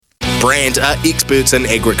Brandt are experts in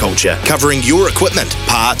agriculture, covering your equipment,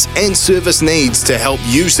 parts and service needs to help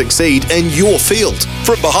you succeed in your field.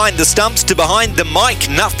 From behind the stumps to behind the mic,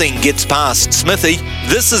 nothing gets past Smithy.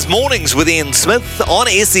 This is Mornings with Ian Smith on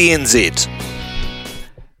SENZ.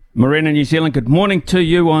 Morena, New Zealand, good morning to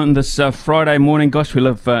you on this Friday morning. Gosh, we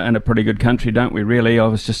live in a pretty good country, don't we, really? I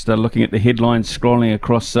was just looking at the headlines, scrolling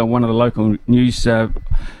across one of the local news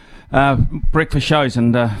breakfast shows,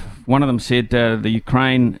 and one of them said the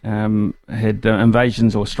Ukraine had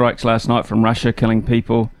invasions or strikes last night from Russia, killing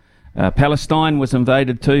people. Palestine was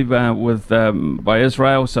invaded too by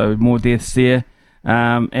Israel, so more deaths there.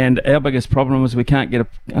 And our biggest problem is we can't get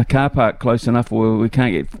a car park close enough, or we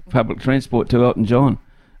can't get public transport to Elton John.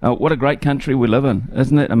 What a great country we live in.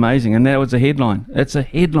 Isn't it amazing? And that was a headline. It's a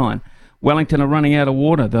headline. Wellington are running out of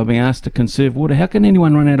water. They're being asked to conserve water. How can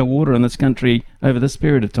anyone run out of water in this country over this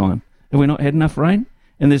period of time? Have we not had enough rain?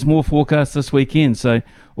 And there's more forecast this weekend, so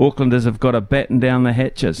Aucklanders have got to batten down the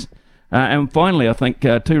hatches. And finally, I think,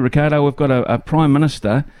 too, Ricardo, we've got a Prime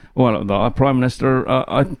Minister. Well, a Prime Minister,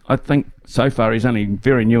 I think so far he's only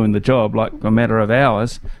very new in the job, like a matter of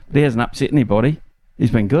hours. But he hasn't upset anybody.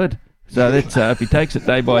 He's been good. So that's if he takes it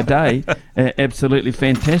day by day, absolutely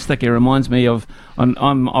fantastic. It reminds me of,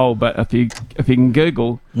 I'm old, but if you can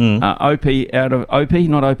Google Opie out of Opie,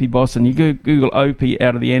 not Opie Boston, you Google Opie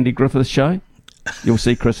out of the Andy Griffith Show, you'll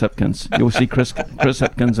see Chris Hipkins. You'll see Chris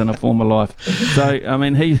Hipkins in a former life. So I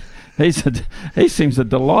mean, he seems a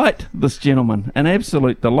delight, this gentleman, an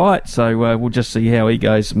absolute delight. So we'll just see how he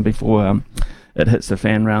goes before it hits the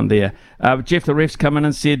fan round there. Jeff the ref's come in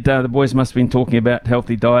and said the boys must have been talking about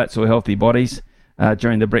healthy diets or healthy bodies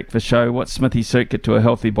during the breakfast show. What's Smithy's secret to a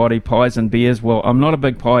healthy body? Pies and beers? Well, I'm not a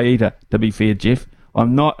big pie eater, to be fair, Jeff.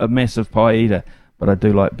 I'm not a massive pie eater, but I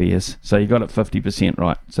do like beers. So you got it 50%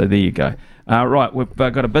 right. So there you go. Right, we've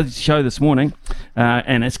got a busy show this morning,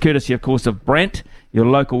 and it's courtesy, of course, of Brandt, your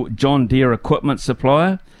local John Deere equipment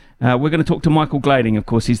supplier. We're going to talk to Michael Glading. Of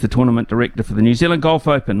course, he's the tournament director for the New Zealand Golf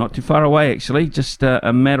Open. Not too far away, actually, just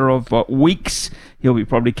a matter of weeks. He'll be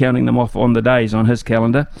probably counting them off on the days on his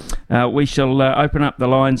calendar. We shall open up the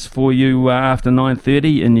lines for you after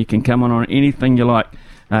 9:30, and you can come on anything you like.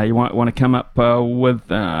 You might want to come up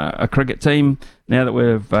with a cricket team now that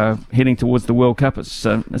we're heading towards the World Cup. It's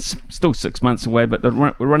still 6 months away, but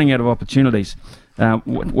we're running out of opportunities.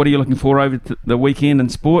 What are you looking for over the weekend in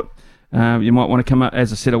sport? You might want to come up,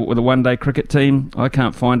 as I said, with a one-day cricket team. I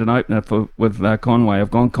can't find an opener with Conway.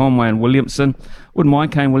 I've gone Conway and Williamson. Wouldn't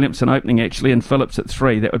mind Kane Williamson opening, actually, and Phillips at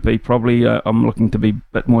 3. That would be probably, I'm looking to be a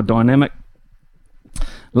bit more dynamic.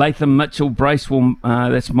 Latham, Mitchell, Bracewell,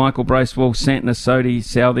 that's Michael Bracewell, Santner, Sodhi,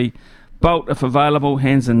 Southey. Bolt, if available,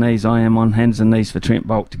 hands and knees. I am on hands and knees for Trent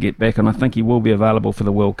Bolt to get back, and I think he will be available for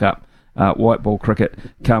the World Cup white ball cricket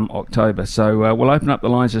come October. So we'll open up the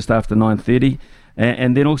lines just after 9:30.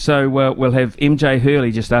 And then also we'll have MJ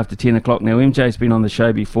Hurley just after 10 o'clock. Now, MJ's been on the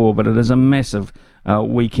show before, but it is a massive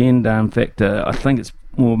weekend. In fact, I think it's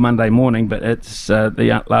more Monday morning, but it's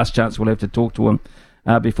the last chance we'll have to talk to him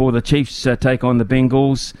before the Chiefs take on the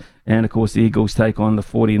Bengals, and, of course, the Eagles take on the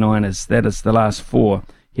 49ers. That is the last four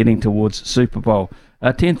heading towards Super Bowl.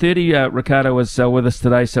 10:30, Ricardo is with us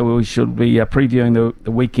today, so we should be previewing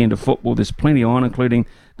the weekend of football. There's plenty on, including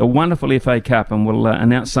the wonderful FA Cup, and we'll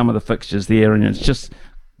announce some of the fixtures there, and it's just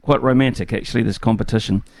quite romantic, actually, this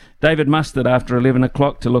competition. David Mustard after 11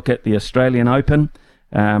 o'clock to look at the Australian Open.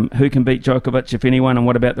 Who can beat Djokovic, if anyone, and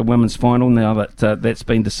what about the women's final now that that's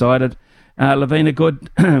been decided? Lavina Good,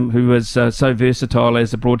 who is so versatile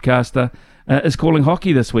as a broadcaster, is calling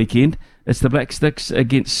hockey this weekend. It's the Black Sticks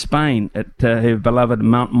against Spain at her beloved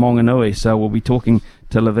Mount Maunganui, so we'll be talking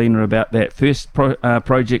to Lavina about that. First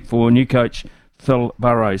project for new coach Phil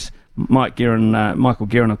Burrows. Michael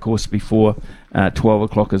Guerin, of course, before 12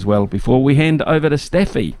 o'clock as well, before we hand over to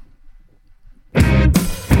Staffy.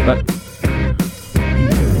 But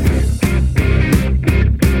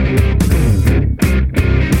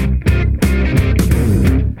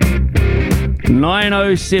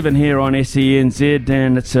 9:07 here on SENZ,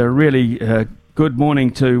 and it's a really good morning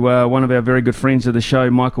to one of our very good friends of the show,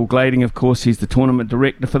 Michael Glading. Of course, he's the tournament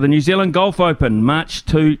director for the New Zealand Golf Open, March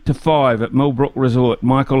 2 to 5 at Millbrook Resort.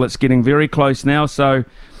 Michael, it's getting very close now, so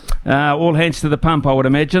all hands to the pump, I would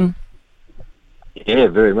imagine. Yeah,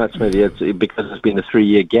 very much, maybe. It's because it's been a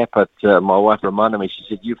 3-year gap, but my wife reminded me, she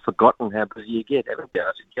said, "You've forgotten how busy you get, haven't you?" I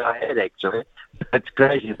said, "Yeah, I had, actually." It's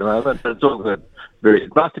crazy at the moment, but it's all good. Very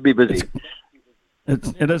nice to be busy.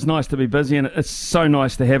 It is nice to be busy, and it's so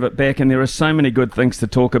nice to have it back, and there are so many good things to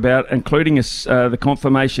talk about, including the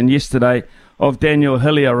confirmation yesterday of Daniel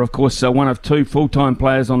Hillier, of course, one of two full-time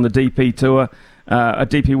players on the DP Tour. a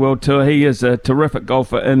DP World Tour. He is a terrific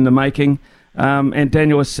golfer in the making, and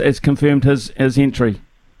Daniel has confirmed his entry.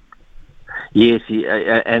 Yes,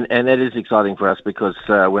 and that is exciting for us because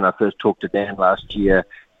when I first talked to Dan last year,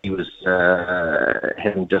 he was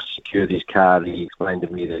having just secured his card. He explained to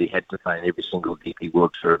me that he had to play in every single DP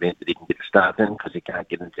World Tour event that he can get a start in because he can't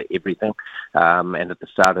get into everything. And at the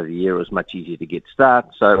start of the year, it was much easier to get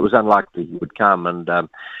started, so it was unlikely he would come. And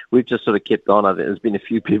we've just sort of kept on. There's been a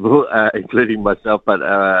few people, including myself, but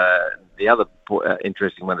the other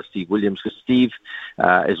interesting one is Steve Williams, because Steve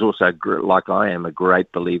is also, like I am, a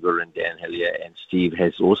great believer in Dan Hillier, and Steve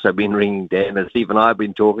has also been ringing Dan, and Steve and I have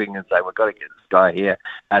been talking and saying, we've got to get this guy here.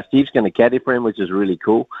 Steve's going to caddy for him, which is really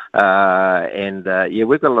cool. And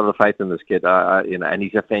we've got a lot of faith in this kid, and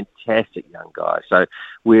he's a fantastic young guy. So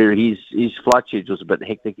where his flight schedule's a bit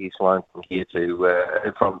hectic, he's flying from here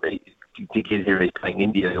to get here. He's playing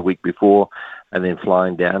India a week before and then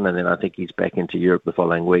flying down, and then I think he's back into Europe the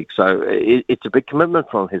following week. So it's a big commitment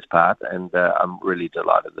from his part, and I'm really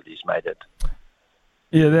delighted that he's made it.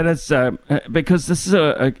 Yeah, that is because this is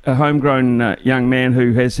a homegrown young man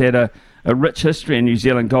who has had a rich history in New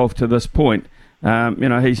Zealand golf to this point.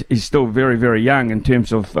 He's still very, very young in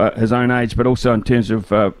terms of his own age, but also in terms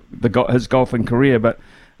of his golfing career. But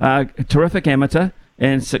a terrific amateur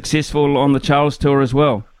and successful on the Charles Tour as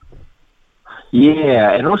well.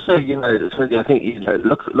 Yeah, and also, I think,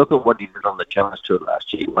 look at what he did on the Challenge Tour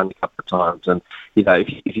last year. He won a couple of times, and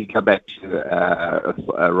if you go back to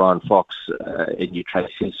Ryan Fox and you trace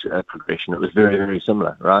his progression, it was very, very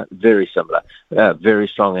similar, right? Very similar. Very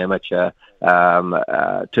strong amateur,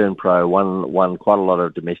 turned pro, won quite a lot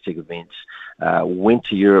of domestic events. Went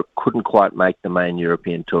to Europe, couldn't quite make the main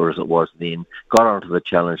European tour as it was then, got onto the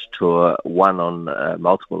Challenge Tour, won on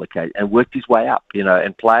multiple occasions, and worked his way up,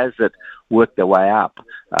 and players that work their way up,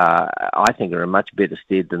 I think are in much better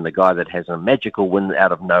stead than the guy that has a magical win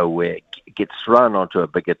out of nowhere, gets thrown onto a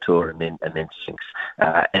bigger tour and then sinks.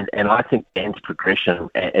 And I think Dan's progression,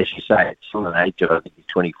 as you say, it's still an age of, I think he's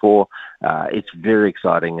 24. It's very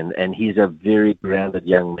exciting, and he's a very grounded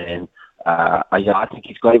young man. I think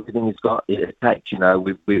he's got everything he's got. It takes, I know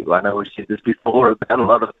we've said this before about a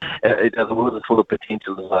lot of the world is full of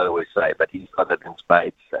potential, as I always say, but he's got it in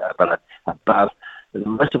spades. But above, the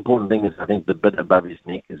most important thing is I think the bit above his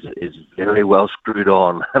neck is very well screwed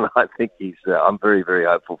on, and I think I'm very, very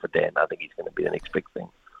hopeful for Dan. I think he's going to be the next big thing.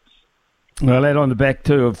 Well, that on the back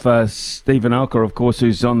too of Stephen Alker, of course,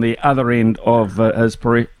 who's on the other end of his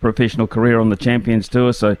professional career on the Champions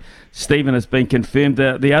Tour. So Stephen has been confirmed.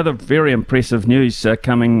 The other very impressive news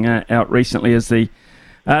coming out recently is the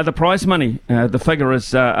prize money. The figure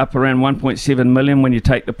is up around 1.7 million when you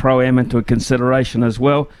take the Pro-Am into consideration as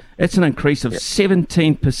well. It's an increase of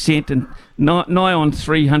 17% and nigh on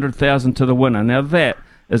 300,000 to the winner. Now that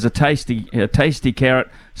is a tasty carrot.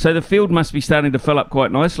 So the field must be starting to fill up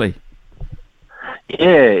quite nicely.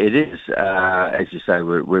 Yeah, it is. As you say,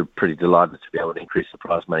 we're pretty delighted to be able to increase the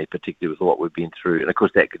prize money, particularly with what we've been through. And, of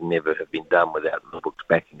course, that could never have been done without the books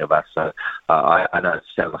backing of us. So I know it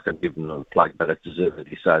sounds like I'm giving them a plug, but it's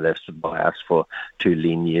deservedly so. They've stood by us for 2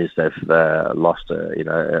 lean years. They've lost,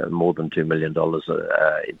 more than $2 million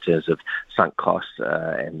in terms of sunk costs,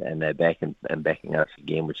 and they're back and backing us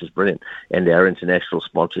again, which is brilliant. And our international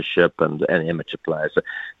sponsorship and amateur players. So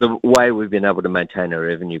the way we've been able to maintain our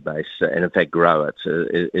revenue base and, in fact, grow it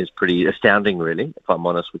is pretty astounding, really, if I'm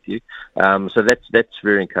honest with you. So that's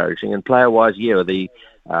very encouraging. And player-wise, the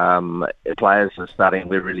players are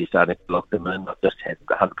we're really starting to lock them in. I've just had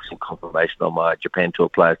 100% confirmation on my Japan Tour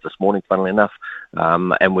players this morning, funnily enough.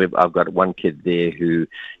 And I've got one kid there who,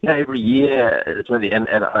 every year, it's really, and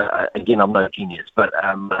again, I'm no genius, but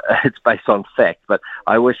it's based on fact. But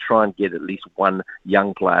I always try and get at least one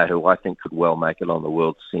young player who I think could well make it on the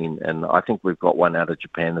world scene. And I think we've got one out of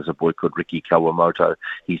Japan. There's a boy called Riki Kawamoto.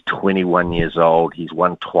 He's 21 years old. He's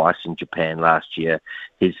won twice in Japan last year.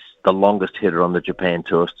 He's the longest hitter on the Japan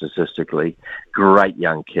Tour statistically. Great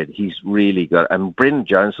young kid. He's really got. And Brendan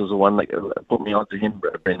Jones was the one that put me onto him.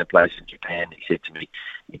 Brendan plays in Japan. He said to me,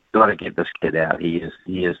 "You've got to get this kid out. He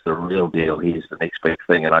is the real deal. He is the next big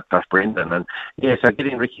thing." And I trust Brendan. And so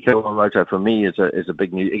getting Riki Kawamoto for me is a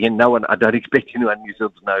big news. Again, I don't expect anyone in New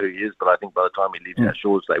Zealand to know who he is, but I think by the time he leaves our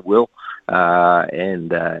shores, they will.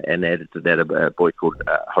 And added to that a boy called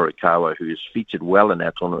Horikawa, who has featured well in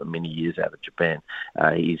our tournament many years out of Japan.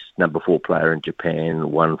 He's number 4 player in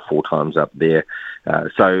Japan, won 4 times up there.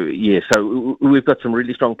 So we've got some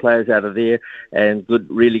really strong players out of there and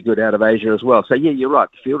really good out of Asia as well. So you're right.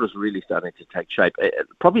 The field is really starting to take shape,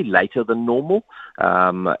 probably later than normal.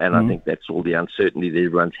 And I think that's all the uncertainty that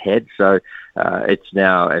everyone's had. So it's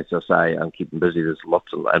now, as I say, I'm keeping busy. There's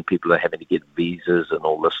lots of, and people are having to get visas and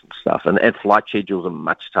all this and stuff. And flight schedules are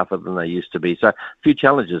much tougher than they used to be. So a few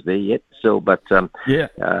challenges there yet still, but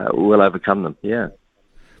we'll overcome them. Yeah.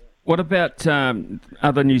 What about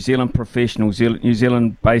other New Zealand professionals, New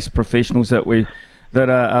Zealand-based professionals that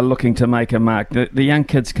are looking to make a mark? The young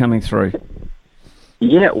kids coming through.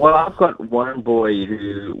 Yeah, well, I've got one boy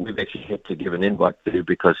who we've actually had to give an invite to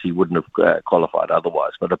because he wouldn't have qualified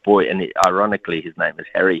otherwise. But a boy, and ironically, his name is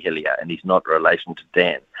Harry Hillier, and he's not relation to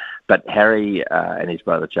Dan. But Harry and his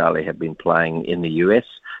brother Charlie have been playing in the US.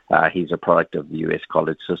 He's a product of the US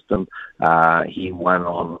college system. He won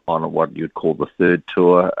on what you'd call the third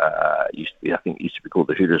tour. I think it used to be called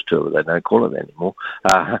the Hooters Tour, but they don't call it anymore.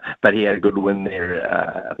 But he had a good win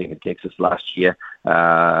there, I think, in Texas last year,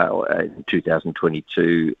 in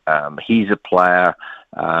 2022. He's a player.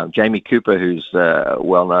 Jamie Cooper, who's a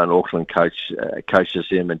well-known Auckland coach, coaches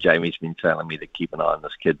him, and Jamie's been telling me to keep an eye on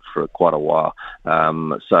this kid for quite a while.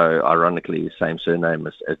 So, ironically, the same surname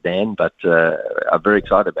as Dan, but I'm very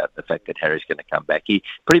excited about the fact that Harry's going to come back. He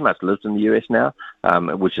pretty much lives in the US now,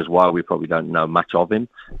 which is why we probably don't know much of him,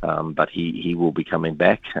 but he will be coming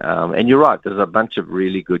back. And you're right, there's a bunch of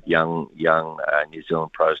really good young New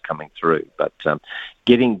Zealand pros coming through, but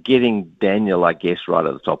getting Daniel, I guess, right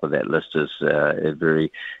at the top of that list is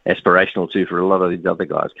very aspirational too for a lot of these other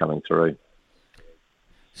guys coming through.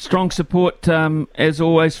 Strong support, as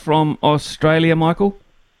always, from Australia, Michael?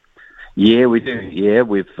 Yeah, we do. Yeah,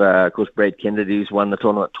 we've, of course, Brad Kennedy, who's won the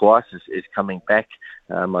tournament twice, is coming back.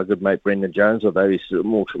 My good mate Brendan Jones, although he's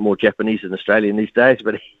more Japanese than Australian these days,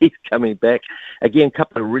 but he's coming back. Again, a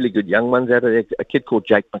couple of really good young ones out of there. A kid called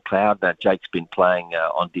Jake McLeod. Jake's been playing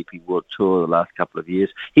on DP World Tour the last couple of years.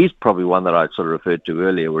 He's probably one that I sort of referred to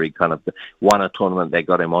earlier, where he kind of won a tournament that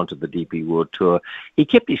got him onto the DP World Tour. He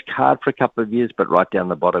kept his card for a couple of years, but right down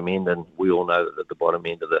the bottom end, and we all know that the bottom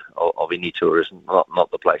end of any tour is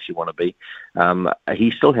not the place you want to be.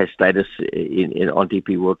 He still has status on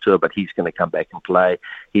DP World Tour, but he's going to come back and play.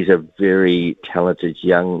 He's a very talented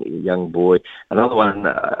young boy. Another one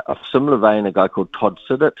of similar vein, a guy called Todd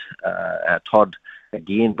Siddott. Todd,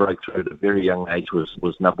 again, broke through at a very young age,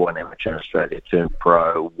 was number one amateur in Australia, turned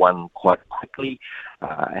pro, won quite quickly,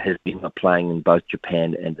 has been playing in both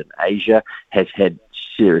Japan and in Asia, has had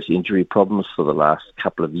serious injury problems for the last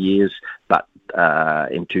couple of years, but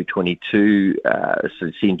in 2022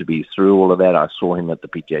 seemed to be through all of that. I saw him at the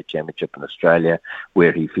PGA Championship in Australia,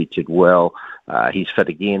 where he featured well. He's fit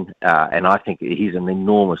again, and I think he's an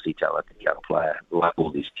enormously talented young player. Like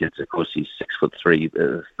all these kids, of course, he's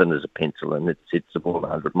 6'3", thin as a pencil, and it's the ball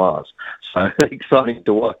 100 miles. So exciting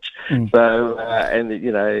to watch. So and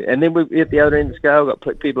then we at the other end of the scale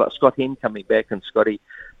got people like Scott Henn coming back, and Scotty.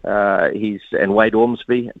 And Wade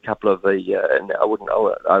Ormsby, a couple of and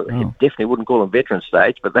I definitely wouldn't call them veteran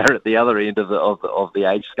stage, but they're at the other end of the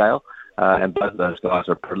age scale, and both of those guys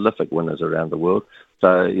are prolific winners around the world.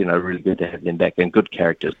 So really good to have them back, and good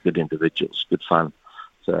characters, good individuals, good fun.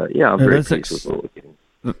 So yeah, I'm very pleased with what we're getting.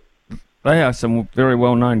 They are some very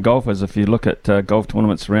well-known golfers. If you look at golf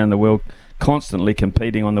tournaments around the world, constantly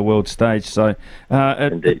competing on the world stage, so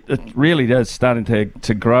it really does starting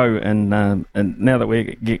to grow, and now that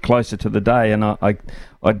we get closer to the day, and I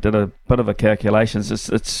did a bit of a calculation,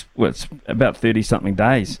 it's about 30-something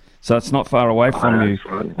days, so it's not far away from you,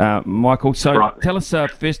 Michael. So tell us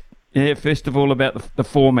first of all about the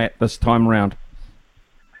format this time around.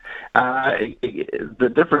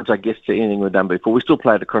 The difference, I guess, to anything we've done before, we still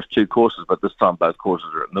played across two courses, but this time both courses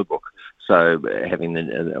are at Millbrook. So having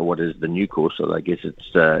what is the new course, so I guess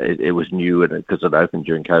it was new because it opened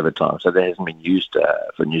during COVID time. So that hasn't been used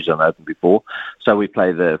for New Zealand Open before. So we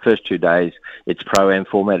play the first 2 days. It's Pro-Am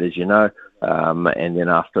format, as you know. And then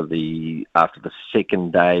after the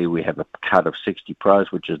second day, we have a cut of 60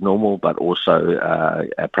 pros, which is normal, but also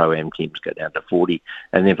our Pro-Am teams go down to 40.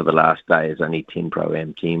 And then for the last day, it's only 10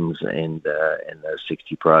 Pro-Am teams and those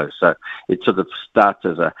 60 pros. So it sort of starts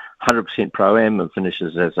as a 100% Pro-Am and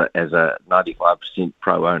finishes as a 95%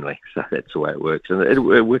 Pro only. So that's the way it works, and it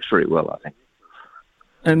works very well, I think.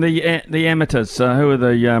 And the amateurs, who are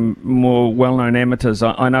the more well-known amateurs?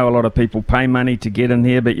 I know a lot of people pay money to get in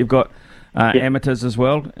here, but you've got amateurs as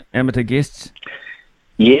well, amateur guests?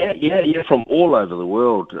 Yeah, from all over the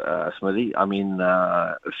world, Smithy. I mean,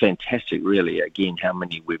 fantastic, really. Again, how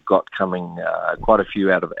many we've got coming, quite a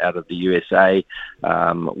few out of the USA.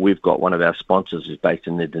 We've got one of our sponsors who's based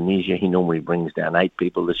in Indonesia. He normally brings down 8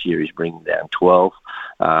 people. This year he's bringing down 12.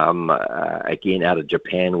 Again, out of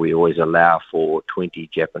Japan, we always allow for 20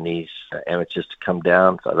 Japanese amateurs to come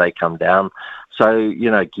down, so they come down. So,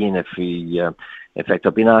 again, if In fact,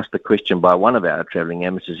 I've been asked the question by one of our travelling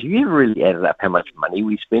amateurs, have you ever really added up how much money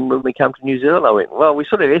we spend when we come to New Zealand? I went, well, we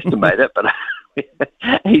sort of estimate it, but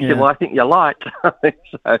he said, well, I think you're light. So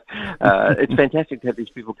it's fantastic to have these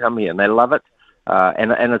people come here, and they love it.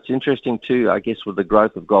 And it's interesting too, I guess, with the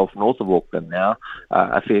growth of golf north of Auckland now,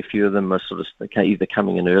 a fair few of them are sort of either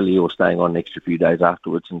coming in early or staying on an extra few days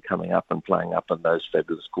afterwards and coming up and playing up on those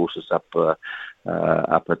fabulous courses up at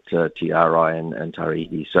TRI and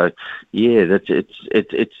Tarihi. So yeah,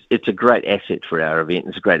 it's a great asset for our event.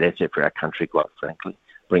 It's a great asset for our country, quite frankly,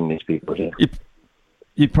 bring these people here.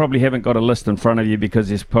 You probably haven't got a list in front of you because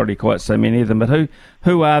there's probably quite so many of them. But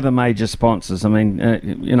who are the major sponsors? I mean,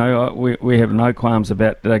 we have no qualms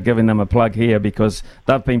about giving them a plug here because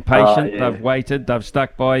they've been patient, they've waited, they've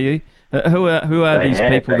stuck by you. Who are these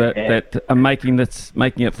people that are making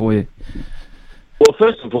it for you? Well,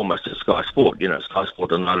 first and foremost, it's Sky Sport. Sky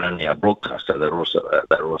Sport are not only our broadcaster, they're also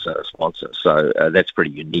a sponsor. So that's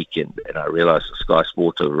pretty unique, and I realise that Sky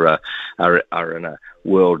Sport are in a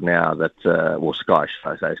world now that, Sky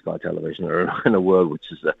Television are in a world which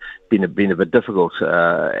has been a bit difficult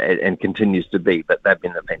and continues to be, but they've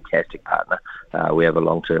been a fantastic partner. We have a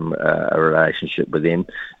long-term relationship with them.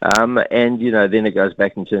 And, then it goes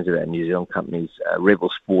back in terms of our New Zealand companies. Rebel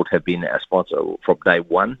Sport have been our sponsor from day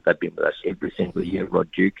one. They've been with us every single year,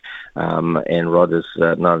 Rod Duke. And Rod is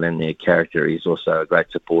not only a character, he's also a great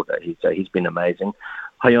supporter. He's been amazing.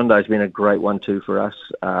 Hyundai's been a great one too for us,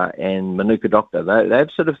 and Manuka Doctor.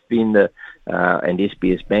 They've sort of been and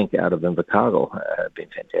SBS Bank out of Invercargill have been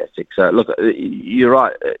fantastic. So look, you're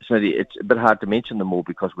right, Smithy. It's a bit hard to mention them all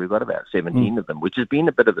because we've got about 17 of them, which has been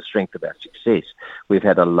a bit of the strength of our success. We've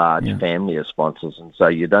had a large family of sponsors, and so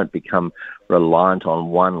you don't become reliant on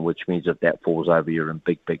one, which means if that falls over, you're in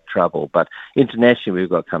big trouble. But internationally, we've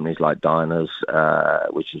got companies like Diners,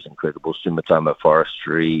 which is incredible, Sumitomo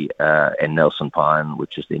Forestry, and Nelson Pine,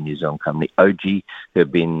 which is their New Zealand company, OG, who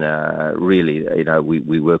have been really,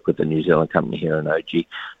 we work with the New Zealand company here in OG,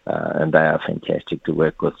 and they are fantastic to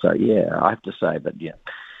work with. So, yeah, I have to say, but yeah,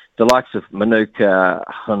 the likes of Manuka,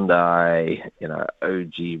 Hyundai,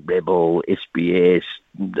 OG, Rebel, SBS,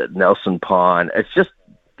 Nelson Pine, it's just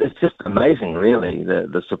amazing, really,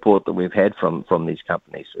 the support that we've had from these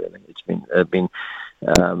companies. Really, it's been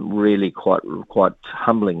really quite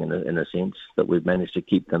humbling in a sense that we've managed to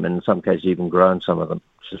keep them, and in some cases even grown some of them.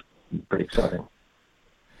 It's just pretty exciting.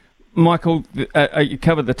 Michael, you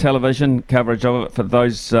covered the television coverage of it for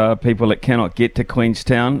those people that cannot get to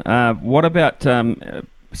Queenstown. What about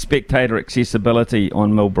spectator accessibility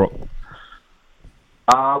on Millbrook?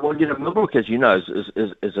 Millbrook, as you know,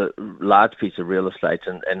 is a large piece of real estate,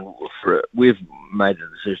 and we've made a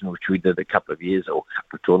decision, which we did a couple of years or a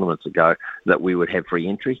couple of tournaments ago, that we would have free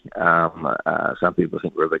entry. Some people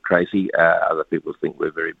think we're a bit crazy, other people think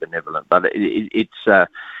we're very benevolent, but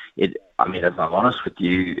if I'm honest with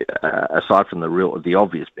you, aside from the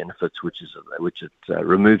obvious benefits, which it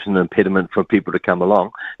removes an impediment for people to come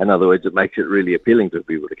along. In other words, it makes it really appealing for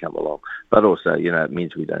people to come along. But also, it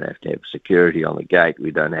means we don't have to have security on the gate.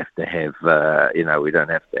 We don't have to have, we don't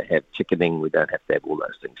have to have ticketing. We don't have to have all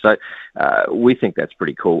those things. So we think that's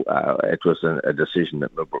pretty cool. It was a decision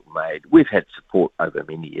that Millbrook made. We've had support over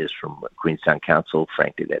many years from Queenstown Council.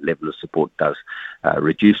 Frankly, that level of support does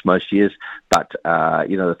reduce most years. But,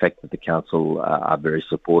 the fact that the council are very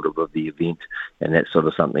supportive of the event, and that's sort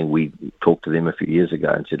of something we talked to them a few years ago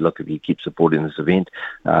and said, look, if you keep supporting this event,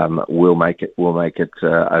 we'll make it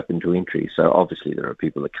open to entry. So obviously there are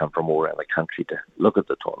people that come from all around the country to look at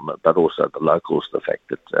the tournament, but also the locals, the fact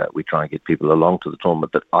that we try and get people along to the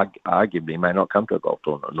tournament that arguably may not come to a golf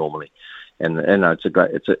tournament normally. And it's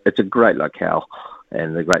a great locale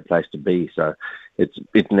and a great place to be. So it's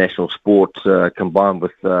international sport combined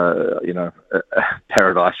with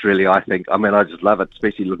paradise, really. I think. I mean, I just love it,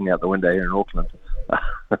 especially looking out the window here in Auckland.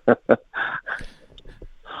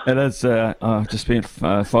 It is. I've just spent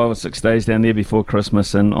 5 or 6 days down there before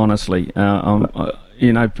Christmas, and honestly,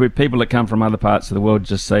 people that come from other parts of the world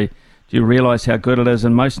just say, "Do you realise how good it is?"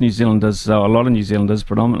 And most New Zealanders, a lot of New Zealanders,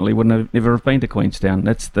 predominantly, never have been to Queenstown.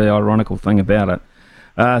 That's the ironical thing about it.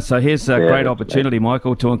 So here's a great opportunity,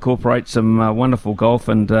 Michael, to incorporate some wonderful golf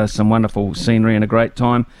and some wonderful scenery and a great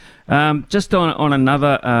time. Just on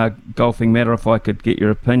another golfing matter, if I could get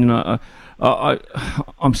your opinion,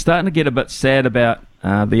 I'm starting to get a bit sad about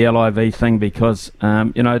the LIV thing because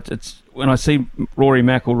it's when I see Rory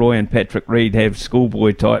McIlroy and Patrick Reed have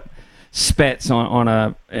schoolboy type spats on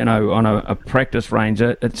a practice range,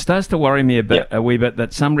 it starts to worry me a wee bit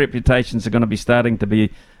that some reputations are going to be starting to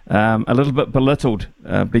be a little bit belittled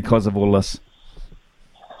because of all this.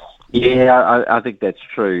 Yeah, I think that's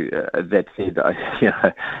true. That said,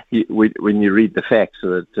 when you read the facts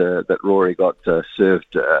that Rory got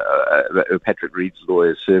served, Patrick Reed's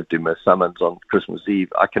lawyers served him a summons on Christmas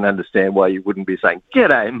Eve, I can understand why you wouldn't be saying,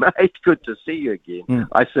 "G'day, mate, good to see you again."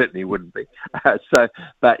 I certainly wouldn't be.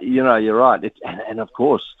 But you're right. And of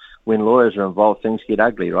course, when lawyers are involved, things get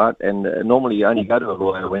ugly, right? And normally you only go to a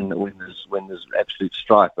lawyer when there's absolute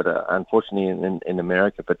strife. But unfortunately, in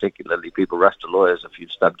America particularly, people rush to lawyers if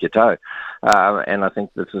you've stubbed your toe. And I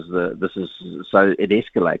think this is so it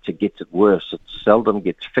escalates. It gets it worse. It seldom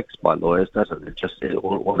gets fixed by lawyers, does it?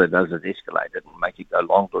 All it does is escalate it and make it go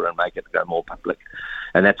longer and make it go more public.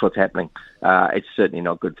 And that's what's happening. It's certainly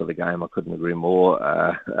not good for the game. I couldn't agree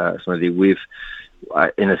more. Smithy,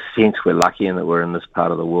 in a sense, we're lucky in that we're in this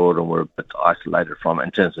part of the world and we're a bit isolated from it.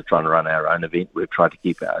 In terms of trying to run our own event, we've tried to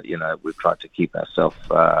keep ourselves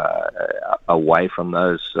away from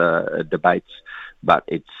those debates. But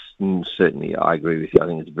it's certainly, I agree with you. I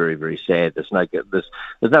think it's very, very sad. There's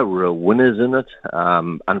no real winners in it.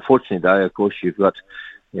 Unfortunately, though, of course, you've got.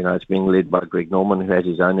 It's being led by Greg Norman, who has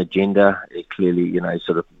his own agenda. He clearly, he's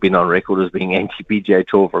sort of been on record as being anti-PGA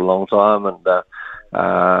Tour for a long time, and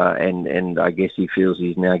I guess he feels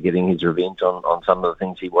he's now getting his revenge on some of the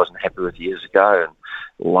things he wasn't happy with years ago. And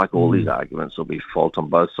like all these arguments, there'll be fault on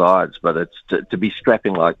both sides. But it's to be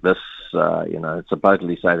scrapping like this,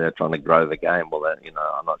 supposedly say they're trying to grow the game. Well,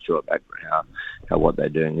 I'm not sure about how what they're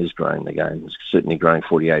doing is growing the game. It's certainly growing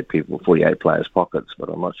 48 players' pockets, but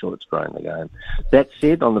I'm not sure it's growing the game. That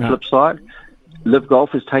said, on the flip side, Live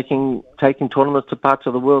Golf is taking tournaments to parts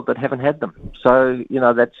of the world that haven't had them. So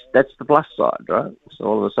that's the plus side, right? So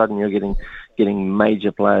all of a sudden you're getting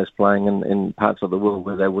major players playing in parts of the world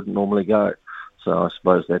where they wouldn't normally go. So I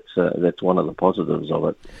suppose that's one of the positives of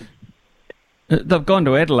it. They've gone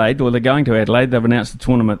to Adelaide, or they're going to Adelaide. They've announced the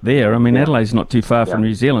tournament there. I mean, Adelaide's not too far from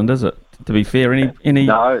New Zealand, is it? To be fair, any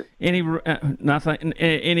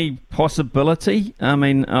possibility? I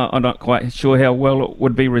mean, I'm not quite sure how well it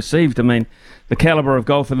would be received. I mean, the calibre of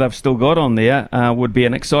golfer they've still got on there would be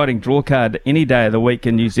an exciting draw card any day of the week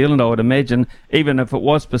in New Zealand, I would imagine, even if it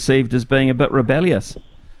was perceived as being a bit rebellious.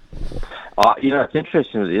 It's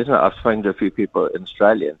interesting, isn't it? I've spoken to a few people in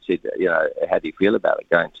Australia and said, how do you feel about it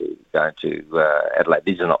going to Adelaide?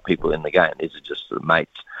 These are not people in the game; these are just sort of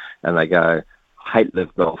mates, and they go, hate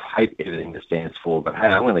Live Golf, hate everything it stands for, but hey,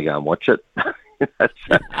 I'm going to go and watch it.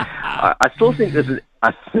 I still think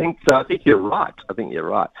I think you're right.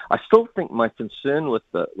 I still think my concern with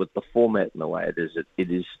the format and the way it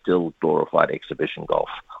is still glorified exhibition golf.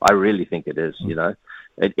 I really think it is.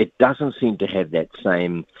 It doesn't seem to have that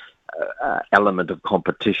same element of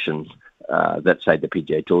competition that, say, the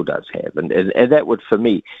PGA Tour does have, and that would, for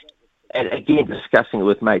me, and again, discussing it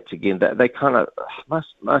with mates again, they kind of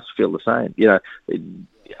must feel the same.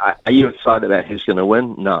 Are you excited about who's going to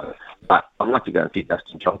win? No. But I'd like to go and see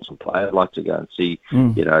Dustin Johnson play. I'd like to go and see,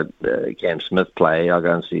 Cam Smith play. I'll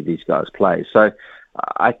go and see these guys play. So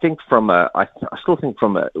I think I still think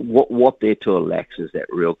what their tour lacks is that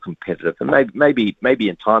real competitive. And maybe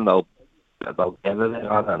in time they'll gather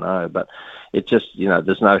that. I don't know. But it just,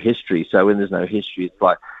 there's no history. So when there's no history, it's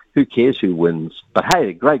like, who cares who wins? But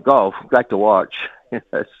hey, great golf, great to watch.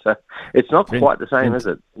 So it's not quite the same, is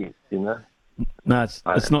it? No,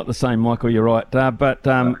 it's not the same, Michael. You're right. But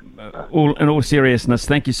in all seriousness,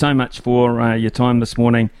 thank you so much for your time this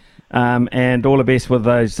morning, and all the best with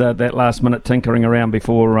those that last minute tinkering around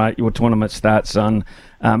before your tournament starts on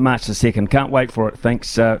March the 2nd. Can't wait for it.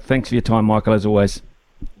 Thanks for your time, Michael, as always.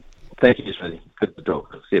 Thank you, Smithy. Good to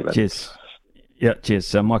talk. See you, mate. Cheers. Yeah,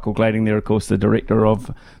 cheers. Michael Glading there, of course, the director of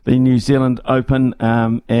the New Zealand Open.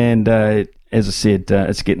 And as I said,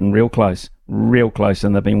 it's getting real close,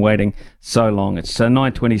 and they've been waiting so long. It's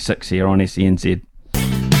 9:26 here on SENZ.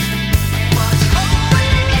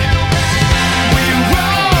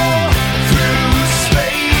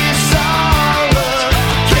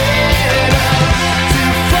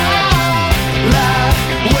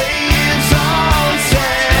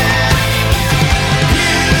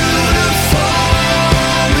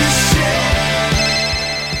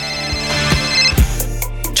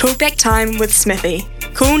 Talkback time with Smithy.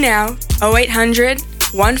 Call now 0800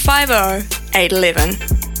 150 811.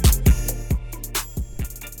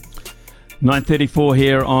 9:34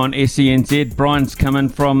 here on SENZ. Brian's coming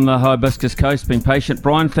from the Hibiscus Coast. Been patient.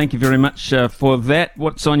 Brian, thank you very much for that.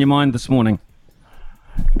 What's on your mind this morning?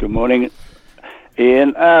 Good morning,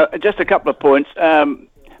 Ian. Just a couple of points.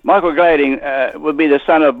 Michael Glading would be the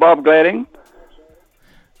son of Bob Glading.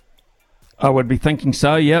 I would be thinking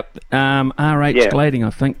so, yep. R.H. Glading, I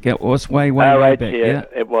think it was way R.H., back. yeah,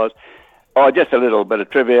 it was. Oh, just a little bit of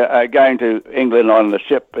trivia. Going to England on the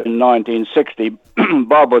ship in 1960,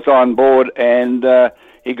 Bob was on board and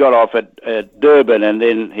he got off at Durban, and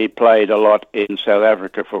then he played a lot in South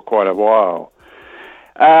Africa for quite a while.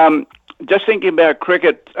 Just thinking about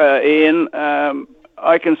cricket, Ian,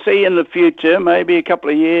 I can see in the future, maybe a couple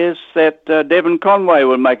of years, that Devon Conway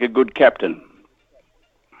will make a good captain.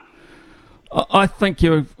 I think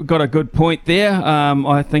you've got a good point there.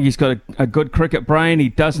 I think he's got a good cricket brain. He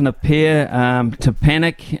doesn't appear to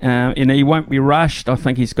panic. He won't be rushed. I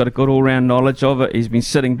think he's got a good all-round knowledge of it. He's been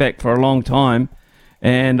sitting back for a long time.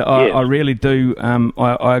 And I really do.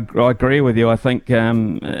 I agree with you. I think,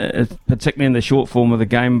 particularly in the short form of the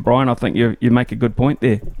game, Brian, I think you make a good point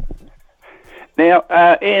there. Now,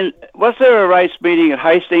 Ian, was there a race meeting at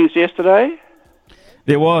Hastings yesterday?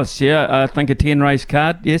 There was, yeah. I think a 10-race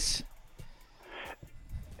card, yes.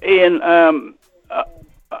 Ian,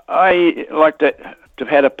 I like to have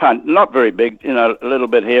had a punt. Not very big, a little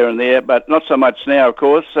bit here and there, but not so much now, of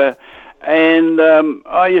course. And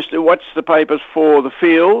I used to watch the papers for the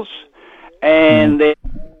fields, and then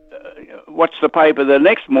watch the paper the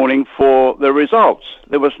next morning for the results.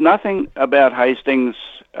 There was nothing about Hastings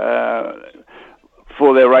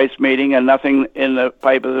for their race meeting, and nothing in the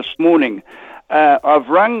paper this morning. I've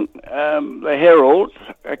rung the Herald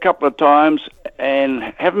a couple of times and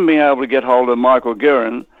haven't been able to get hold of Michael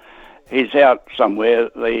Guerin. He's out somewhere,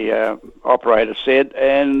 the operator said,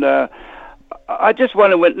 and I just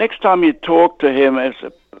wonder, next time you talk to him, is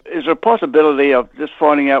there a possibility of just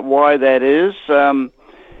finding out why that is?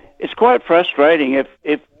 It's quite frustrating if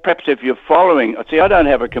perhaps if you're following. See, I don't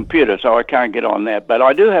have a computer, so I can't get on that, but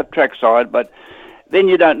I do have trackside, but then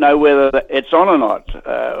you don't know whether it's on or not,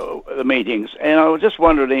 the meetings. And I was just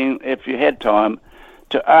wondering if you had time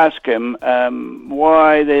to ask him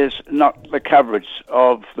why there's not the coverage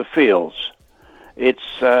of the fields. It's,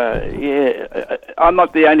 I'm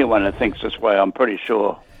not the only one that thinks this way, I'm pretty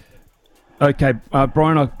sure. Okay,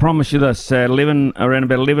 Brian, I promise you this, around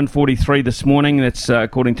about 11:43 this morning, that's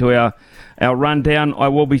according to our rundown, I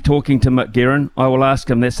will be talking to Mick Guerin. I will ask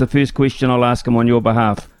him, that's the first question I'll ask him on your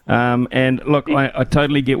behalf. And look, I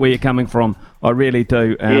totally get where you're coming from. I really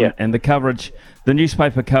do. And the coverage, the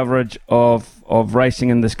newspaper coverage of racing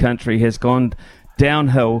in this country has gone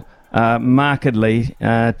downhill markedly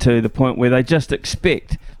to the point where they just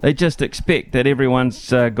expect that everyone's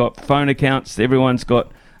got phone accounts, everyone's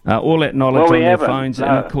got all that knowledge on their phones. No.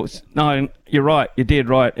 And of course, no, you're right, you're dead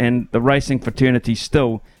right. And the racing fraternity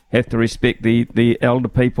still have to respect the elder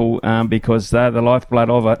people because they're the lifeblood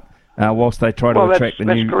of it. Whilst they try to attract the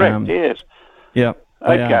new... That's correct, yes. Yeah.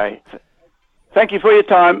 Okay. Thank you for your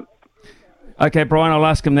time. Okay, Brian, I'll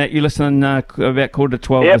ask him that. You listen about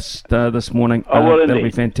 11:45 this morning. I will That'll indeed. be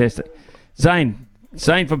fantastic. Zane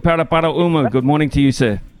from Parapara Umu, good morning to you,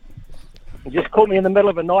 sir. You just caught me in the middle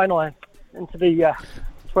of a 9-iron into the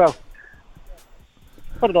 12.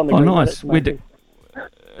 Put it on the green. Oh, nice.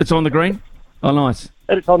 It's on the green? Oh, nice.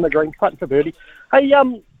 It's on the green, putting for birdie. Hey,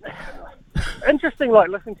 interesting,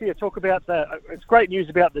 listening to you talk about it's great news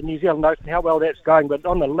about the New Zealand Open, how well that's going, but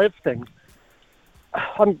on the live thing,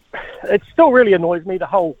 it still really annoys me, the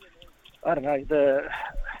whole, I don't know,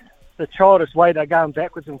 the childish way they're going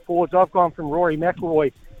backwards and forwards. I've gone from Rory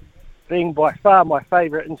McIlroy being by far my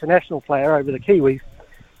favourite international player over the Kiwis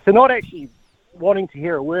to not actually wanting to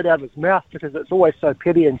hear a word out of his mouth because it's always so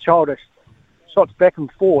petty and childish, shots back and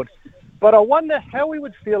forward. But I wonder how we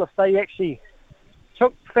would feel if they actually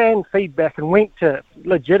took fan feedback and went to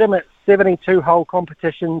legitimate 72-hole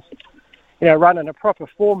competitions, run in a proper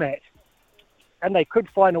format, and they could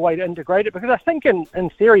find a way to integrate it. Because I think in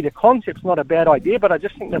theory the concept's not a bad idea, but I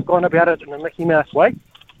just think they've gone about it in a Mickey Mouse way.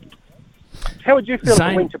 How would you feel if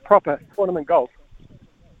it went to proper tournament golf?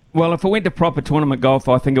 Well, if it went to proper tournament golf,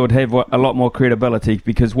 I think it would have a lot more credibility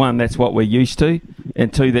because, one, that's what we're used to,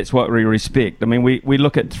 and two, that's what we respect. I mean, we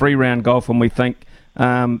look at 3-round golf and we think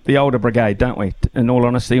the older brigade, don't we, in all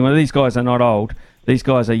honesty? Well, these guys are not old. These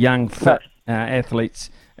guys are young, fit athletes.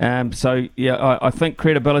 So, yeah, I think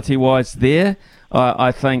credibility-wise there,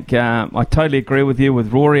 I think I totally agree with you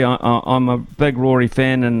with Rory. I'm a big Rory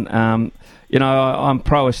fan and, I'm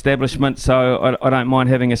pro-establishment, so I don't mind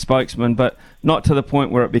having a spokesman, but not to the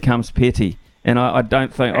point where it becomes petty. And I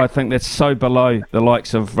think that's so below the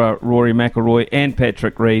likes of Rory McIlroy and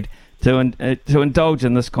Patrick Reed to indulge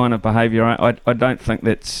in this kind of behaviour. I don't think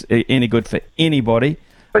that's any good for anybody.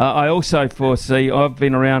 I also foresee, I've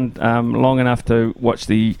been around long enough to watch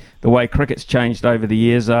the way cricket's changed over the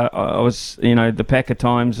years. I was, the Packer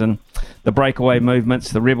times and the breakaway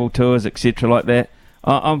movements, the rebel tours, etc. like that.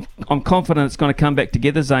 I'm confident it's going to come back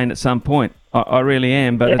together, Zane, at some point. I really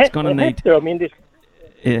am, but it's going to need...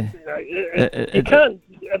 You can't.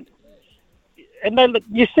 And then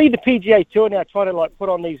you see the PGA Tour now trying to like put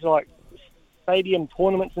on these like stadium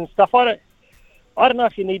tournaments and stuff. I don't know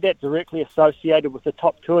if you need that directly associated with the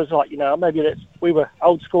top tours. Like, maybe we were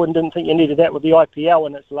old school and didn't think you needed that with the IPL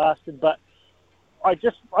and it's lasted. But I'd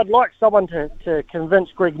like someone to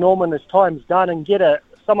convince Greg Norman as time's done and get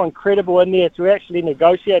someone credible in there to actually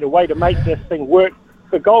negotiate a way to make this thing work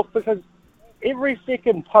for golf, because every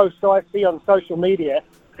second post I see on social media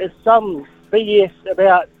is some BS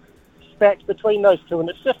about spats between those two, and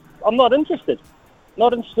it's just, I'm not interested.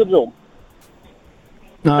 Not interested at all.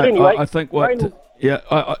 No, anyway, I think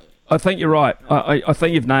I think you're right. I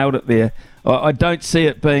think you've nailed it there. I don't see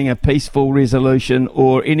it being a peaceful resolution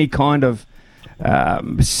or any kind of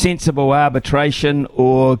sensible arbitration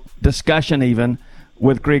or discussion even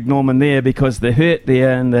with Greg Norman there, because the hurt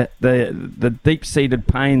there and the deep-seated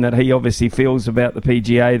pain that he obviously feels about the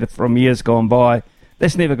PGA from years gone by,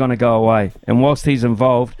 that's never going to go away. And whilst he's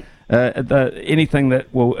involved, anything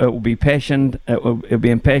that will be passionate, it'll be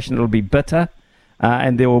impassioned, it'll be bitter,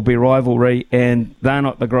 and there will be rivalry, and they're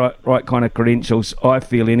not the right kind of credentials, I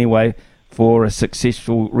feel anyway, for a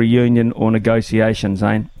successful reunion or negotiation,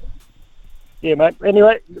 Zane. Yeah, mate.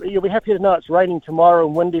 Anyway, you'll be happy to know it's raining tomorrow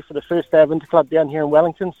and windy for the first day of Interclub down here in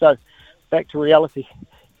Wellington, so back to reality.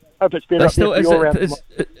 Hope it's better up there for you all around.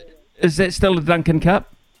 Is that still the Duncan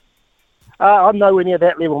Cup? I'm nowhere near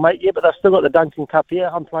that level, mate, yeah, but they've still got the Duncan Cup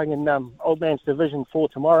here. I'm playing in Old Man's Division 4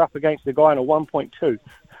 tomorrow up against a guy in a 1.2.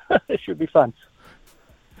 It should be fun.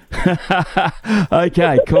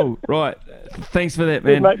 Okay, cool. Right. Thanks for that,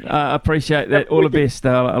 man. I appreciate that. All the best.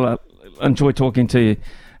 I'll enjoy talking to you.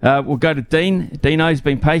 We'll go to Dean. Dino's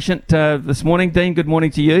been patient this morning. Dean, good morning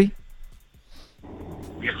to you.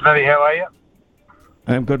 Yes, Smithy, how are you?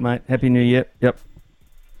 I'm good, mate. Happy New Year. Yep.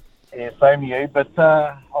 Yeah, same to you. But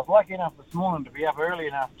I was lucky enough this morning to be up early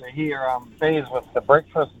enough to hear Bears with the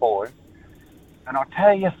Breakfast Boys. And I'll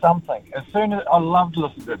tell you something. As soon as I love to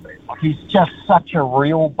listen to Bears, like he's just such a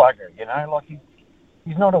real bugger, like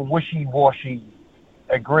he's not a wishy-washy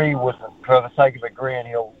agree with it for the sake of agreeing.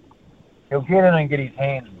 He'll get in and get his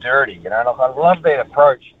hands dirty, Like, I love that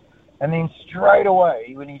approach. And then straight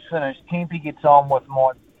away, when he's finished, Kempy gets on with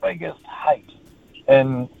my biggest hate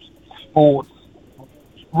in sports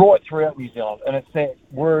right throughout New Zealand, and it's that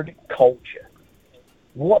word culture.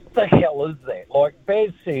 What the hell is that? Like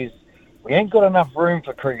Baz says, we ain't got enough room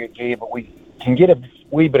for cricket gear, but we can get a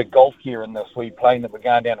wee bit of golf gear in this wee plane that we're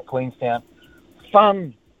going down to Queenstown.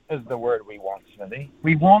 Fun is the word we want, Smithy.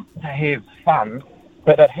 We want to have fun,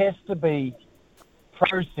 but it has to be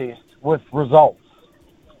processed with results.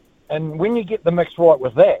 And when you get the mix right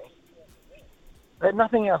with that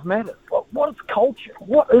nothing else matters. Well, what is culture?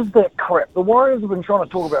 What is that crap? The Warriors have been trying to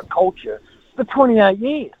talk about culture for 28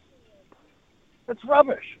 years. It's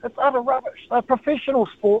rubbish. It's utter rubbish. They're professional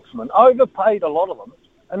sportsmen, overpaid, a lot of them,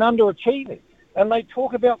 and underachieving. And they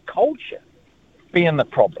talk about culture being the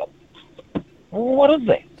problem. Well, what is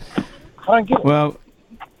that? I don't get it. Well,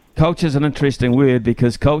 culture is an interesting word,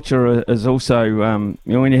 because culture is also,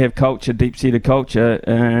 when you have culture, deep-seated culture,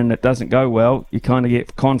 and it doesn't go well, you kind of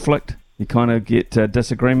get conflict. You kind of get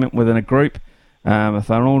disagreement within a group. If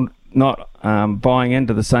they're all not buying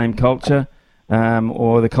into the same culture,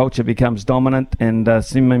 or the culture becomes dominant, and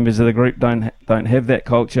some members of the group don't have that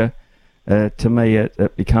culture, to me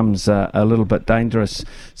it becomes a little bit dangerous.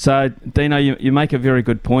 So, Dino, you make a very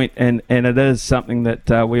good point, and it is something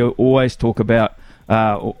that we always talk about.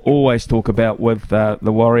 With the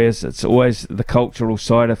Warriors. It's always the cultural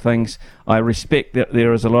side of things. I respect that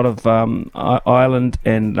there is a lot of Island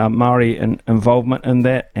and Maori involvement in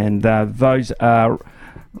that, and those are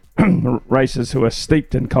races who are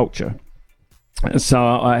steeped in culture. So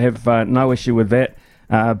I have no issue with that.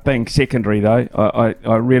 Being secondary, though,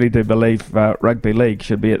 I really do believe rugby league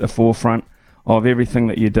should be at the forefront of everything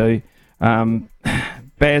that you do.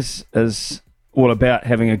 Baz is all about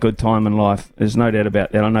having a good time in life. There's no doubt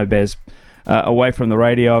about that. I know Baz away from the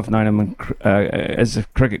radio. I've known him as a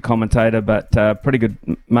cricket commentator, but pretty good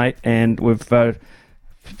mate, and we've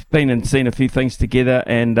been and seen a few things together,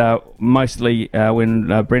 and mostly when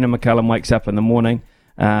Brendan McCullum wakes up in the morning,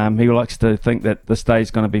 he likes to think that this day's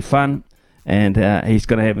going to be fun, and he's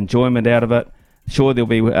going to have enjoyment out of it. Sure, there'll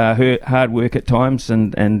be hard work at times,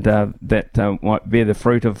 and that might bear the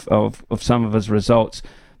fruit of some of his results.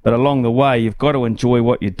 But along the way, you've got to enjoy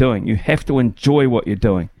what you're doing. You have to enjoy what you're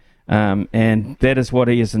doing. And that is what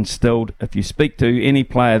he has instilled. If you speak to any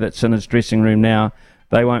player that's in his dressing room now,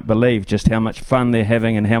 they won't believe just how much fun they're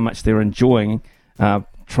having and how much they're enjoying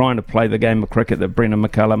trying to play the game of cricket that Brendan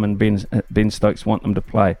McCullum and Ben Stokes want them to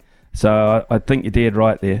play. So I think you're dead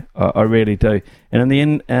right there. I really do. And in the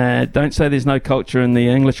end, don't say there's no culture in the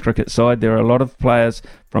English cricket side. There are a lot of players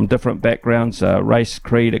from different backgrounds, race,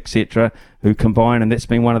 creed, etc., who combine, and that's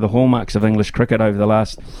been one of the hallmarks of English cricket over the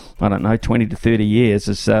last, 20 to 30 years,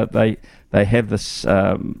 is they have this,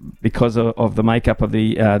 because of the makeup of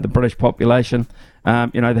the British population,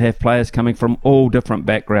 they have players coming from all different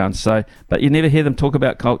backgrounds. So, but you never hear them talk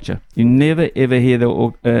about culture. You never, ever hear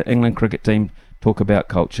the England cricket team talk about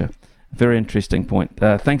culture. Very interesting point.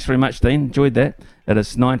 Thanks very much, Dean. Enjoyed that. It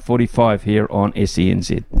is 9:45 here on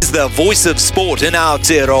SENZ. It's the voice of sport in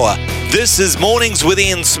Aotearoa. This is Mornings with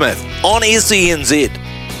Ian Smith on SENZ.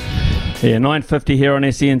 Yeah, 9:50 here on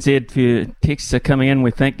SENZ. For your texts are coming in,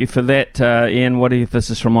 we thank you for that. Ian, this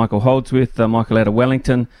is from Michael Holdsworth, Michael out of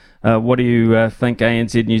Wellington. What do you think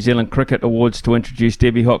ANZ New Zealand Cricket Awards to introduce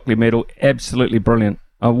Debbie Hockley medal? Absolutely brilliant.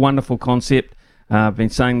 A wonderful concept. I've been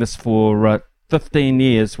saying this for 15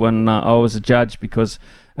 years when I was a judge, because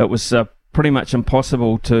it was pretty much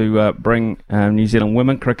impossible to bring New Zealand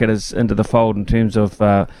women cricketers into the fold in terms of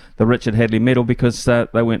the Richard Hadley medal, because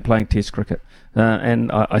they weren't playing Test cricket. And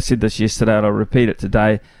I said this yesterday, and I'll repeat it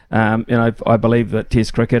today. I believe that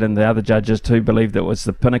Test cricket, and the other judges too, believe that it was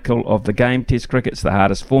the pinnacle of the game. Test cricket's the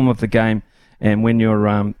hardest form of the game, and when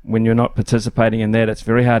you're not participating in that, it's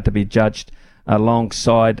very hard to be judged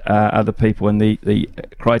alongside other people. And the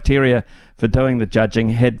criteria for doing the judging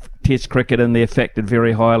had Test cricket in there factored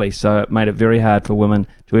very highly, so it made it very hard for women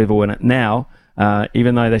to ever win it. Now,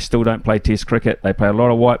 even though they still don't play Test cricket, they play a lot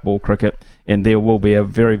of white ball cricket, and there will be a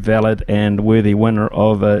very valid and worthy winner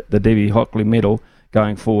of the Debbie Hockley medal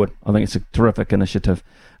going forward. I think it's a terrific initiative.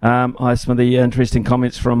 Hi, some of the interesting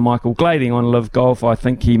comments from Michael Glading on Live Golf. I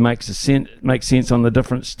think he makes sense on the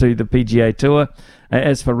difference to the PGA Tour.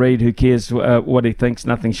 As for Reid, who cares what he thinks?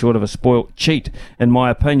 Nothing short of a spoilt cheat, in my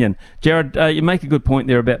opinion. Jared, you make a good point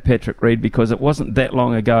there about Patrick Reid, because it wasn't that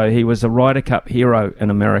long ago he was a Ryder Cup hero in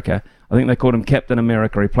America. I think they called him Captain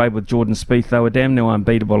America. He played with Jordan Spieth. They were damn near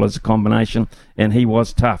unbeatable as a combination, and he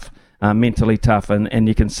was tough, mentally tough. And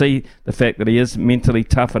you can see the fact that he is mentally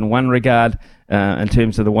tough in one regard, in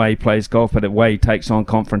terms of the way he plays golf, but the way he takes on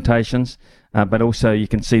confrontations. But also you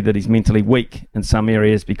can see that he's mentally weak in some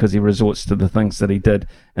areas because he resorts to the things that he did.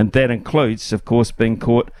 And that includes, of course, being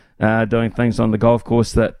caught doing things on the golf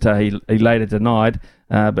course that he later denied.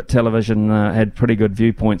 But television had pretty good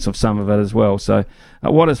viewpoints of some of it as well. So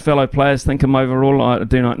what his fellow players think of him overall, I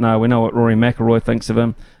do not know. We know what Rory McIlroy thinks of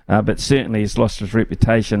him, but certainly he's lost his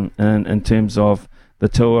reputation in terms of the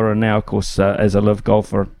tour. And now, of course, as a live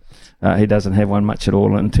golfer, he doesn't have one much at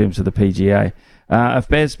all in terms of the PGA. If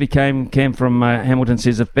Baz Cam from Hamilton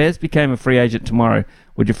says, if Baz became a free agent tomorrow,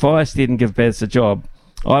 would you fire Stead and give Baz a job?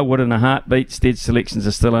 I would in a heartbeat. Stead's selections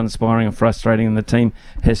are still uninspiring and frustrating, and the team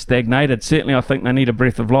has stagnated. Certainly, I think they need a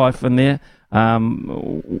breath of life in there.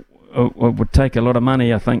 It would take a lot of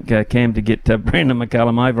money, I think, Cam, to get Brandon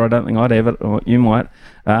McCullum over. I don't think I'd have it, or you might.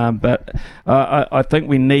 But I think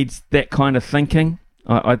we need that kind of thinking.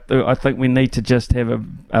 I think we need to just have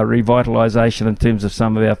a revitalisation in terms of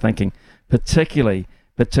some of our thinking, particularly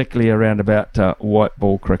around about white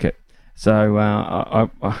ball cricket. So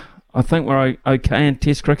I think we're okay in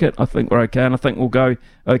Test cricket. I think we're okay, and I think we'll go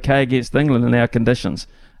okay against England in our conditions.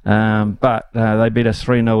 But they beat us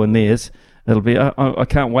 3-0 in theirs. It'll be. I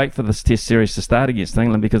can't wait for this Test series to start against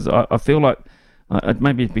England, because I feel like,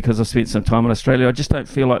 maybe because I've spent some time in Australia, I just don't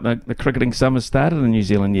feel like the cricketing summer's started in New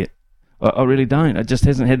Zealand yet. I really don't. It just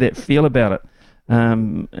hasn't had that feel about it.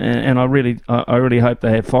 And I really hope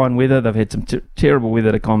they have fine weather. They've had some terrible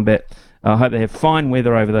weather to combat. I hope they have fine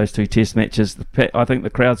weather over those two Test matches. I think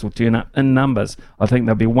the crowds will turn up in numbers. I think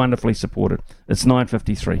they'll be wonderfully supported. It's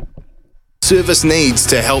 9:53. Service needs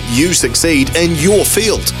to help you succeed in your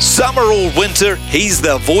field. Summer or winter, he's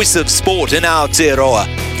the voice of sport in Aotearoa.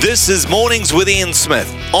 This is Mornings with Ian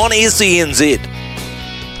Smith on SENZ.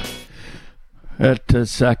 It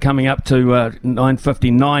is coming up to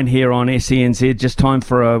 9:59 here on SENZ. Just time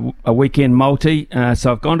for a weekend multi.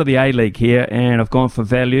 So I've gone to the A-League here, and I've gone for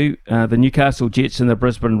value. The Newcastle Jets and the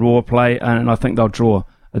Brisbane Roar play, and I think they'll draw.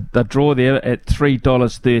 They'll draw there at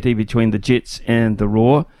 $3.30 between the Jets and the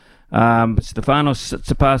Roar. Stefanos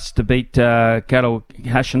Tsitsipas to beat Karol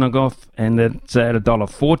Khachanov, and that's at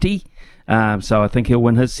 $1.40. So I think he'll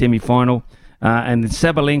win his semi-final. And then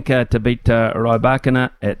Sabalenka to beat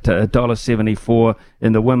Rybakina at $1.74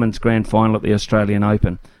 in the women's grand final at the Australian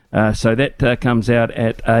Open. So that comes out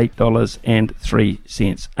at $8.03.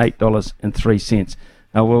 $8.03.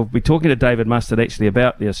 We'll be talking to David Mustard actually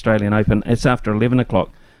about the Australian Open. It's after 11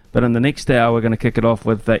 o'clock. But in the next hour, we're going to kick it off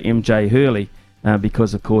with MJ Hurley,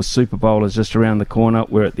 because, of course, Super Bowl is just around the corner.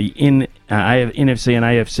 We're at the NFC and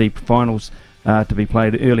AFC finals to be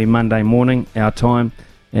played early Monday morning, our time.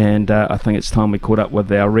 And I think it's time we caught up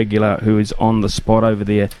with our regular who is on the spot over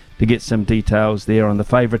there to get some details there on the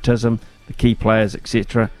favouritism, the key players,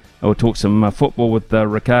 etc. We'll talk some football with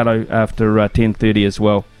Ricardo after 10:30 as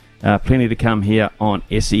well. Plenty to come here on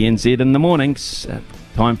SENZ in the mornings.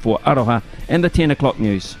 Time for Aroha and the 10 o'clock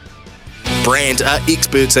news. Brand are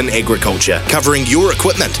experts in agriculture, covering your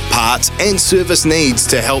equipment, parts and service needs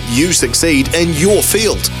to help you succeed in your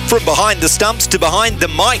field. From behind the stumps to behind the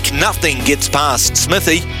mic, nothing gets past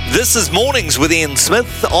Smithy. This is Mornings with Ian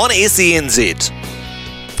Smith on SENZ.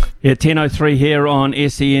 Yeah, 10:03 here on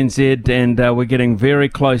SENZ, and we're getting very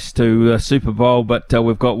close to Super Bowl, but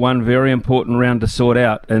we've got one very important round to sort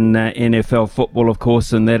out in NFL football, of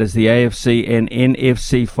course, and that is the AFC and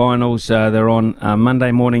NFC finals. They're on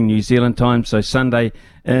Monday morning New Zealand time, so Sunday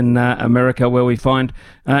in America, where we find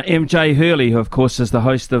MJ Hurley, who, of course, is the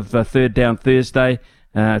host of Third Down Thursday.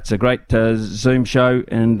 It's a great Zoom show,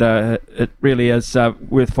 and it really is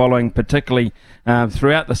worth following, particularly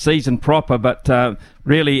throughout the season proper. But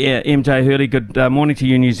really, MJ Hurley, good morning to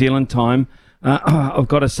you, New Zealand time. I've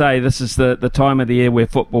got to say, this is the time of the year where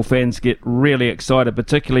football fans get really excited,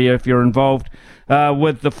 particularly if you're involved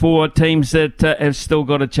with the four teams that have still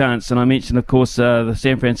got a chance. And I mentioned, of course, the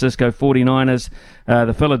San Francisco 49ers,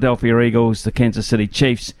 the Philadelphia Eagles, the Kansas City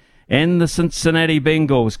Chiefs, and the Cincinnati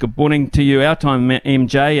Bengals. Good morning to you, our time,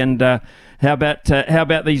 MJ. And how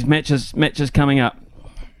about these matches coming up?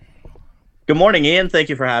 Good morning, Ian. Thank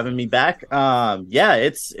you for having me back.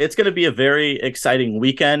 It's going to be a very exciting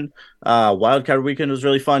weekend. Wildcard weekend was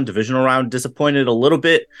really fun. Divisional round disappointed a little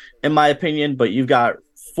bit, in my opinion, but you've got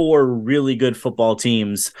four really good football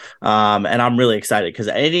teams, and I'm really excited because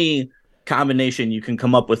any combination you can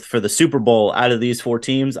come up with for the Super Bowl out of these four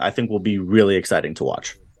teams, I think will be really exciting to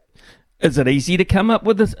watch. Is it easy to come up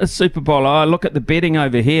with a Super Bowl? I look at the betting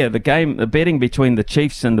over here. The betting between the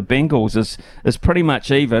Chiefs and the Bengals is pretty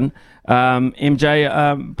much even,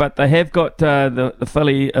 MJ. But they have got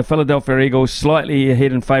the Philadelphia Eagles slightly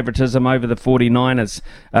ahead in favouritism over the 49ers.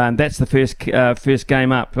 That's the first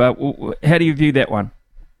game up. How do you view that one?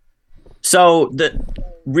 So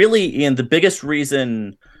Ian, the biggest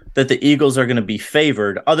reason that the Eagles are going to be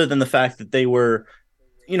favored, other than the fact that they were,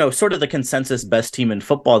 sort of the consensus best team in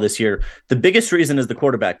football this year, the biggest reason is the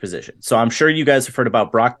quarterback position. So I'm sure you guys have heard about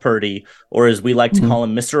Brock Purdy, or as we like to call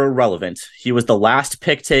him, Mr. Irrelevant. He was the last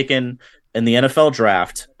pick taken in the NFL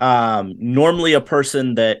draft. Normally a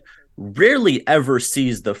person that rarely ever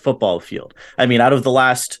sees the football field. I mean, out of the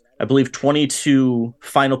last, I believe, 22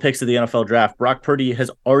 final picks of the NFL draft, Brock Purdy has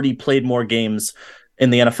already played more games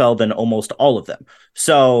in the NFL than almost all of them.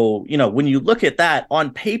 So, when you look at that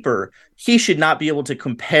on paper, he should not be able to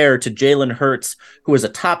compare to Jalen Hurts, who is a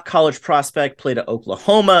top college prospect, played at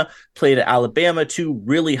Oklahoma, played at Alabama, two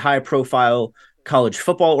really high profile college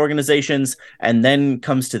football organizations, and then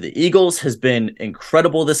comes to the Eagles, has been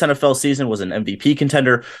incredible this NFL season, was an MVP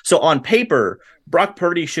contender. So on paper, Brock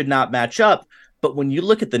Purdy should not match up. But when you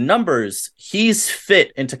look at the numbers, he's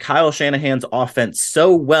fit into Kyle Shanahan's offense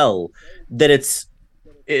so well that it's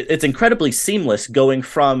incredibly seamless, going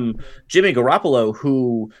from Jimmy Garoppolo,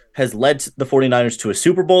 who has led the 49ers to a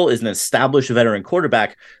Super Bowl, is an established veteran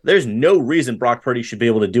quarterback. There's no reason Brock Purdy should be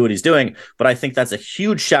able to do what he's doing, but I think that's a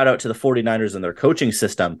huge shout out to the 49ers and their coaching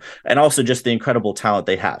system, and also just the incredible talent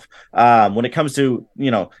they have. When it comes to,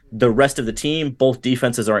 the rest of the team, both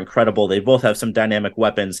defenses are incredible. They both have some dynamic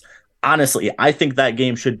weapons. Honestly, I think that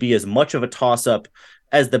game should be as much of a toss-up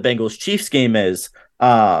as the Bengals-Chiefs game is,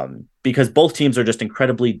 because both teams are just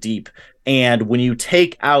incredibly deep. And when you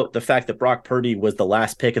take out the fact that Brock Purdy was the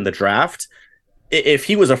last pick in the draft, if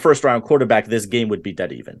he was a first-round quarterback, this game would be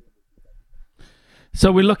dead even.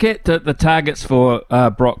 So we look at the targets for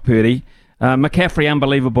Brock Purdy. McCaffrey,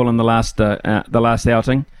 unbelievable in the last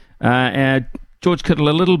outing. George Kittle,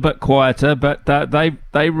 a little bit quieter, but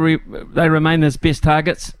they remain his best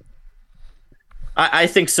targets. I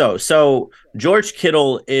think so. So George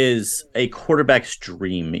Kittle is a quarterback's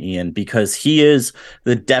dream, Ian, because he is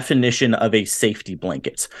the definition of a safety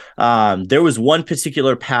blanket. There was one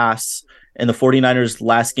particular pass in the 49ers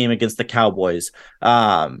last game against the Cowboys.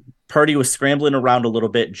 Purdy was scrambling around a little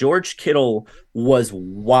bit. George Kittle was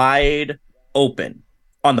wide open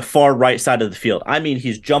on the far right side of the field. I mean,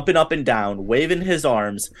 he's jumping up and down, waving his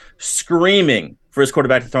arms, screaming for his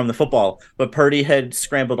quarterback to throw him the football, but Purdy had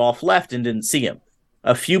scrambled off left and didn't see him.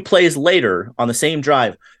 A few plays later on the same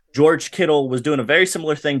drive, George Kittle was doing a very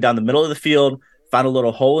similar thing down the middle of the field, found a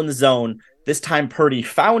little hole in the zone. This time Purdy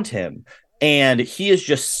found him And he is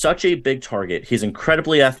just such a big target. He's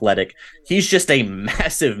incredibly athletic. He's just a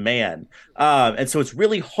massive man. And so it's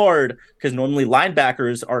really hard because normally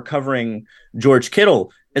linebackers are covering George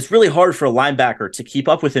Kittle. It's really hard for a linebacker to keep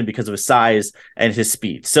up with him because of his size and his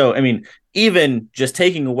speed. So, I mean, even just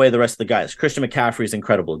taking away the rest of the guys, Christian McCaffrey is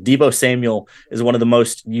incredible. Deebo Samuel is one of the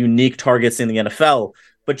most unique targets in the NFL.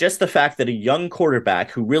 But just the fact that a young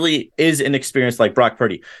quarterback who really is inexperienced like Brock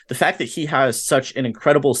Purdy, the fact that he has such an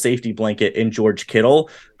incredible safety blanket in George Kittle,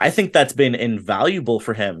 I think that's been invaluable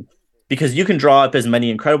for him because you can draw up as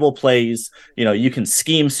many incredible plays. You know, you can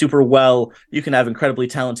scheme super well. You can have incredibly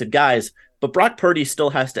talented guys. But Brock Purdy still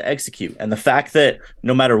has to execute. And the fact that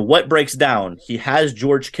no matter what breaks down, he has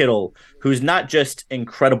George Kittle, who's not just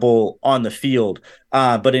incredible on the field,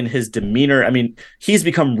 but in his demeanor. I mean, he's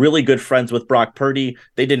become really good friends with Brock Purdy.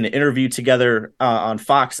 They did an interview together on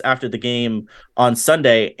Fox after the game on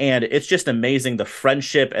Sunday. And it's just amazing the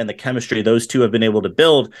friendship and the chemistry those two have been able to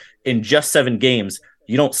build in just 7 games.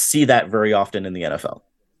 You don't see that very often in the NFL.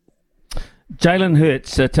 Jalen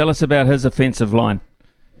Hurts, tell us about his offensive line.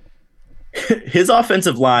 His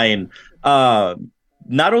offensive line, not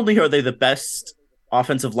only are they the best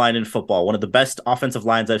offensive line in football, one of the best offensive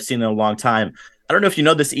lines I've seen in a long time. I don't know if you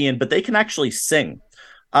know this, Ian, but they can actually sing.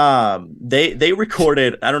 They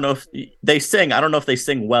recorded, I don't know if they sing. I don't know if they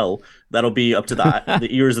sing well. That'll be up to the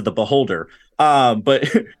ears of the beholder. But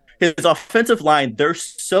his offensive line, they're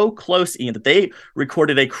so close, Ian, that they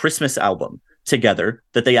recorded a Christmas album together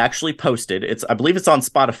that they actually posted. I believe it's on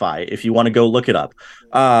Spotify if you want to go look it up.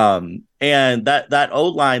 And that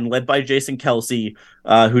O-line led by Jason Kelce,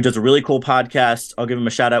 who does a really cool podcast. I'll give him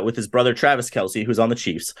a shout out with his brother, Travis Kelce, who's on the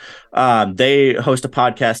Chiefs. They host a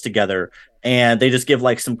podcast together and they just give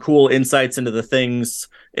like some cool insights into the things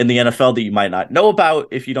in the NFL that you might not know about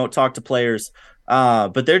if you don't talk to players.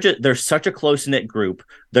 But they're such a close-knit group.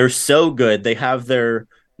 They're so good. They have their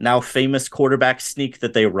now famous quarterback sneak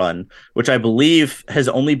that they run, which I believe has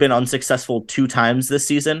only been unsuccessful 2 times this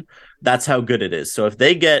season. That's how good it is. So if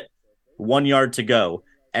they get 1 yard to go,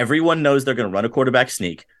 everyone knows they're going to run a quarterback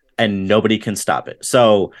sneak and nobody can stop it.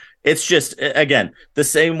 So it's just, again, the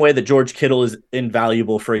same way that George Kittle is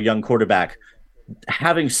invaluable for a young quarterback.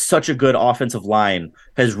 Having such a good offensive line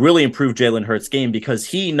has really improved Jalen Hurts' game because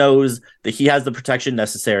he knows that he has the protection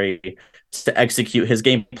necessary to execute his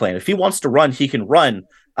game plan. If he wants to run, he can run.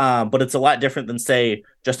 But it's a lot different than, say,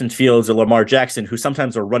 Justin Fields or Lamar Jackson, who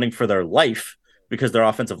sometimes are running for their life because their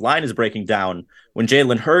offensive line is breaking down. When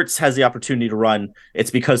Jalen Hurts has the opportunity to run, it's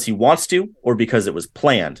because he wants to or because it was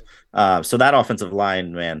planned. So that offensive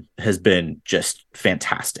line, man, has been just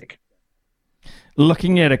fantastic.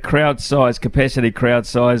 Looking at a capacity crowd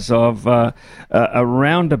size of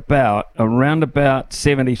around about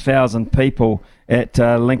 70,000 people at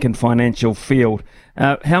Lincoln Financial Field.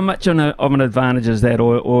 How much of an advantage is that,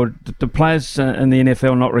 or do players in the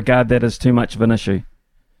NFL not regard that as too much of an issue?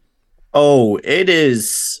 Oh, it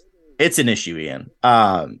is. It's an issue, Ian.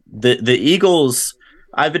 The Eagles,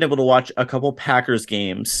 I've been able to watch a couple Packers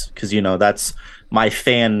games because, you know, that's my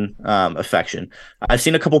fan affection. I've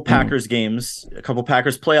seen a couple Packers games, a couple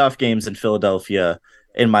Packers playoff games in Philadelphia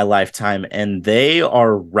in my lifetime, and they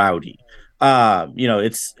are rowdy. You know,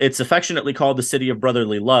 it's affectionately called the city of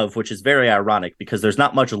brotherly love, which is very ironic because there's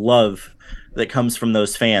not much love that comes from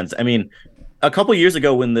those fans. I mean, a couple years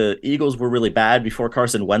ago when the Eagles were really bad before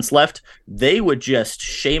Carson Wentz left, they would just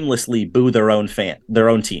shamelessly boo their own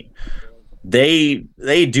team. They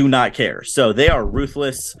do not care. So they are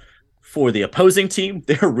ruthless for the opposing team.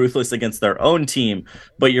 They're ruthless against their own team.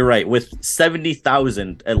 But you're right, with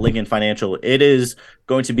 70,000 at Lincoln Financial, it is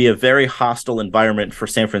going to be a very hostile environment for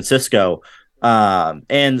San Francisco.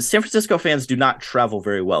 And San Francisco fans do not travel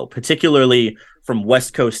very well, particularly from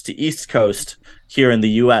West Coast to East Coast here in the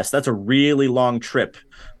U.S. That's a really long trip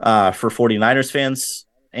for 49ers fans,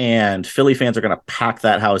 and Philly fans are going to pack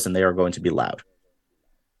that house, and they are going to be loud.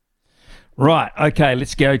 Right, okay,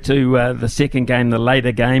 let's go to the second game, the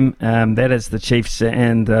later game. That is the Chiefs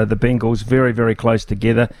and the Bengals, very, very close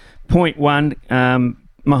together. Point one,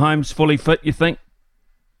 Mahomes fully fit, you think?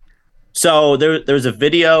 So there's a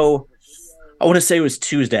video, I want to say it was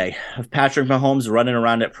Tuesday, of Patrick Mahomes running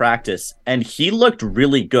around at practice, and he looked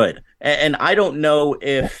really good. And I don't know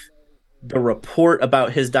if the report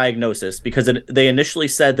about his diagnosis, because they initially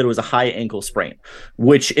said that it was a high ankle sprain,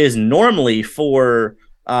 which is normally for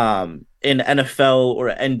in NFL or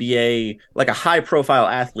NBA, like a high profile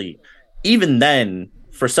athlete. Even then,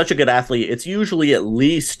 for such a good athlete, it's usually at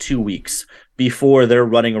least 2 weeks before they're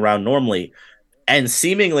running around normally. And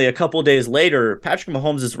seemingly a couple days later, Patrick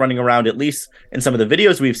Mahomes is running around, at least in some of the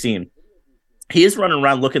videos we've seen. He is running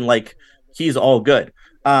around looking like he's all good.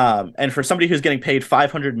 And for somebody who's getting paid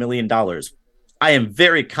 $500 million, I am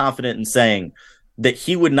very confident in saying that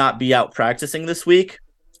he would not be out practicing this week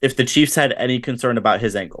if the Chiefs had any concern about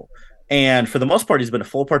his ankle. And for the most part, he's been a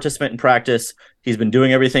full participant in practice. He's been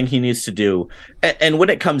doing everything he needs to do. And when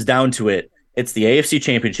it comes down to it, it's the AFC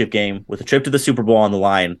Championship game with a trip to the Super Bowl on the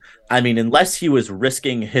line. I mean, unless he was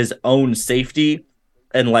risking his own safety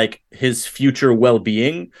and like his future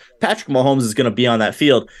well-being, Patrick Mahomes is going to be on that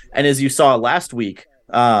field. And as you saw last week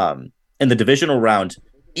in the divisional round,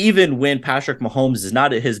 even when Patrick Mahomes is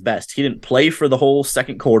not at his best, he didn't play for the whole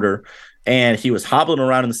second quarter and he was hobbling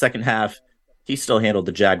around in the second half. He still handled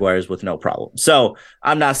the Jaguars with no problem. So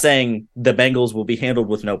I'm not saying the Bengals will be handled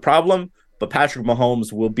with no problem, but Patrick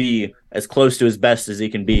Mahomes will be as close to his best as he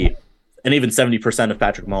can be. And even 70% of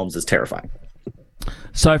Patrick Mahomes is terrifying.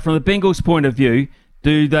 So from the Bengals' point of view,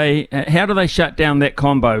 how do they shut down that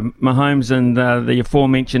combo, Mahomes and the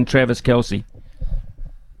aforementioned Travis Kelce?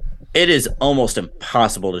 It is almost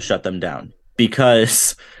impossible to shut them down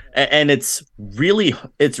because, and it's really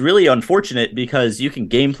unfortunate because you can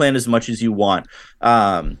game plan as much as you want.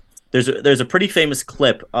 There's a pretty famous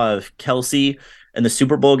clip of Kelce in the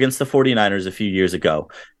Super Bowl against the 49ers a few years ago.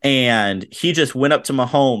 And he just went up to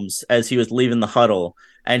Mahomes as he was leaving the huddle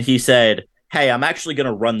and he said, "Hey, I'm actually going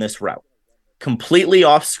to run this route." Completely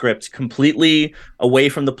off script, completely away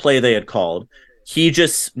from the play they had called. He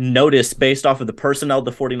just noticed based off of the personnel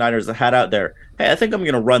the 49ers had out there, "Hey, I think I'm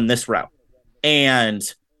going to run this route." And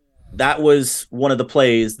that was one of the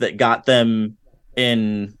plays that got them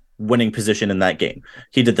in winning position in that game.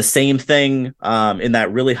 He did the same thing in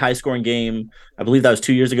that really high-scoring game. I believe that was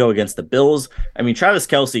 2 years ago against the Bills. I mean, Travis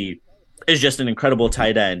Kelce is just an incredible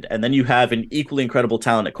tight end, and then you have an equally incredible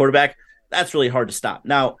talent at quarterback. That's really hard to stop.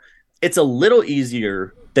 Now, it's a little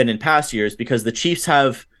easier than in past years because the Chiefs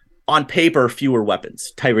have, on paper, fewer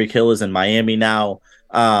weapons. Tyreek Hill is in Miami now.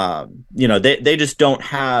 They just don't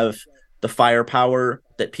have the firepower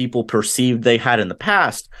that people perceived they had in the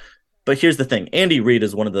past. But here's the thing. Andy Reid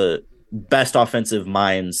is one of the best offensive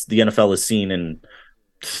minds the NFL has seen in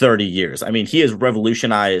 30 years. I mean, he has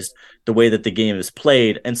revolutionized the way that the game is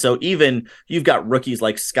played. And so even you've got rookies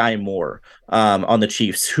like Sky Moore on the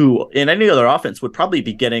Chiefs, who in any other offense would probably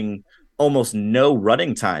be getting almost no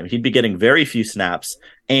running time. He'd be getting very few snaps.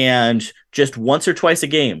 And just once or twice a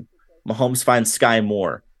game, Mahomes finds Sky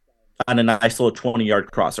Moore on a nice little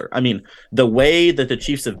 20-yard crosser. I mean, the way that the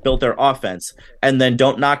Chiefs have built their offense, and then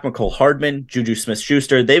don't knock McCole Hardman, Juju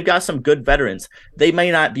Smith-Schuster, they've got some good veterans. They may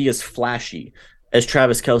not be as flashy as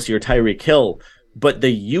Travis Kelce or Tyreek Hill, but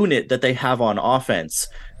the unit that they have on offense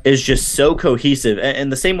is just so cohesive.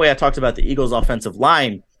 And the same way I talked about the Eagles' offensive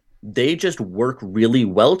line, they just work really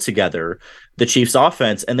well together, the Chiefs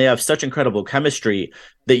offense, and they have such incredible chemistry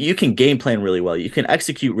that you can game plan really well. You can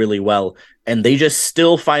execute really well, and they just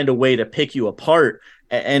still find a way to pick you apart.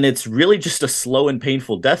 And it's really just a slow and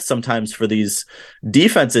painful death sometimes for these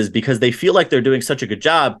defenses because they feel like they're doing such a good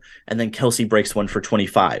job. And then Kelce breaks one for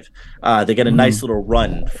 25. They get a nice little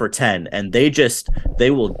run for 10, and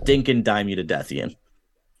they will dink and dime you to death, Ian.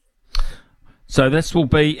 So this will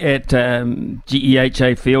be at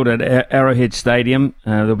GEHA Field at Arrowhead Stadium.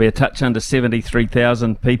 There'll be a touch under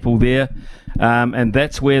 73,000 people there. And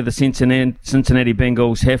that's where the Cincinnati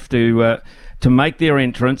Bengals have to make their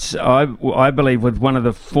entrance, I believe, with one of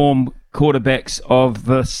the form quarterbacks of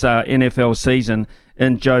this NFL season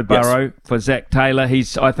in Joe Burrow. Yes. For Zach Taylor.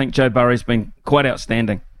 I think Joe Burrow's been quite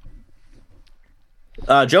outstanding.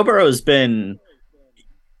 Joe Burrow has been,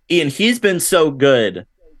 Ian, he's been so good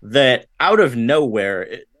that out of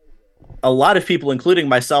nowhere, a lot of people, including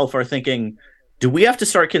myself, are thinking, do we have to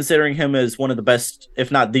start considering him as one of the best, if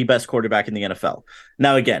not the best quarterback in the NFL?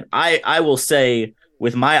 Now, again, I will say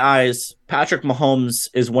with my eyes, Patrick Mahomes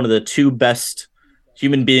is one of the two best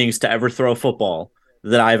human beings to ever throw a football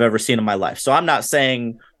that I've ever seen in my life. So I'm not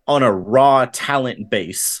saying on a raw talent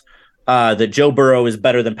base that Joe Burrow is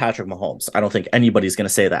better than Patrick Mahomes. I don't think anybody's going to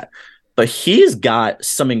say that. But he's got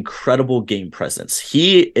some incredible game presence.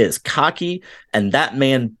 He is cocky, and that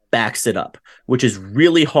man backs it up, which is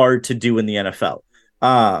really hard to do in the NFL.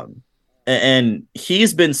 And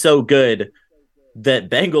he's been so good that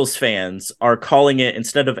Bengals fans are calling it,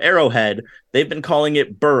 instead of Arrowhead, they've been calling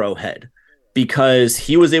it Burrowhead, because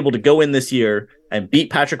he was able to go in this year and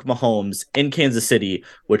beat Patrick Mahomes in Kansas City,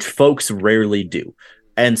 which folks rarely do.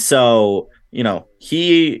 And so,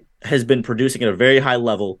 he has been producing at a very high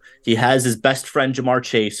level. He has his best friend, Jamar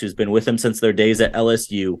Chase, who's been with him since their days at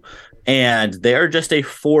LSU. And they're just a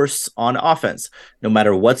force on offense. No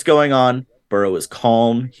matter what's going on, Burrow is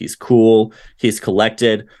calm. He's cool. He's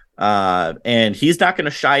collected. And he's not going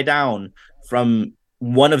to shy down from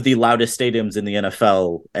one of the loudest stadiums in the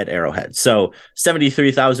NFL at Arrowhead. So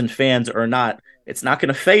 73,000 fans or not, it's not going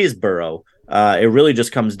to faze Burrow. It really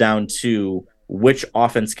just comes down to which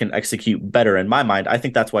offense can execute better. In my mind, I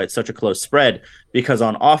think that's why it's such a close spread, because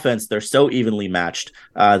on offense, they're so evenly matched.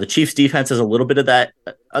 The Chiefs defense has a little bit of that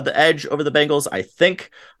the edge over the Bengals, I think.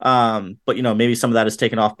 But, maybe some of that is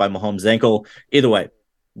taken off by Mahomes' ankle. Either way,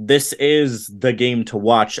 this is the game to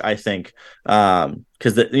watch, I think,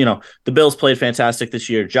 because the Bills played fantastic this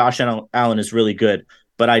year. Josh Allen is really good,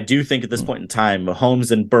 but I do think at this point in time,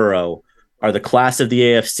 Mahomes and Burrow are the class of the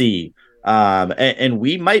AFC. And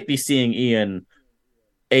we might be seeing, Ian,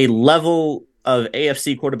 a level of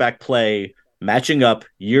AFC quarterback play matching up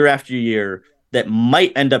year after year that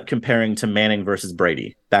might end up comparing to Manning versus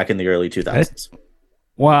Brady back in the early 2000s.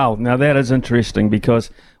 Wow. Now that is interesting,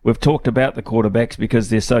 because we've talked about the quarterbacks because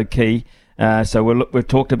they're so key. So we've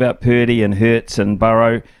talked about Purdy and Hurts and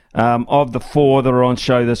Burrow. Of the four that are on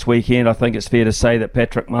show this weekend, I think it's fair to say that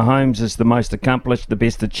Patrick Mahomes is the most accomplished, the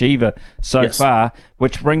best achiever so far,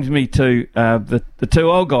 which brings me to the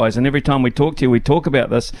two old guys. And every time we talk to you, we talk about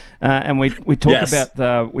this, and we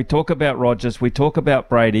talk about Rodgers, we talk about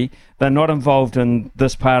Brady. They're not involved in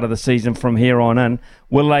this part of the season from here on in.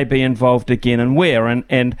 Will they be involved again, and where?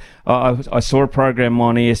 And I saw a program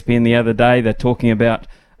on ESPN the other day. They're talking about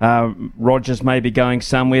Rodgers may be going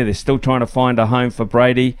somewhere. They're still trying to find a home for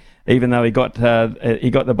Brady, even though he got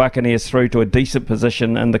the Buccaneers through to a decent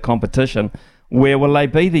position in the competition. Where will they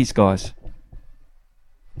be, these guys?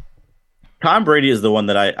 Tom Brady is the one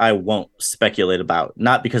that I won't speculate about,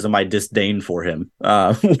 not because of my disdain for him,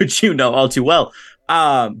 which you know all too well,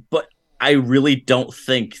 but I really don't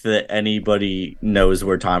think that anybody knows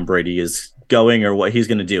where Tom Brady is going or what he's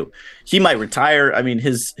going to do. He might retire. I mean,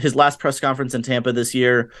 his last press conference in Tampa this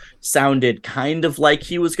year sounded kind of like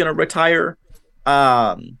he was going to retire.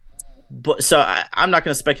 But so I'm not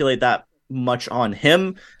going to speculate that much on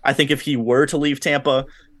him. I think if he were to leave Tampa,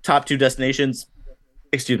 top two destinations,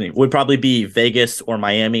 would probably be Vegas or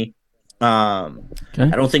Miami. I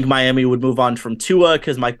don't think Miami would move on from Tua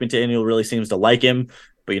because Mike McDaniel really seems to like him.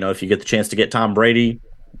 But, if you get the chance to get Tom Brady,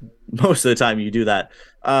 most of the time you do that.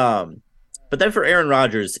 But then for Aaron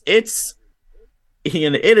Rodgers, it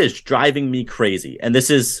is driving me crazy. And this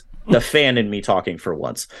is the fan in me talking for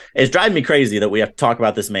once. It's driving me crazy that we have to talk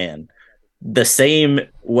about this man the same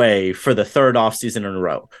way for the third offseason in a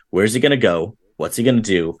row. Where's he going to go? What's he going to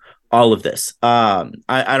do? All of this. I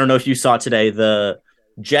don't know if you saw today, the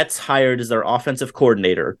Jets hired as their offensive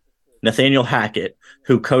coordinator Nathaniel Hackett,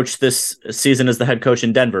 who coached this season as the head coach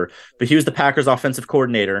in Denver, but he was the Packers offensive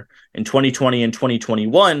coordinator in 2020 and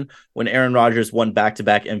 2021 when Aaron Rodgers won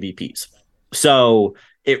back-to-back MVPs. So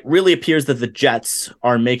it really appears that the Jets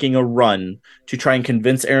are making a run to try and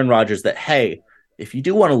convince Aaron Rodgers that, hey, if you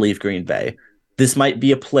do want to leave Green Bay, this might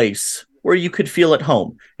be a place where you could feel at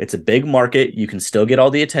home. It's a big market. You can still get all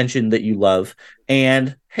the attention that you love.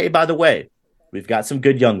 And hey, by the way, we've got some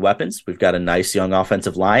good young weapons. We've got a nice young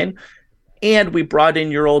offensive line. And we brought in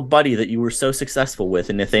your old buddy that you were so successful with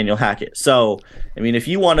in Nathaniel Hackett. So, I mean, if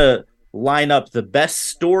you want to line up the best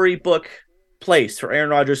storybook place for Aaron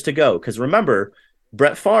Rodgers to go, because remember,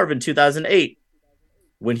 Brett Favre in 2008,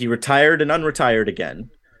 when he retired and unretired again,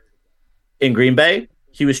 in Green Bay,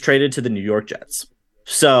 he was traded to the New York Jets.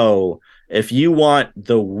 So if you want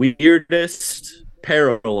the weirdest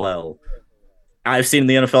parallel I've seen in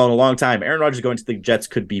the NFL in a long time, Aaron Rodgers going to the Jets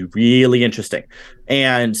could be really interesting.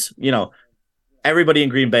 And, everybody in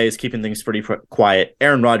Green Bay is keeping things pretty quiet.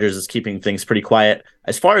 Aaron Rodgers is keeping things pretty quiet.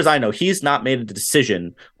 As far as I know, he's not made a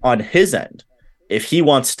decision on his end if he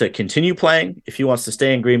wants to continue playing, if he wants to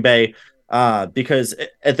stay in Green Bay, because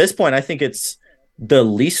at this point, I think it's the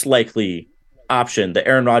least likely option that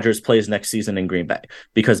Aaron Rodgers plays next season in Green Bay,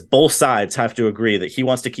 because both sides have to agree that he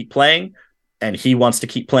wants to keep playing and he wants to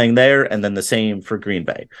keep playing there, and then the same for Green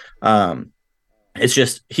Bay. It's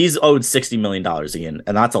just he's owed $60 million again,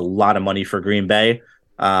 and that's a lot of money for Green Bay.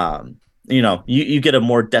 You get a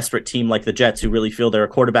more desperate team like the Jets who really feel they're a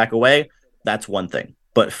quarterback away. That's one thing.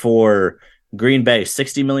 But for Green Bay,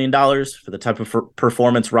 $60 million for the type of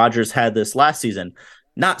performance Rodgers had this last season,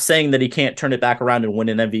 not saying that he can't turn it back around and win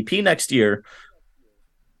an MVP next year,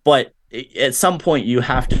 but at some point you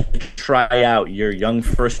have to try out your young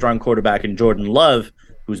first-round quarterback in Jordan Love,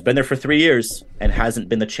 who's been there for 3 years and hasn't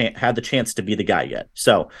been had the chance to be the guy yet.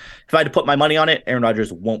 So if I had to put my money on it, Aaron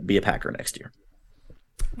Rodgers won't be a Packer next year.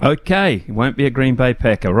 Okay, he won't be a Green Bay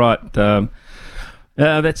Packer, right.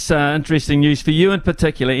 That's interesting news for you in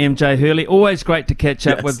particular, MJ Hurley. Always great to catch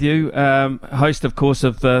up with you. Host, of course,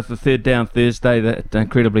 of the Third Down Thursday, that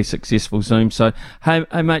incredibly successful Zoom. So, hey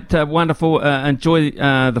mate, wonderful. Enjoy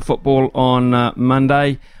the football on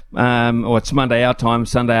Monday. Or it's Monday our time,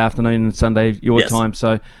 Sunday afternoon, and Sunday your time.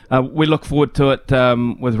 So we look forward to it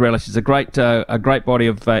with relish. It's a great body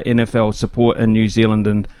of NFL support in New Zealand,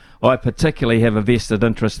 and I particularly have a vested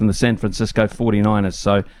interest in the San Francisco 49ers.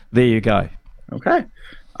 So there you go. Okay.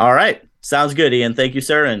 All right. Sounds good, Ian. Thank you,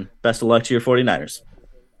 sir, and best of luck to your 49ers.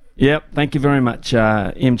 Yep. Thank you very much.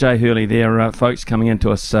 MJ Hurley there, folks, coming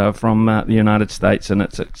into us from the United States, and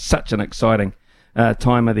it's such an exciting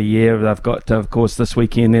time of the year. They've got, of course, this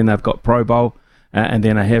weekend, then they've got Pro Bowl, and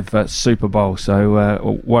then they have Super Bowl.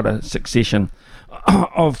 So what a succession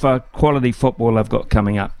of quality football they've got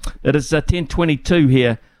coming up. It is 10:22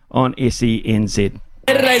 here on SENZ.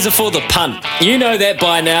 Saturdays are for the punt. You know that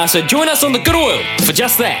by now, so join us on The Good Oil for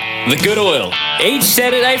just that, The Good Oil. Each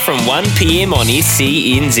Saturday from 1 p.m. on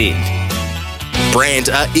SENZ. Brand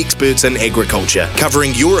are experts in agriculture,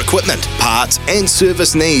 covering your equipment, parts and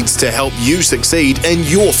service needs to help you succeed in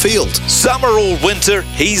your field. Summer or winter,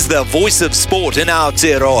 he's the voice of sport in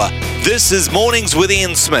Aotearoa. This is Mornings with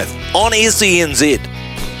Ian Smith on SENZ.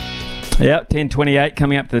 Yeah, 10:28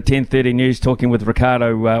 coming up to the 10:30 news, talking with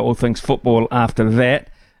Ricardo all things football after that,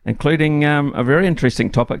 including a very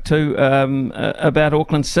interesting topic too about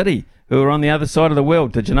Auckland City, who are on the other side of the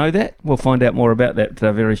world. Did you know that? We'll find out more about that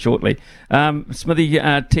very shortly. Smithy,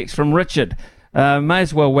 text from Richard. May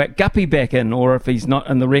as well whack Guppy back in, or if he's not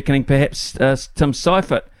in the reckoning, perhaps Tim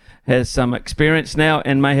Seifert has some experience now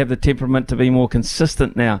and may have the temperament to be more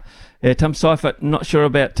consistent now. Tim Seifert, not sure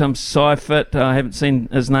about Tim Seifert. I haven't seen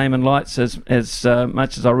his name in lights as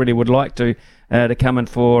much as I really would like to come in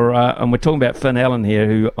for, and we're talking about Finn Allen here,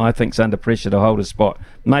 who I think's under pressure to hold his spot.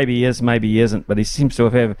 Maybe he is, maybe he isn't, but he seems to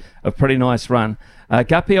have had a pretty nice run.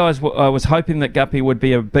 Guppy, I was hoping that Guppy would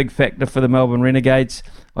be a big factor for the Melbourne Renegades.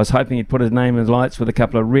 I was hoping he'd put his name in lights with a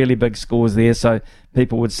couple of really big scores there, so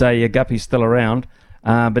people would say, yeah, Guppy's still around.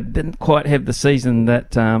 But didn't quite have the season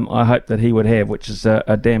that I hoped that he would have, which is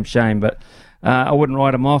a damn shame. But I wouldn't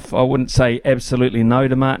write him off. I wouldn't say absolutely no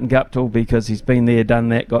to Martin Guptill, because he's been there, done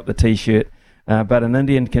that, got the T-shirt. But in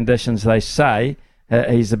Indian conditions, they say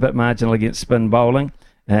he's a bit marginal against spin bowling,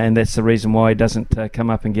 and that's the reason why he doesn't come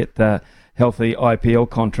up and get healthy IPL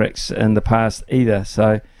contracts in the past either.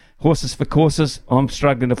 So horses for courses, I'm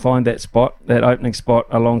struggling to find that spot, that opening spot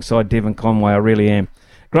alongside Devon Conway. I really am.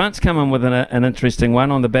 Grant's come in with an interesting one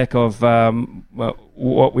on the back of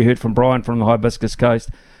what we heard from Brian from the Hibiscus Coast.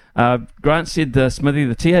 Grant said, Smithy,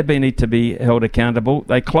 the TAB need to be held accountable.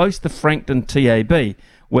 They closed the Frankton TAB,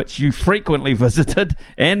 which you frequently visited,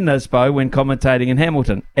 and Nisbo when commentating in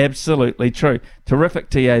Hamilton. Absolutely true. Terrific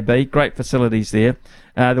TAB, great facilities there.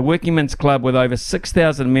 The Working Men's Club with over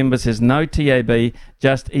 6,000 members has no TAB,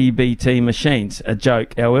 just EBT machines. A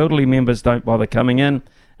joke. Our elderly members don't bother coming in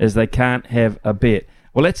as they can't have a bet.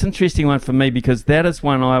 Well, that's an interesting one for me, because that is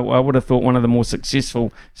one I would have thought one of the more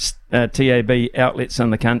successful TAB outlets in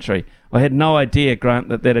the country. I had no idea, Grant,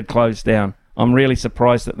 that had closed down. I'm really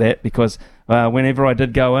surprised at that, because whenever I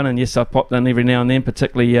did go in, and yes, I popped in every now and then,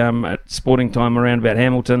 particularly at sporting time around about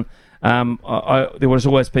Hamilton, there was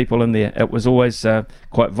always people in there. It was always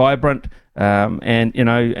quite vibrant, and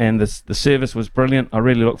the service was brilliant. I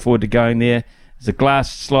really look forward to going there. There's a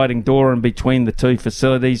glass sliding door in between the two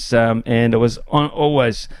facilities, and it was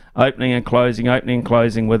always opening and closing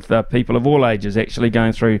with people of all ages actually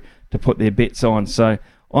going through to put their bets on. So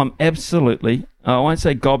I'm absolutely, I won't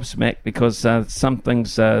say gobsmacked, because some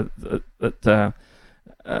things that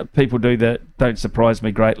people do that don't surprise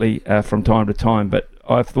me greatly from time to time, but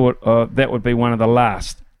I thought that would be one of the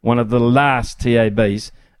last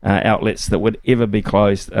TABs outlets that would ever be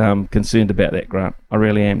closed. Concerned about that, Grant. I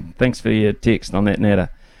really am. Thanks for your text on that, Nata.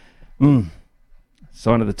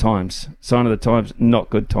 Sign of the times, not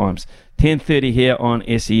good times. 10:30 here on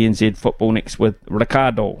SENZ Football, next with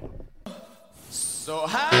Ricardo. So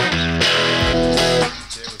high.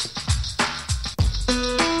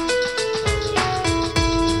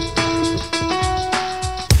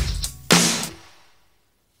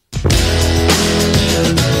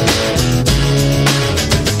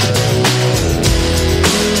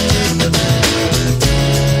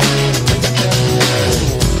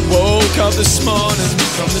 This morning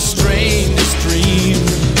from the strangest dream.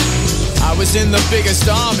 I was in the biggest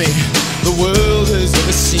army the world has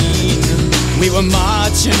ever seen. We were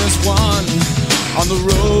marching as one on the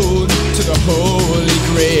road to the Holy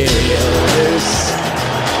Grail. Is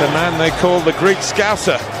the man they call the Greek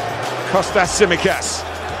Scouser, Kostas Tsimikas.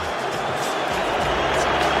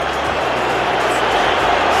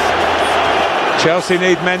 Chelsea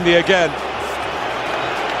need Mendy again.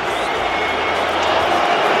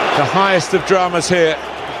 The highest of dramas here.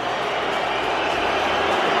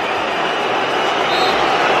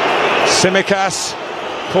 Tsimikas,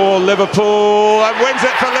 poor Liverpool, and wins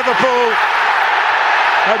it for Liverpool.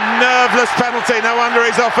 A nerveless penalty, no wonder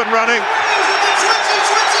he's off and running.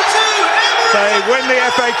 They win the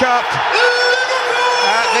FA Cup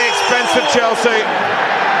at the expense of Chelsea.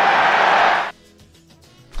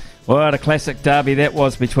 What a classic derby that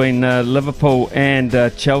was between Liverpool and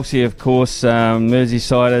Chelsea, of course.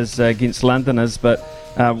 Merseysiders against Londoners, but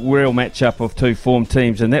real match-up of two form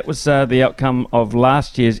teams. And that was the outcome of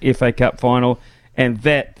last year's FA Cup final. And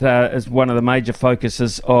that is one of the major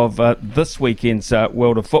focuses of this weekend's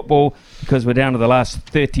World of Football, because we're down to the last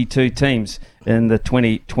 32 teams in the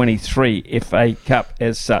 2023 FA Cup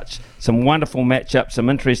as such. Some wonderful matchups, some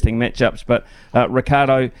interesting matchups, but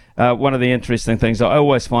Ricardo, one of the interesting things I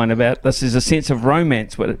always find about this is a sense of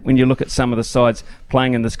romance when you look at some of the sides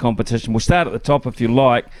playing in this competition. We'll start at the top, if you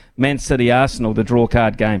like. Man City Arsenal, the draw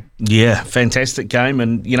card game. Yeah, fantastic game,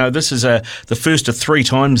 and you know this is the first of 3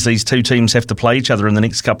 times these two teams have to play each other in the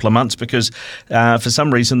next couple of months, because for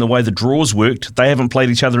some reason the way the draws worked, they haven't played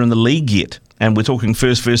each other in the league yet. And we're talking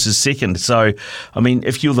first versus second. So, I mean,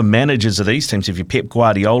 if you're the managers of these teams, if you're Pep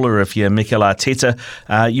Guardiola, if you're Mikel Arteta,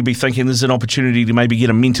 you'd be thinking there's an opportunity to maybe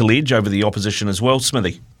get a mental edge over the opposition as well,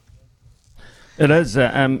 Smithy. It is,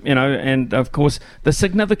 and of course, the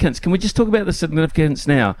significance. Can we just talk about the significance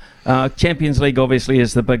now? Champions League obviously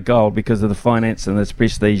is the big goal because of the finance and there's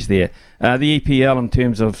prestige there. The EPL in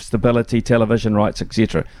terms of stability, television rights,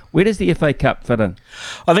 etc. Where does the FA Cup fit in?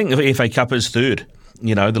 I think the FA Cup is third.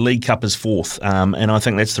 You know, the League Cup is fourth, and I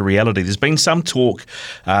think that's the reality. There's been some talk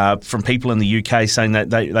from people in the UK saying that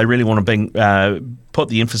they really want to put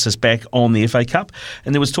the emphasis back on the FA Cup.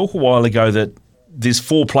 And there was talk a while ago that there's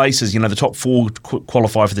 4 places, you know, the top 4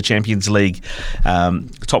 qualify for the Champions League.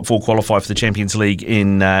 Top 4 qualify for the Champions League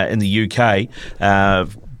in the UK,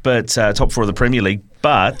 but top 4 of the Premier League.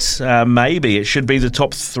 But maybe it should be the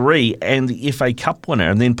top 3 and the FA Cup winner,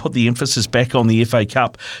 and then put the emphasis back on the FA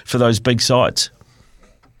Cup for those big sides.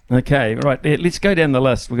 Okay, right. Let's go down the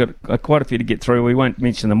list. We've got quite a few to get through. We won't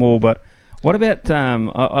mention them all, but what about,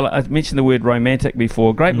 I mentioned the word romantic before.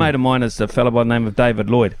 A great mate of mine is a fellow by the name of David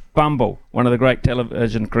Lloyd. Bumble, one of the great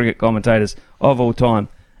television cricket commentators of all time,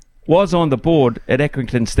 was on the board at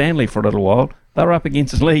Accrington Stanley for a little while. They were up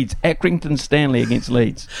against Leeds. Accrington Stanley against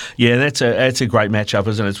Leeds. Yeah, that's a great matchup,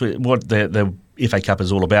 isn't it? It's what the FA Cup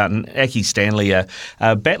is all about, and Accy Stanley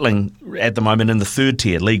are battling at the moment in the third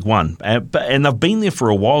tier, League One, and they've been there for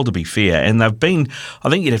a while, to be fair, and they've been, I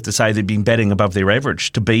think you'd have to say they've been batting above their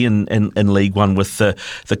average to be in League One with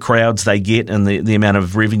the crowds they get and the amount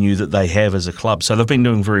of revenue that they have as a club. So they've been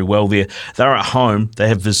doing very well there. They're at home. They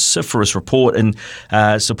have vociferous support,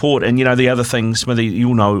 and you know the other thing, Smithy,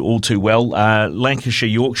 you'll know all too well, Lancashire,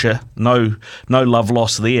 Yorkshire, no love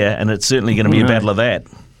lost there, and it's certainly going to be a battle of that.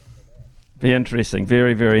 Be interesting,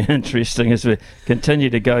 very, very interesting as we continue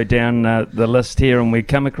to go down the list here, and we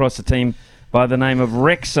come across a team by the name of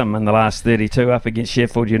Wrexham in the last 32 up against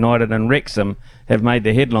Sheffield United, and Wrexham have made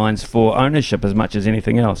the headlines for ownership as much as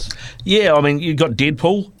anything else. Yeah, I mean, you've got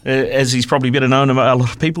Deadpool, as he's probably better known to a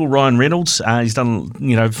lot of people, Ryan Reynolds. He's done,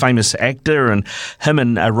 famous actor, and him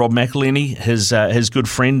and Rob McElhenney, his good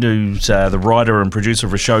friend, who's the writer and producer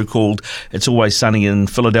of a show called It's Always Sunny in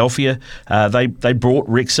Philadelphia. They brought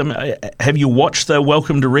Wrexham. Have you watched the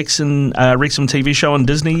Welcome to Wrexham TV show on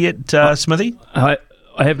Disney yet, Smithy?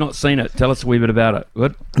 I have not seen it. Tell us a wee bit about it.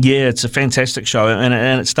 Good? Yeah, it's a fantastic show, and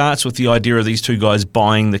it starts with the idea of these two guys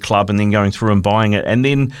buying the club and then going through and buying it, and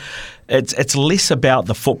then it's less about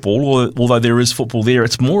the football, although there is football there.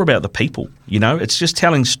 It's more about the people, It's just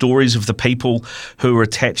telling stories of the people who are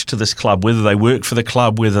attached to this club, whether they work for the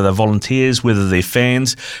club, whether they're volunteers, whether they're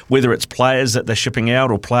fans, whether it's players that they're shipping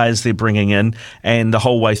out or players they're bringing in, and the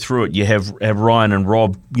whole way through it, you have Ryan and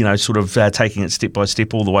Rob, sort of taking it step by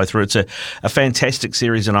step all the way through. It's a fantastic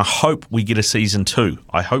series, and I hope we get a season 2.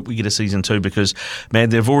 I hope we get a season 2 because, man,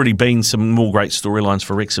 there have already been some more great storylines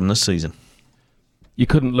for Wrexham this season. You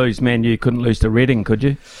couldn't lose, man. You couldn't lose to Reading, could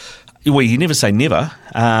you? Well, you never say never.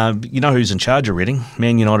 You know who's in charge of Reading?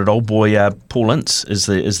 Man United old boy Paul Ince is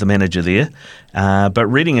the manager there. But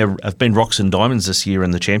Reading have been rocks and diamonds this year in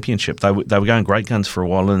the championship. They were going great guns for a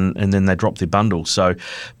while, and then they dropped their bundle. So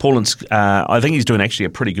Paul Ince, I think he's doing actually a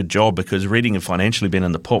pretty good job because Reading have financially been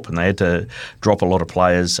in the pop, and they had to drop a lot of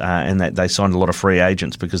players, and they signed a lot of free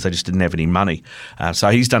agents because they just didn't have any money. So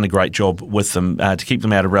he's done a great job with them to keep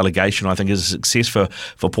them out of relegation. I think is a success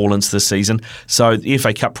for Paul Ince this season. So the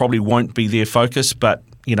FA Cup probably won't be their focus, but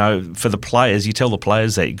for the players, you tell the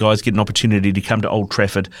players that you guys get an opportunity to come to Old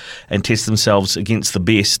Trafford and test themselves against the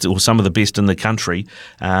best or some of the best in the country.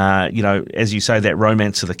 As you say, that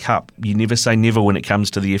romance of the Cup, you never say never when it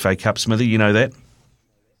comes to the FA Cup, Smithy, you know that?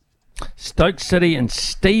 Stoke City and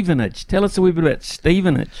Stevenage. Tell us a wee bit about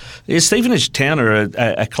Stevenage. Yeah, Stevenage Town are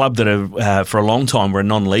a club that for a long time were a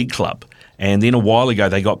non-league club. And then a while ago,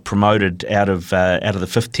 they got promoted out of the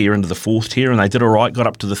fifth tier into the fourth tier, and they did all right, got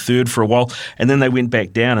up to the third for a while, and then they went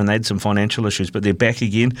back down, and they had some financial issues, but they're back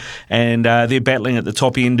again, and they're battling at the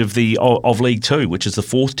top end of League Two, which is the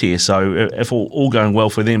fourth tier. So if all going well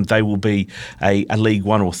for them, they will be a League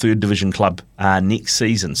One or third division club next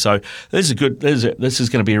season. So this is going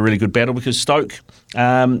to be a really good battle because Stoke,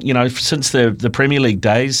 since the Premier League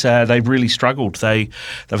days, they've really struggled. They've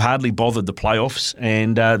hardly bothered the playoffs,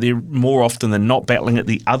 and they're more often than not battling at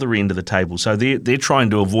the other end of the table. So they're trying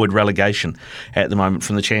to avoid relegation at the moment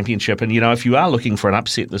from the Championship. And, if you are looking for an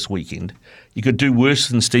upset this weekend, you could do worse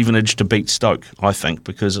than Stevenage to beat Stoke, I think,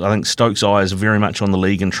 because I think Stoke's eyes are very much on the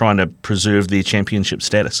league and trying to preserve their Championship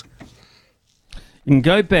status. You can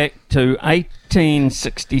go back to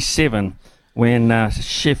 1867 when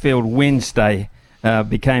Sheffield Wednesday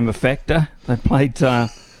became a factor. They played a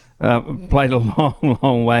long,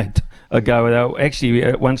 long way ago. They were actually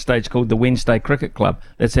at one stage called the Wednesday Cricket Club.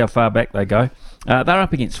 That's how far back they go. They're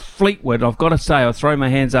up against Fleetwood. I've got to say, I'll throw my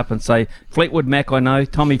hands up and say, Fleetwood Mac I know,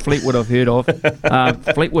 Tommy Fleetwood I've heard of.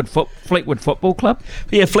 Fleetwood Football Club?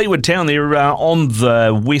 Yeah, Fleetwood Town, they're on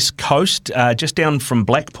the west coast, just down from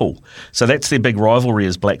Blackpool. So that's their big rivalry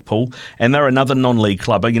is Blackpool. And they're another non-league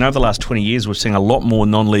club. Over the last 20 years, we've seen a lot more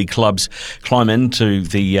non-league clubs climb into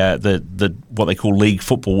the what they call league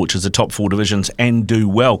football, which is the top four divisions, and do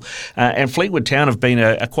well. And Fleetwood Town have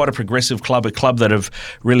been quite a progressive club, a club that have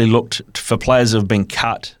really looked for players who have been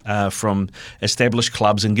cut from established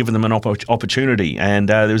clubs and given them an opportunity. And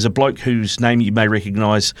there was a bloke whose name you may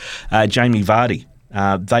recognise, Jamie Vardy.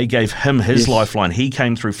 They gave him his lifeline. He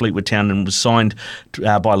came through Fleetwood Town and was signed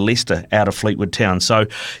by Leicester out of Fleetwood Town. So,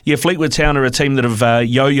 yeah, Fleetwood Town are a team that have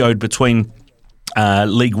yo-yoed between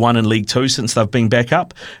League One and League Two since they've been back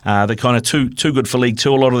up. They're kind of too good for League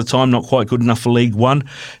Two a lot of the time, not quite good enough for League One,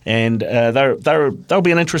 and they'll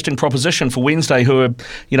be an interesting proposition for Wednesday, who are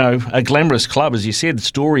a glamorous club, as you said,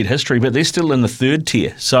 storied history, but they're still in the third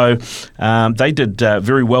tier. So they did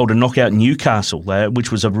very well to knock out Newcastle,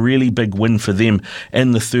 which was a really big win for them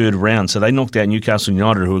in the third round. So they knocked out Newcastle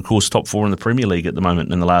United, who are, of course, top four in the Premier League at the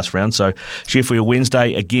moment in the last round. So Sheffield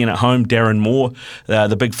Wednesday again at home. Darren Moore,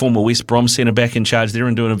 the big former West Brom centre back, in charge there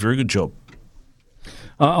and doing a very good job.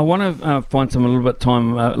 I want to find some a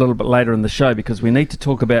little bit later in the show, because we need to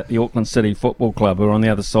talk about the Auckland City Football Club, who are on the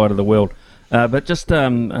other side of the world. But just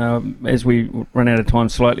as we run out of time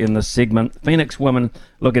slightly in this segment, Phoenix women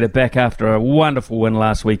look at it back after a wonderful win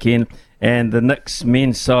last weekend. And the Knicks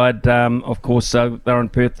men's side, of course, they're in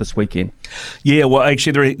Perth this weekend. Yeah, well,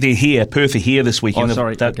 actually, they're here. Perth are here this weekend. Oh,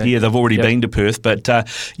 sorry. Yeah, they've already been to Perth. But,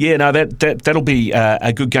 that'll be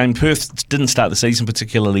a good game. Perth didn't start the season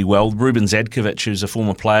particularly well. Ruben Zadkovic, who's a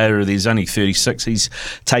former player, he's only 36. He's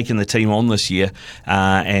taken the team on this year,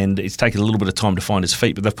 and it's taken a little bit of time to find his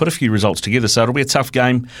feet. But they've put a few results together, so it'll be a tough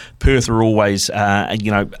game. Perth are always,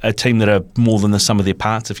 a team that are more than the sum of their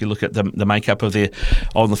parts, if you look at the makeup of their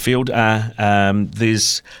on the field.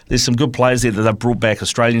 There's some good players there that they've brought back.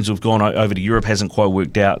 Australians who've gone over to Europe, hasn't quite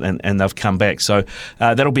worked out, and they've come back. So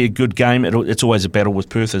that'll be a good game. It's always a battle with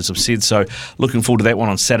Perth, as I've said. So looking forward to that one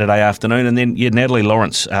on Saturday afternoon. And then, Natalie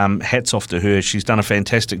Lawrence, hats off to her. She's done a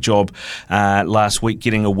fantastic job last week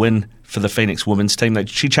getting a win for the Phoenix women's team.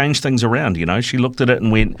 She changed things around, She looked at it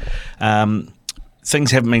and went...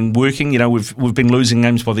 things haven't been working. We've been losing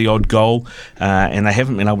games by the odd goal, and they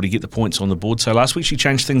haven't been able to get the points on the board. So last week she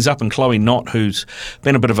changed things up, and Chloe Knott, who's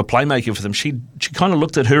been a bit of a playmaker for them, she kind of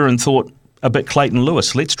looked at her and thought a bit Clayton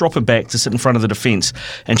Lewis. Let's drop her back to sit in front of the defence,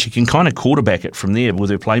 and she can kind of quarterback it from there with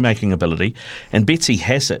her playmaking ability. And Betsy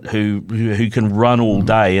Hassett, who can run all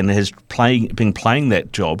day and has been playing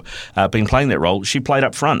that role, she played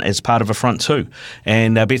up front as part of a front two.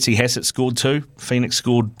 And Betsy Hassett scored 2, Phoenix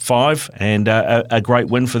scored 5, and a great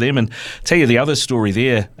win for them. And tell you the other story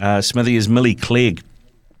there, Smithy, is Millie Clegg.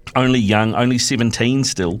 Only young, only 17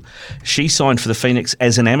 still. She signed for the Phoenix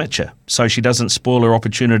as an amateur, so she doesn't spoil her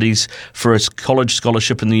opportunities for a college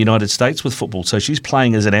scholarship in the United States with football. So she's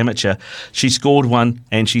playing as an amateur. She scored one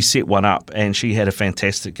and she set one up, and she had a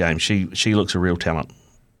fantastic game. She looks a real talent.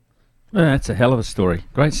 Well, that's a hell of a story.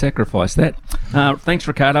 Great sacrifice, that. Thanks,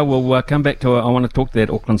 Ricardo. We'll come back to I want to talk to that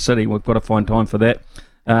Auckland City. We've got to find time for that.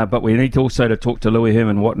 But we need also to talk to Louis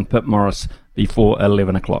Herman Watt and Pip Morris before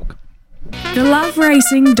 11 o'clock. The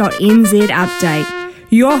loveracing.nz update.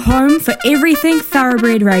 your home for everything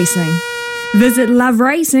thoroughbred racing. Visit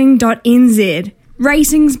loveracing.nz,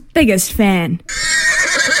 racing's biggest fan.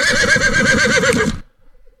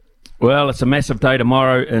 Well, it's a massive day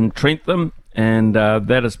tomorrow in Trentham, and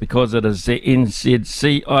that is because it is the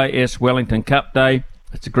NZCIS Wellington Cup Day.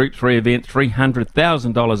 It's a Group 3 event,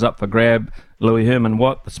 $300,000 up for grab. Louis Herman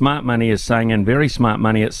Watt, the smart money is saying, and very smart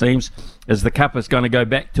money it seems, is the cup is going to go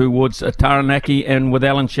back towards Taranaki and with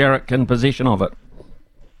Alan Sharrock in possession of it.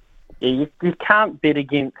 Yeah, you can't bet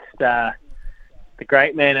against the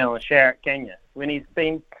great man Alan Sharrock, can you? When he's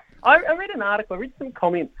been... I read an article, I read some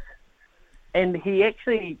comments, and he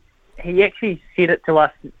actually said it to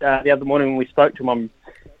us the other morning when we spoke to him on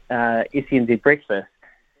SENZ Breakfast.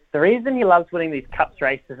 The reason he loves winning these Cups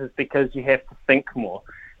races is because you have to think more.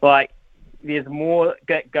 Like, there's more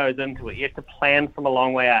that goes into it. You have to plan from a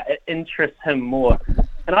long way out. It interests him more.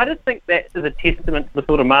 And I just think that is a testament to the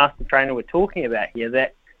sort of master trainer we're talking about here,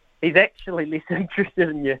 that he's actually less interested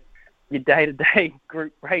in your day-to-day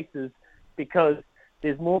group races because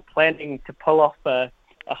there's more planning to pull off a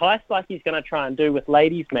heist like he's going to try and do with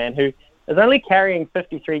Ladies Man, who is only carrying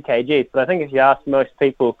 53 kgs. But I think if you ask most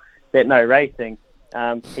people that know racing,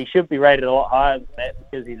 he should be rated a lot higher than that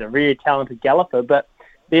because he's a really talented galloper. But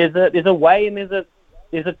there's a way and there's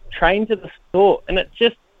a train to the sport, and it's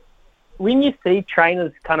just when you see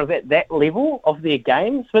trainers kind of at that level of their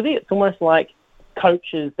games with it, it's almost like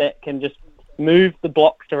coaches that can just move the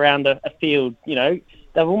blocks around a field. You know,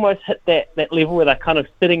 they've almost hit that level where they're kind of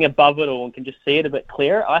sitting above it all and can just see it a bit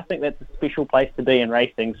clearer. I think that's a special place to be in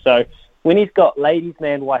racing. So when he's got Ladies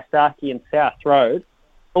Man, Waisaki and South Road,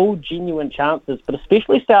 all genuine chances, but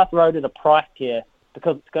especially South Road at a price here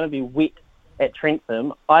because it's going to be wet at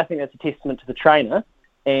Trentham, I think that's a testament to the trainer.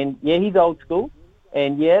 And yeah, he's old school.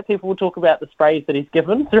 And yeah, people will talk about the sprays that he's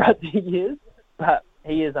given throughout the years, but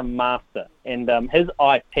he is a master. And his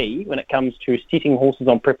IP, when it comes to setting horses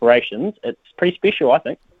on preparations, it's pretty special, I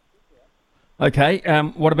think. Okay,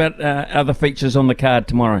 what about other features on the card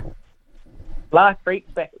tomorrow? La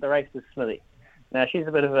Freak's back at the races, Smithy. Now, she's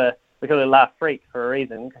a bit of we call her La Freak for a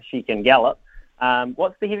reason, because she can gallop.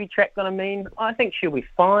 What's the heavy track going to mean? I think she'll be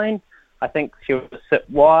fine. I think she'll sit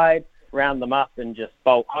wide, round them up and just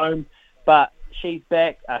bolt home. But she's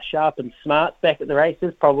back, Sharp and Smart's back at the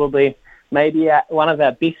races, probably maybe one of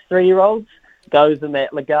our best 3-year-olds. Goes in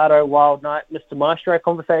that Legato Wild Night Mr. Maestro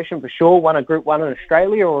conversation for sure. Won a Group 1 in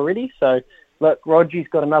Australia already. So, look, Roger's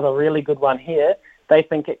got another really good one here. They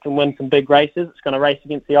think it can win some big races. It's going to race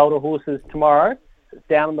against the older horses tomorrow. It's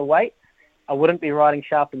down in the weight. I wouldn't be riding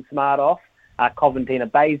Sharp and Smart off. Coventina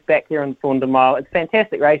Bay's back there in Thorndon Mile. It's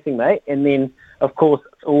fantastic racing, mate. And then, of course,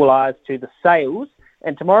 it's all eyes to the sales.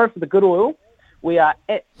 And tomorrow for the Good Oil, we are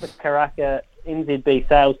at the Karaka NZB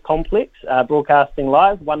Sales Complex, broadcasting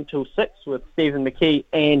live 1 till 6 with Stephen McKee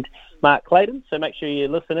and Mark Clayton. So make sure you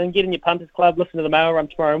listen in, get in your Punters Club, listen to the mail run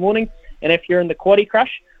tomorrow morning. And if you're in the Quaddie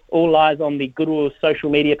Crush, all eyes on the Good Oil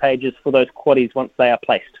social media pages for those quaddies once they are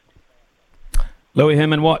placed. Louis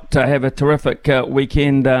Herman Watt, have a terrific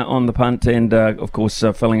weekend on the punt and, of course,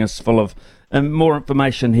 filling us full of more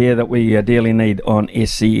information here that we dearly need on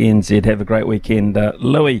SENZ. Have a great weekend.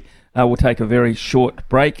 Louis, we'll take a very short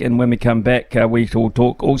break, and when we come back, we will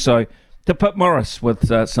talk also to Pip Morris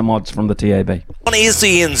with some odds from the TAB. On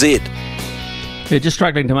SENZ. Yeah, just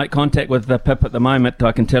struggling to make contact with Pip at the moment.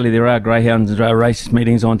 I can tell you there are Greyhounds race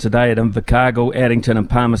meetings on today at Invercargill, Addington and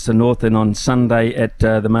Palmerston North, and on Sunday at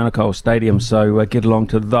the Manukau Stadium, so get along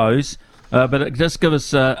to those. But it just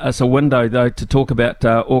gives us a window, though, to talk about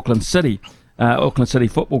Auckland City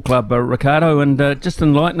Football Club, Ricardo, and just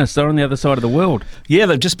enlighten us. They're on the other side of the world. Yeah,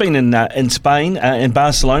 they've just been in Spain, in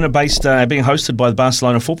Barcelona, based being hosted by the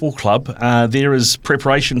Barcelona Football Club. There is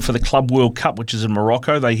preparation for the Club World Cup, which is in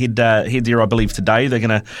Morocco. They head there, I believe, today. They're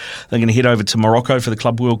gonna head over to Morocco for the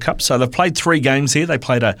Club World Cup. So they've played 3 games here. They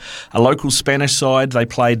played a local Spanish side. They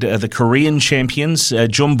played the Korean champions,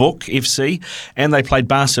 Jeonbuk FC, and they played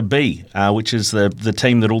Barca B, which is the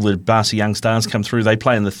team that all the Barca young stars come through. They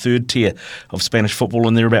play in the 3rd tier of Spanish football,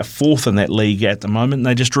 and they're about 4th in that league at the moment. And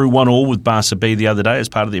they just drew 1-1 with Barca B the other day as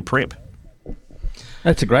part of their prep.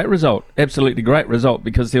 That's a great result. Absolutely great result,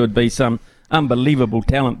 because there would be some unbelievable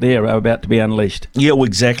talent there about to be unleashed. Yeah, well,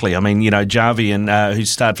 exactly. I mean, Javi, and who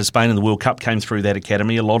started for Spain in the World Cup, came through that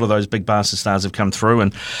academy. A lot of those big Barca stars have come through,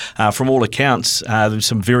 and from all accounts, there's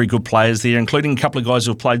some very good players there, including a couple of guys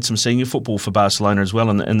who have played some senior football for Barcelona as well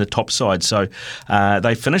in the top side. So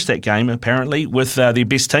they finished that game, apparently, with their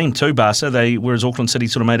best team too, Barca, whereas Auckland City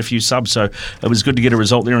sort of made a few subs. So it was good to get a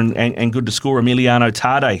result there and good to score. Emiliano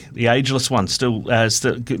Tarde, the ageless one, still managed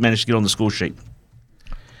to get on the score sheet.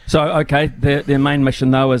 So, okay, their main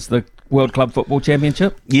mission, though, is the World Club Football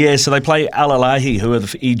Championship? Yeah, so they play Al Ahly, who are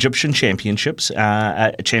the Egyptian champions,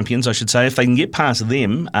 I should say. If they can get past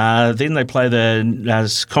them, then they play the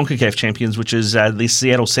CONCACAF champions, which is the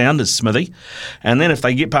Seattle Sounders, Smithy. And then if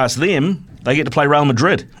they get past them, they get to play Real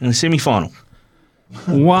Madrid in the semi-final.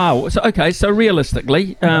 Wow. So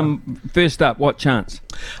realistically, first up, what chance?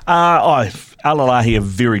 Al Ahly, a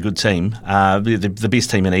very good team, the best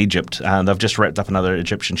team in Egypt. They've just wrapped up another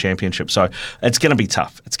Egyptian championship, so it's going to be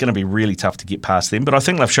tough. It's going to be really tough to get past them, but I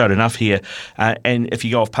think they've showed enough here. And if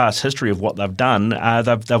you go off past history of what they've done,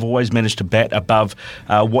 they've always managed to bat above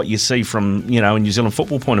what you see from a New Zealand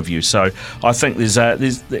football point of view. So I think I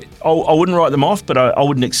wouldn't write them off, but I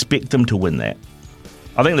wouldn't expect them to win that.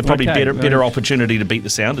 I think they're probably better opportunity to beat the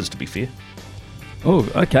Sounders, to be fair. Oh,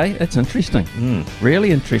 okay. That's interesting.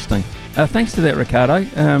 Really interesting. Thanks to that, Ricardo.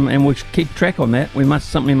 And we'll keep track on that. We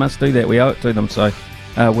must do that. We owe it to them. So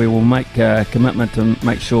we will make a commitment to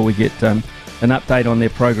make sure we get an update on their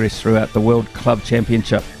progress throughout the World Club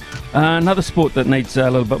Championship. Another sport that needs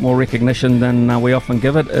a little bit more recognition than we often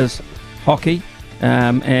give it is hockey.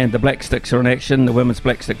 And the Black Sticks are in action. The women's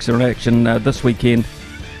Black Sticks are in action this weekend.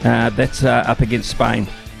 That's up against Spain.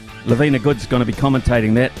 Lavina Good's going to be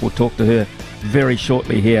commentating that. We'll talk to her very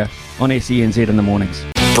shortly here on SENZ in the mornings.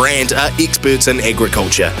 Brand are experts in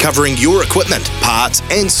agriculture, covering your equipment, parts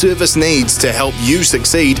and service needs to help you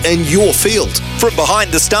succeed in your field. From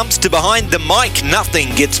behind the stumps to behind the mic,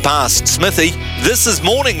 nothing gets past Smithy. This is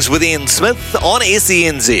Mornings with Ian Smith on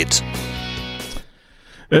SENZ.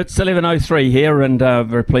 It's 11:03 here, and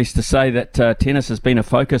very pleased to say that tennis has been a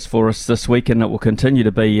focus for us this week, and it will continue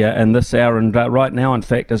to be in this hour. And right now, in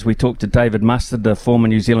fact, as we talk to David Mustard, the former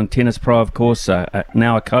New Zealand tennis pro, of course,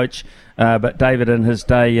 now a coach, but David in his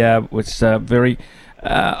day was very...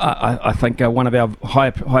 I think one of our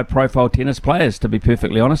high-profile tennis players, to be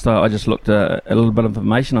perfectly honest. I just looked a little bit of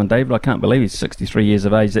information on David. I can't believe he's 63 years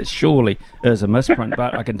of age. That surely is a misprint.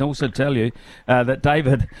 But I can also tell you that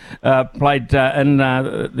David played in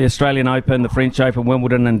the Australian Open, the French Open,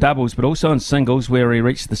 Wimbledon in doubles, but also in singles, where he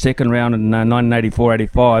reached the second round in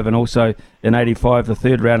 1984-85, and also in 85, the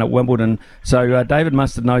third round at Wimbledon. So David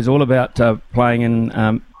Mustard knows all about playing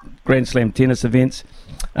in Grand Slam tennis events.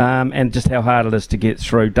 And just how hard it is to get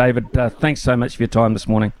through. David, thanks so much for your time this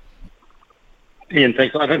morning. Ian,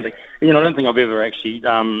 thanks. I don't think I've ever actually,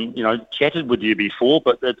 chatted with you before,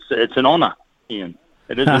 but it's an honour, Ian.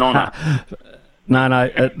 It is an honour. No,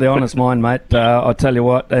 the honour's mine, mate. I'll tell you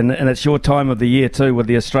what, and it's your time of the year too with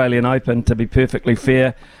the Australian Open, to be perfectly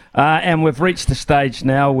fair. And we've reached the stage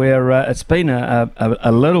now where it's been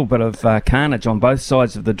a little bit of carnage on both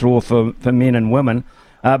sides of the draw for men and women.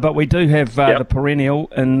 But we do have the perennial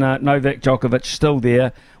and Novak Djokovic still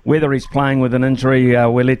there. Whether he's playing with an injury,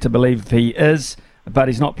 we're led to believe he is, but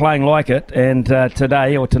he's not playing like it. And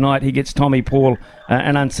today or tonight, he gets Tommy Paul,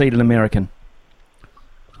 an unseeded American.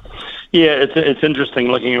 Yeah, it's interesting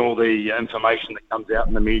looking at all the information that comes out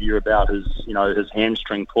in the media about his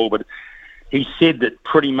hamstring pull. But he said that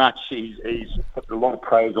pretty much he's put a lot of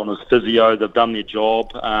praise on his physio. They've done their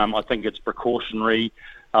job. I think it's precautionary.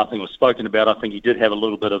 I think it was spoken about. I think he did have a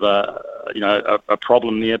little bit of a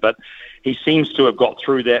problem there, but he seems to have got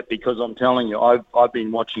through that, because I'm telling you, I've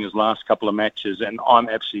been watching his last couple of matches and I'm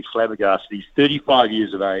absolutely flabbergasted. He's 35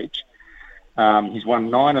 years of age. He's won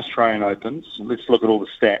 9 Australian Opens. Let's look at all the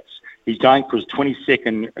stats. He's going for his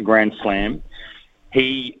 22nd Grand Slam.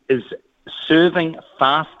 He is serving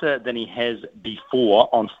faster than he has before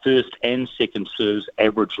on first and second serves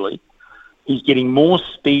averagely. He's getting more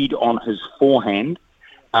speed on his forehand.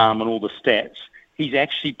 And all the stats, he's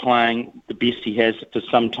actually playing the best he has for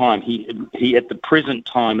some time. He at the present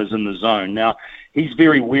time is in the zone. Now, he's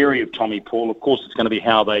very wary of Tommy Paul. Of course, it's going to be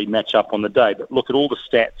how they match up on the day. But look at all the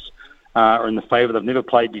stats are in the favour. They've never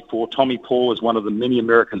played before. Tommy Paul is one of the many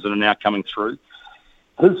Americans that are now coming through.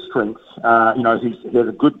 His strengths, he has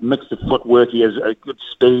a good mix of footwork. He has a good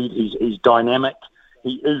speed. He's dynamic.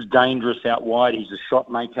 He is dangerous out wide. He's a shot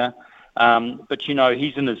maker. But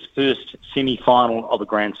he's in his first semi-final of a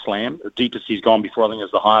Grand Slam. The deepest he's gone before, I think,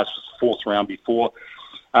 is the highest, was the fourth round before.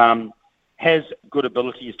 Has good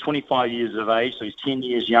ability. He's 25 years of age, so he's 10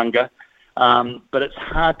 years younger. But it's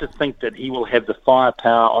hard to think that he will have the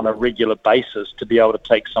firepower on a regular basis to be able to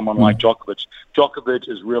take someone like Djokovic. Djokovic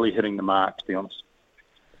is really hitting the mark, to be honest.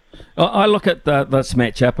 I look at this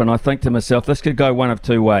matchup and I think to myself, this could go one of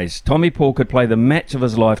two ways. Tommy Paul could play the match of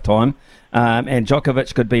his lifetime, and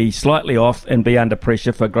Djokovic could be slightly off and be under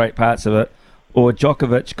pressure for great parts of it, or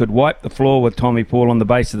Djokovic could wipe the floor with Tommy Paul on the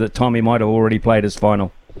basis that Tommy might have already played his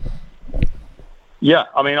final. Yeah,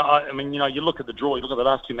 I mean, you look at the draw. You look at the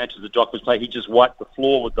last two matches that Djokovic played. He just wiped the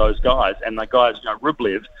floor with those guys, and the guys,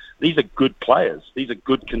 Rublev. These are good players. These are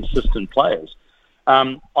good, consistent players.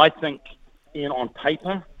 I think, on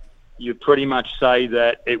paper, you pretty much say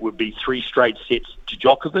that it would be 3 straight sets to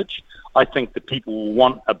Djokovic. I think that people will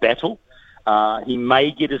want a battle. He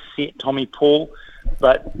may get a set, Tommy Paul,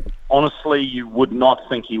 but honestly, you would not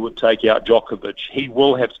think he would take out Djokovic. He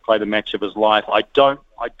will have to play the match of his life. I don't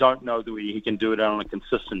know that he can do it on a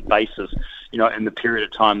consistent basis, in the period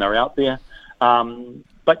of time they're out there.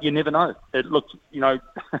 But you never know.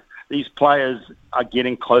 These players are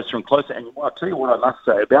getting closer and closer. And I'll tell you what I must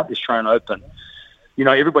say about the Australian Open.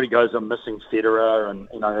 Everybody goes, I'm missing Federer and,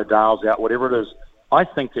 Nadal's out, whatever it is. I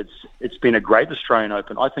think it's been a great Australian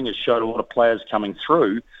Open. I think it showed a lot of players coming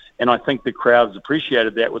through, and I think the crowds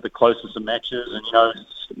appreciated that with the closest of matches.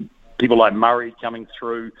 And, people like Murray coming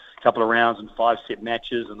through a couple of rounds and 5-set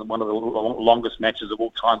matches, and one of the longest matches of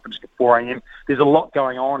all time finished at 4 a.m. There's a lot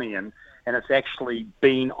going on, Ian, and it's actually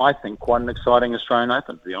been, I think, quite an exciting Australian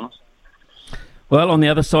Open, to be honest. Well, on the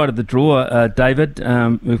other side of the draw, David,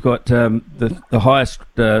 we've got the highest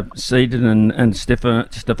seeded and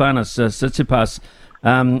Stefanos Tsitsipas,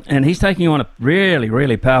 and he's taking on a really,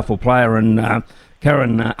 really powerful player in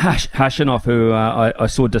Karen Khachanov, who I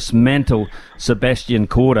saw dismantle Sebastian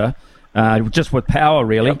Korda. Just with power,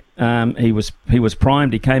 really. Yep. He was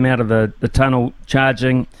primed. He came out of the tunnel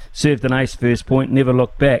charging, served an ace first point, never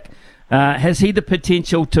looked back. Has he the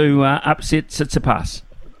potential to upset Tsitsipas?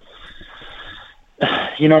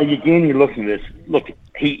 Again, you're looking at this. Look,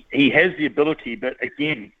 he has the ability, but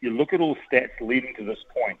again, you look at all stats leading to this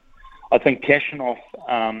point. I think Khachanov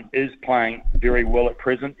is playing very well at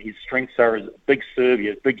present. His strengths are his big serve, he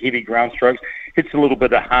has big, heavy ground strokes. Hits a little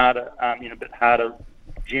bit harder, a bit harder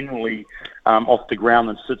generally off the ground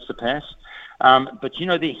than Tsitsipas. But,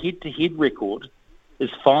 their head-to-head record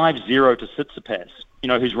is 5-0 to Tsitsipas,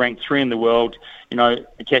 who's ranked 3 in the world.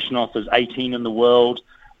 Khachanov is 18 in the world.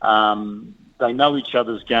 They know each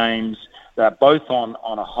other's games. They're both on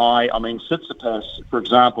a high. I mean, Tsitsipas, for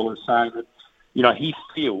example, is saying that, he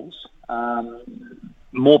feels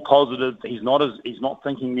more positive. He's not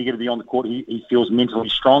thinking negatively on the court. He feels mentally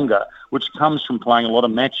stronger, which comes from playing a lot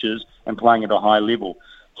of matches and playing at a high level.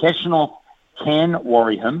 Khachanov can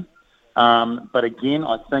worry him, but again,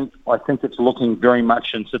 I think it's looking very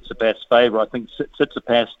much in Tsitsipas' favour. I think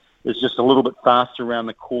Tsitsipas is just a little bit faster around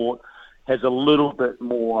the court, has a little bit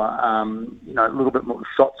more,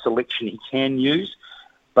 shot selection he can use,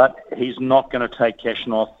 but he's not going to take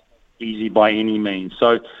Khachanov easy by any means.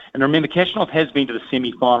 So, and remember, Khachanov has been to the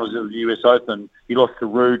semi-finals of the US Open. He lost to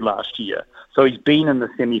Ruud last year. So he's been in the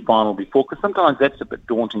semi-final before, because sometimes that's a bit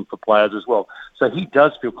daunting for players as well. So he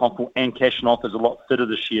does feel confident, and Khachanov is a lot fitter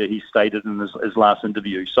this year, he stated in his last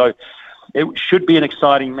interview. So it should be an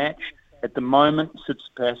exciting match. At the moment,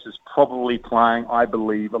 Tsitsipas is probably playing, I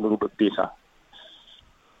believe, a little bit better.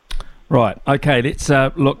 Right, okay, let's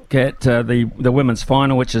look at the women's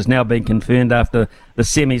final, which has now been confirmed after the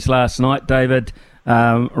semis last night. David,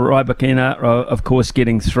 Rybakina, of course,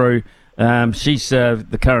 getting through. She's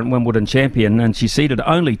the current Wimbledon champion, and she's seeded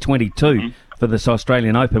only 22 for this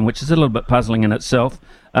Australian Open, which is a little bit puzzling in itself.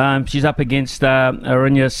 She's up against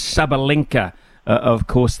Aryna Sabalenka, of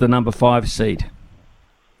course, the number 5 seed.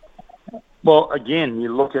 Well, again,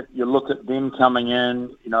 you look at them coming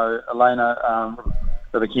in. Elena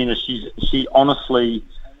Rybakina, she honestly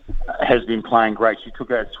has been playing great. She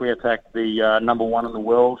took out Swiatek, the number 1 in the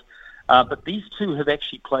world. But these two have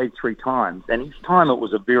actually played 3 times, and each time it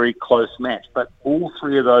was a very close match. But all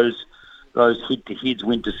 3 of those head-to-heads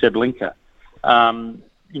went to Sabalenka.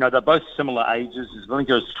 They're both similar ages.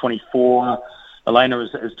 Sabalenka is 24, Elena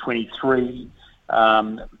is 23.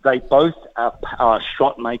 They both are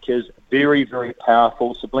shot makers, very, very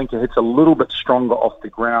powerful. Sabalenka hits a little bit stronger off the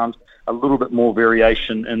ground, a little bit more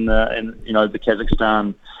variation in the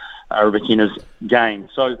Kazakhstan Rybakina's game.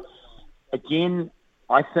 So again,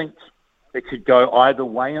 I think it could go either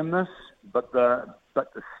way in this, but the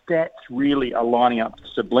stats really are lining up to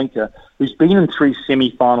Sabalenka, who's been in 3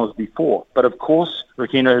 semi-finals before. But of course,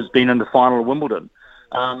 Rybakina has been in the final of Wimbledon.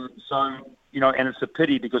 And it's a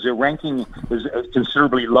pity because her ranking is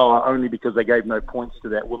considerably lower only because they gave no points to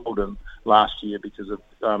that Wimbledon last year because of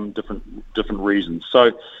different reasons.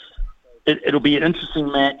 So it'll be an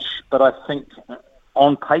interesting match, but I think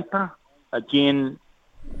on paper, again,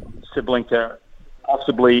 Sabalenka,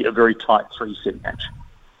 possibly a very tight 3-set match.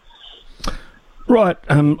 Right.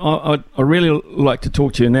 I'd really like to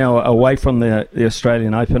talk to you now away from the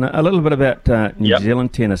Australian Open, a little bit about New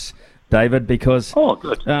Zealand tennis, David, because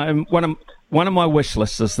one of my wish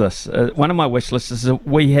lists is this. One of my wish lists is that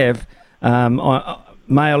we have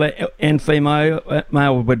Male and female.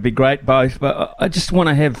 Male would be great, both. But I just want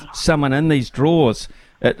to have someone in these draws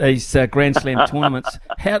at these Grand Slam tournaments.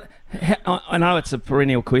 How, I know it's a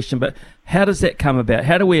perennial question, but how does that come about?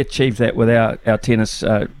 How do we achieve that with our tennis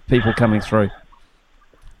people coming through?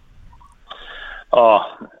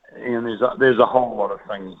 And there's a whole lot of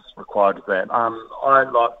things required to that. I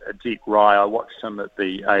like Ajit Rai. I watched him at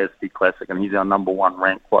the ASB Classic, and he's our number one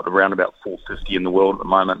ranked, around about 450 in the world at the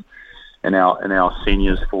moment, in our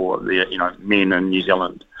seniors for the men in New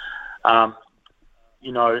Zealand. And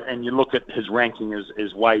you look at his ranking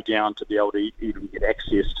is way down to be able to even get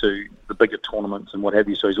access to the bigger tournaments and what have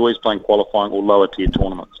you. So he's always playing qualifying or lower tier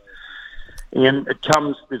tournaments. And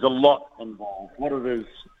there's a lot involved. What it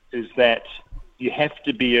is that you have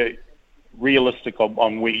to be realistic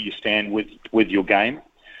on where you stand with your game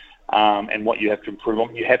and what you have to improve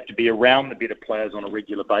on. You have to be around the better players on a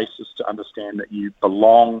regular basis to understand that you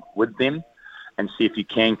belong with them and see if you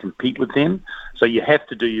can compete with them. So you have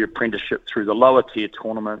to do your apprenticeship through the lower tier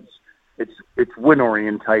tournaments. It's win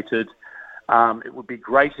orientated. It would be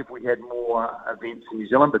great if we had more events in New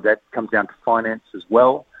Zealand, but that comes down to finance as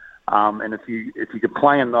well. And if you can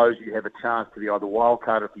play in those, you have a chance to be either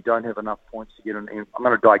wildcard if you don't have enough points to get in. I'm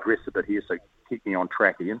going to digress a bit here, so keep me on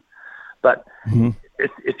track, Ian. But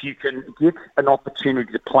if you can get an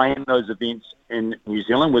opportunity to play in those events in New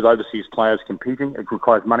Zealand with overseas players competing, it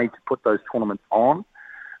requires money to put those tournaments on.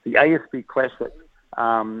 The ASB Classic,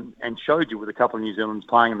 and showed you with a couple of New Zealanders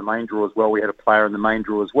playing in the main draw as well. We had a player in the main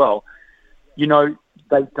draw as well.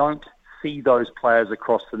 They don't see those players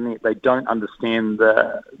across the net. They don't understand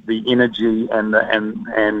the energy and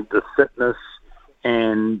the fitness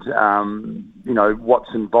and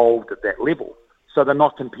what's involved at that level. So they're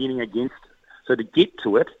not competing against it. So to get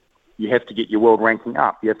to it, you have to get your world ranking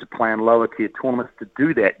up. You have to play in lower tier tournaments to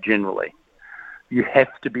do that generally. You have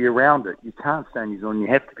to be around it. You can't stay in New Zealand. You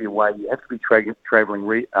have to be away. You have to be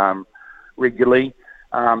travelling regularly.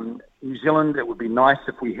 New Zealand, it would be nice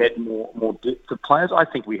if we had more depth of players. I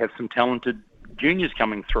think we have some talented juniors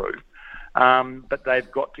coming through, but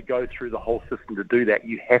they've got to go through the whole system to do that.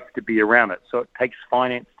 You have to be around it. So it takes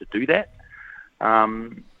finance to do that.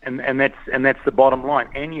 And that's the bottom line.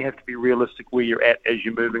 And you have to be realistic where you're at as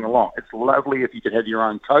you're moving along. It's lovely if you could have your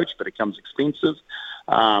own coach, but it comes expensive.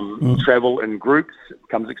 Travel in groups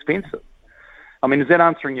becomes expensive. I mean, is that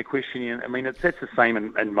answering your question, Ian? I mean, that's the same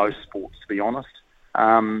in most sports, to be honest.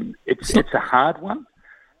 It's a hard one.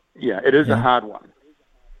 Yeah, it is a hard one.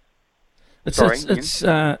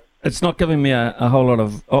 It's not giving me a whole lot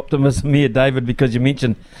of optimism here, David, because you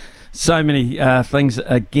mentioned so many things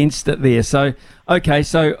against it there. So, okay,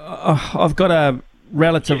 I've got a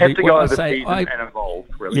relatively... You have to go overseas and involve,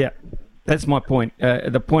 really. Yeah, that's my point.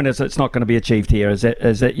 The point is it's not going to be achieved here. Is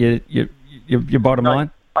that your bottom line?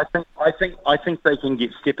 I think they can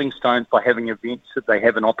get stepping stones by having events that they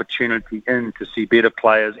have an opportunity in to see better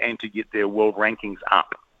players and to get their world rankings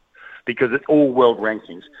up, because it's all world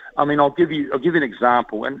rankings. I mean, I'll give you an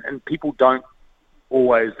example, and people don't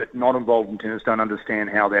always, that not involved in tennis, don't understand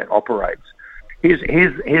how that operates. Here's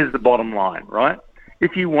the bottom line, right?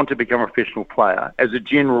 If you want to become a professional player, as a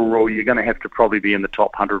general rule, you're going to have to probably be in the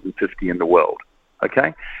top 150 in the world.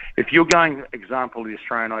 Okay, if you're going, example, the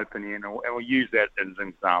Australian Open, and we'll use that as an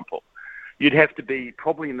example, you'd have to be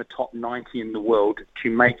probably in the top 90 in the world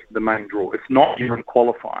to make the main draw. If not, you're in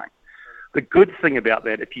qualifying. The good thing about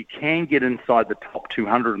that, if you can get inside the top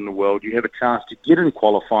 200 in the world, you have a chance to get in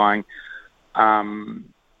qualifying.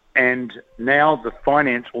 And now the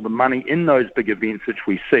finance or the money in those big events which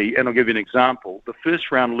we see, and I'll give you an example, the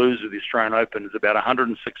first round loser of the Australian Open is about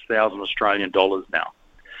 106,000 Australian dollars now.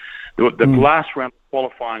 The last round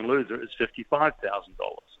qualifying loser is $55,000.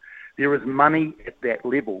 There is money at that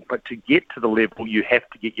level, but to get to the level, you have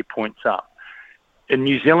to get your points up. And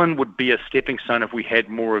New Zealand would be a stepping stone if we had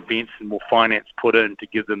more events and more finance put in to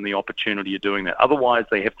give them the opportunity of doing that. Otherwise,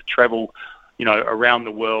 they have to travel, around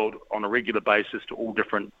the world on a regular basis to all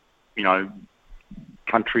different,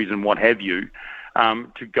 countries and what have you,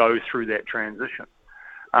 to go through that transition.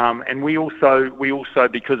 And we also,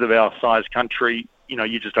 because of our size country,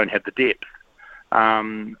 you just don't have the depth.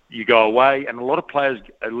 You go away, and a lot of players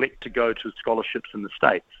elect to go to scholarships in the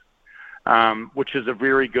States, which is a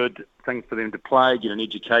very good thing for them to play, get an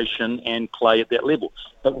education, and play at that level.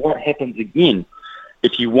 But what happens again,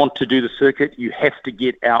 if you want to do the circuit, you have to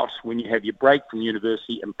get out when you have your break from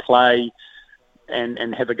university and play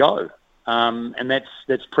and have a go. And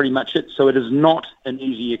that's pretty much it. So it is not an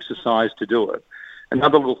easy exercise to do it.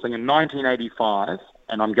 Another little thing, in 1985,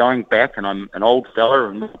 and I'm going back, and I'm an old fella,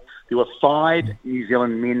 and there were 5 New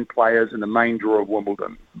Zealand men players in the main draw of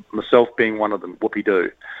Wimbledon, myself being one of them,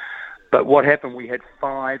 whoopie-doo. But what happened, we had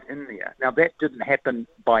 5 in there. Now, that didn't happen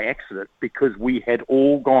by accident because we had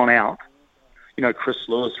all gone out. You know, Chris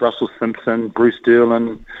Lewis, Russell Simpson, Bruce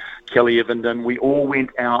Derlin, Kelly Evenden, we all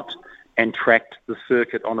went out and tracked the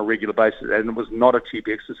circuit on a regular basis. And it was not a cheap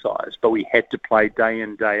exercise, but we had to play day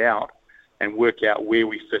in, day out and work out where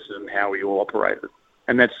we fitted and how we all operated.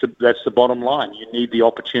 And that's the bottom line. You need the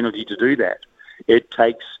opportunity to do that. It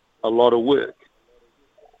takes a lot of work.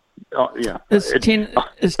 Tennis,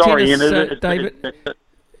 David?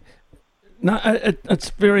 No, it's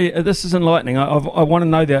very. This is enlightening. I want to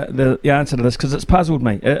know the answer to this because it's puzzled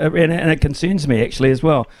me and it concerns me actually as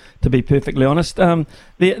well. To be perfectly honest,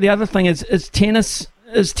 the other thing is tennis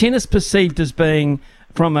perceived as being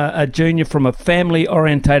from a junior, from a family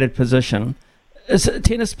orientated position? Is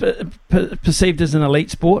tennis perceived as an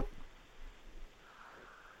elite sport?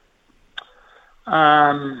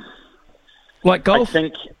 Like golf?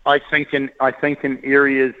 I think in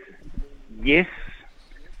areas, yes.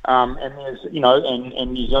 And there's,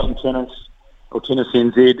 and New Zealand Tennis or Tennis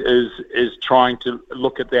NZ is trying to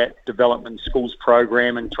look at that development schools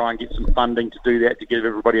program and try and get some funding to do that, to give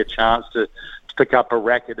everybody a chance to pick up a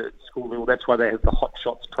racket at school level. That's why they have the Hot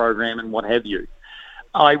Shots program and what have you.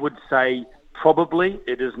 I would say probably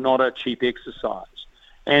it is not a cheap exercise.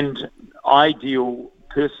 And I don't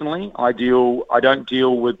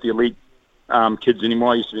deal with the elite kids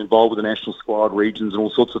anymore. I used to be involved with the national squad, regions, and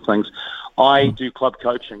all sorts of things. I do club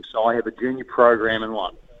coaching, so I have a junior program in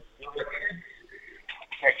one.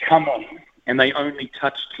 They come on, and they only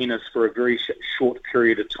touch tennis for a very short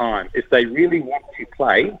period of time. If they really want to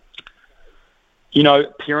play,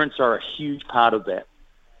 parents are a huge part of that,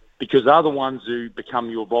 because they're the ones who become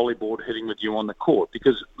your volleyball hitting with you on the court.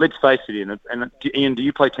 Because let's face it, Ian, do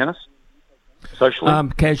you play tennis socially?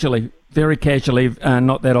 Casually, very casually,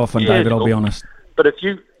 not that often, David. I'll be honest. But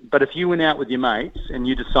if you went out with your mates and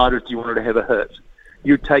you decided you wanted to have a hit,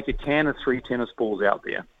 you'd take a can of 3 tennis balls out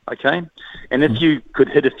there, okay? And if you could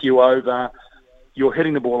hit a few over, you're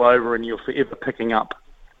hitting the ball over and you're forever picking up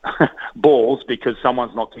balls because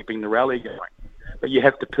someone's not keeping the rally going. But you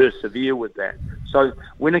have to persevere with that. So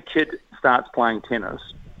when a kid starts playing tennis,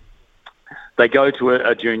 they go to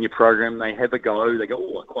a junior program, they have a go, they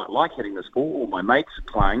go, I quite like hitting this ball, or my mates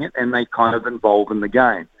are playing it, and they kind of involve in the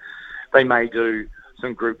game. They may do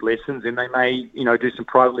some group lessons, and they may, do some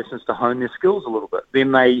private lessons to hone their skills a little bit.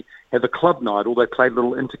 Then they have a club night, or they play a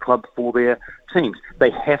little interclub for their teams. They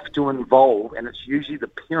have to involve, and it's usually the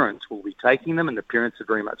parents will be taking them, and the parents are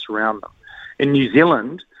very much around them. In New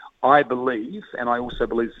Zealand, I believe, and I also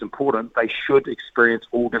believe it's important, they should experience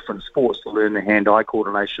all different sports to learn the hand-eye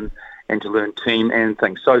coordination and to learn team and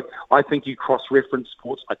things. So I think you cross-reference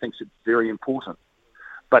sports. I think it's very important.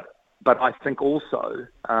 But I think also,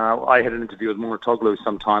 I had an interview with Muratoglu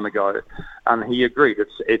some time ago, and he agreed.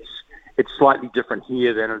 It's slightly different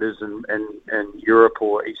here than it is in Europe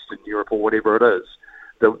or Eastern Europe or whatever it is.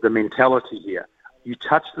 The mentality here. You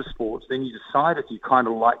touch the sports, then you decide if you kind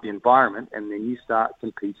of like the environment, and then you start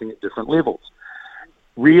competing at different levels.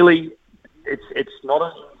 Really, it's not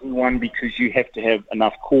an easy one because you have to have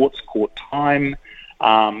enough court time,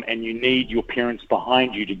 and you need your parents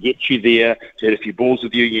behind you to get you there, to hit a few balls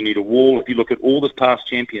with you. You need a wall. If you look at all the past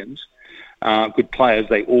champions, good players,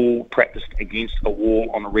 they all practiced against a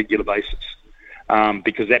wall on a regular basis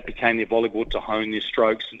because that became their volleyball to hone their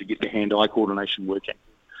strokes and to get their hand-eye coordination working.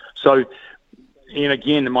 So, and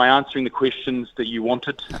again, am I answering the questions that you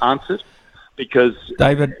wanted answered? Because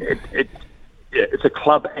David, it's a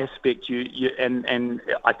club aspect. And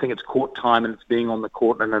I think it's court time and it's being on the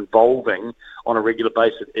court and involving on a regular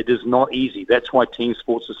basis. It is not easy. That's why team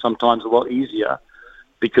sports are sometimes a lot easier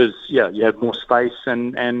because you have more space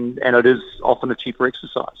and it is often a cheaper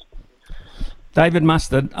exercise. David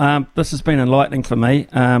Mustard, this has been enlightening for me,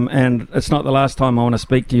 and it's not the last time I want to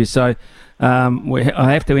speak to you. So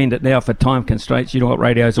I have to end it now for time constraints. You know what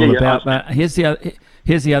radio is all about. But here's the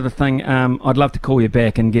other thing. I'd love to call you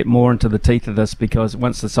back and get more into the teeth of this because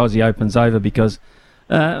once the Aussie Open's over, because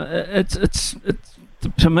it's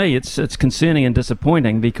to me it's concerning and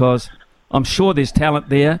disappointing because I'm sure there's talent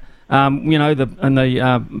there. In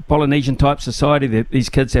the Polynesian type society, these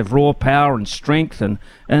kids have raw power and strength, and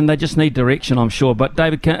they just need direction, I'm sure. But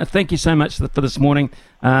David, thank you so much for this morning,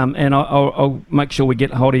 and I'll make sure we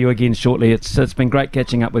get hold of you again shortly. It's been great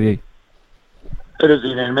catching up with you. It is,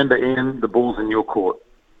 Ian. Remember, Ian, the ball's in your court.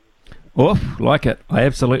 Oh, like it. I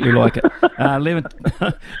absolutely like it. 11.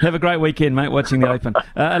 Have a great weekend, mate, watching the Open.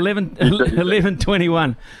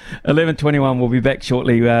 11:21. 11:21. We'll be back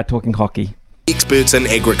shortly talking hockey. experts in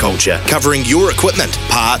agriculture, covering your equipment,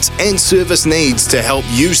 parts and service needs to help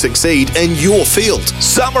you succeed in your field.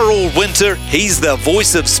 Summer or winter, he's the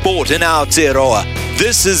voice of sport in Aotearoa.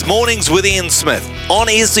 This is Mornings with Ian Smith on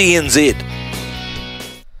SENZ.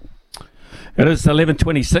 It is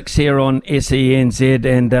 11:26 here on SENZ,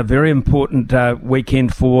 and a very important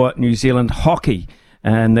weekend for New Zealand hockey.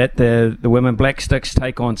 And that the women Black Sticks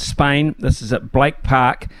take on Spain. This is at Blake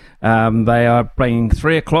Park. They are playing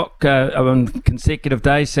 3 o'clock on consecutive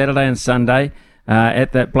days, Saturday and Sunday,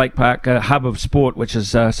 at that Blake Park hub of sport, which is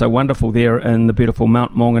so wonderful there in the beautiful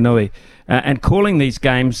Mount Maunganui. And calling these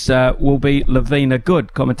games will be Lavina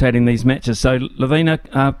Good, commentating these matches. So, Lavina,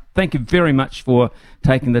 thank you very much for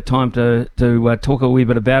taking the time to talk a wee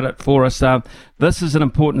bit about it for us. This is an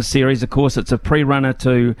important series. Of course, it's a pre-runner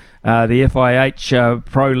to the FIH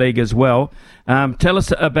Pro League as well. Tell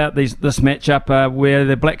us about this matchup where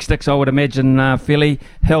the Black Sticks, I would imagine, fairly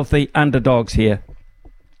healthy underdogs here.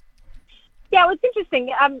 Yeah, well, it's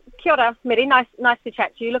interesting. Kia ora, Smitty. Nice to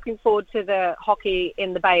chat to you. Looking forward to the hockey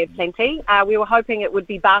in the Bay of Plenty. We were hoping it would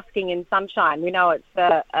be basking in sunshine. We know it's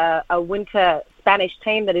a winter Spanish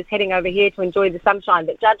team that is heading over here to enjoy the sunshine,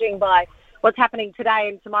 but judging by what's happening today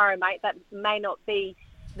and tomorrow, mate, that may not be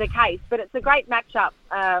the case. But it's a great matchup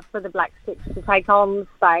for the Black Sticks to take on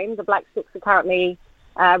Spain. The Black Sticks are currently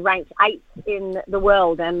ranked 8th in the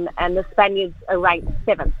world, and the Spaniards are ranked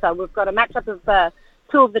 7th. So we've got a matchup of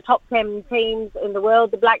two of the top 10 teams in the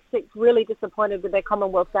world. The Black Sticks really disappointed with their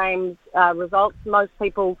Commonwealth Games results. Most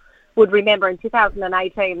people would remember in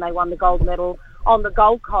 2018 they won the gold medal on the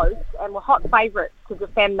Gold Coast and were hot favourites to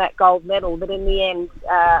defend that gold medal. But in the end,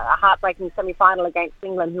 a heartbreaking semi-final against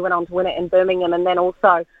England, who went on to win it in Birmingham, and then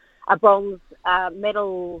also a bronze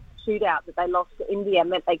medal shootout that they lost to India,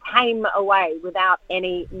 meant they came away without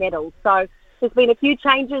any medals. So there's been a few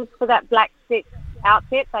changes for that Black Sticks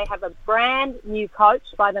outfit. They have a brand new coach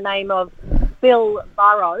by the name of Phil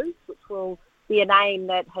Burrows, which will be a name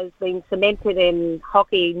that has been cemented in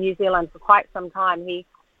hockey New Zealand for quite some time.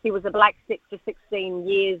 He was a Black Stick for 16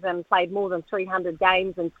 years and played more than 300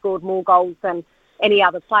 games and scored more goals than any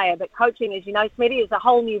other player. But coaching, as you know, Smitty, is a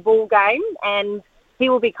whole new ball game, and he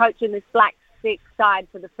will be coaching this Black Stick side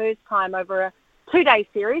for the first time over a 2-day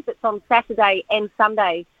series. It's on Saturday and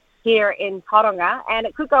Sunday here in Tauranga, and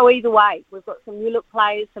it could go either way. We've got some new look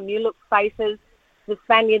players, some new look faces. The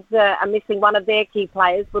Spaniards are missing one of their key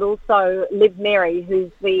players, but also Liv Mary,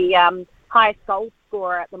 who's the highest goal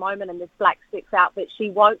scorer at the moment in this Black Sticks outfit.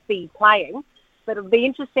 She won't be playing, but it'll be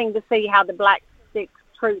interesting to see how the Black Sticks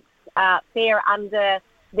troops fare under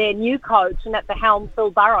their new coach and at the helm,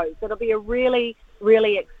 Phil Burrows. It'll be a really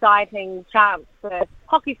exciting chance for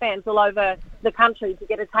hockey fans all over the country to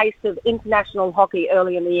get a taste of international hockey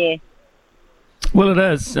early in the year. Well, it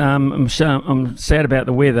is. I'm sad about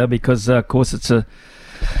the weather because, of course, it's a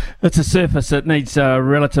surface that needs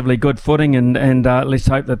relatively good footing, and let's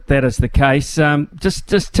hope that is the case.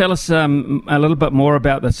 Just tell us a little bit more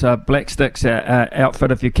about this Black Sticks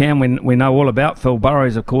outfit, if you can. We know all about Phil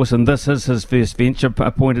Burrows, of course, and this is his first venture,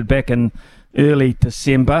 appointed back in early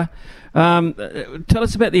December. Tell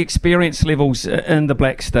us about the experience levels in the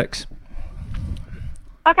Black Sticks.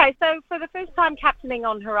 Okay, so for the first time captaining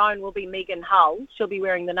on her own will be Megan Hull. She'll be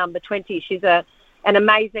wearing the number 20. She's an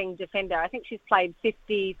amazing defender. I think she's played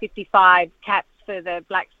 55 caps for the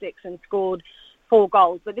Black Sticks and scored 4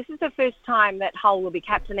 goals. But this is the first time that Hull will be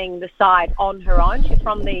captaining the side on her own. She's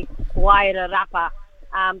from the Wairarapa.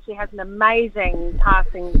 She has an amazing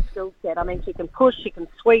passing skill set. I mean, she can push, she can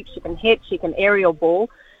sweep, she can hit, she can aerial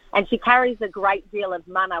ball. And she carries a great deal of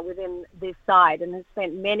mana within this side and has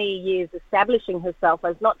spent many years establishing herself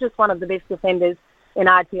as not just one of the best defenders in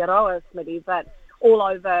Aotearoa, Smitty, but all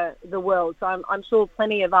over the world. So I'm sure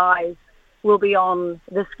plenty of eyes will be on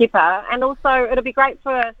the skipper. And also it'll be great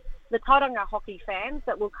for the Tauranga hockey fans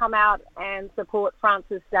that will come out and support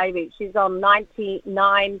Frances Davies. She's on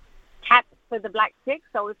 99 caps for the Black Sticks.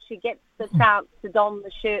 So if she gets the chance to don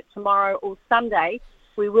the shirt tomorrow or Sunday,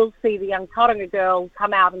 we will see the young Tauranga girl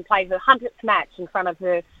come out and play her 100th match in front of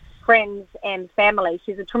her friends and family.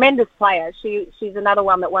 She's a tremendous player. She's another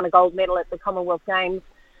one that won a gold medal at the Commonwealth Games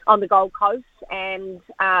on the Gold Coast and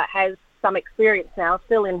has some experience now,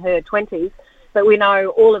 still in her 20s. But we know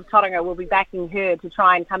all of Tauranga will be backing her to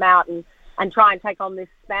try and come out and try and take on this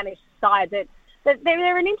Spanish side.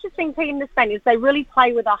 They're an interesting team, the Spaniards. They really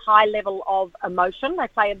play with a high level of emotion. They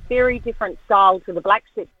play a very different style to the Black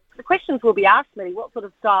Sticks. The questions will be asked, Millie, what sort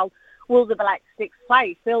of style will the Black Sticks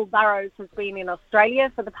play? Phil Burrows has been in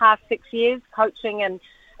Australia for the past 6 years, coaching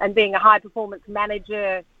and being a high-performance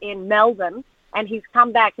manager in Melbourne. and he's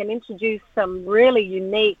come back and introduced some really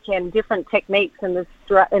unique and different techniques in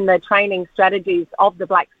the training strategies of the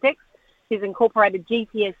Black Sticks. He's incorporated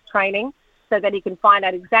GPS training so that he can find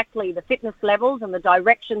out exactly the fitness levels and the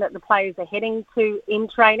direction that the players are heading to in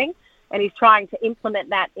training, and he's trying to implement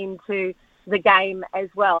that into the game as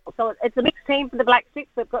well. So it's a mixed team for the Black Sticks.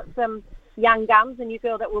 They've got some young guns. A new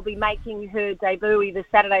girl that will be making her debut either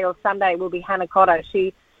Saturday or Sunday will be Hannah Cotter.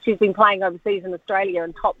 She's been playing overseas in Australia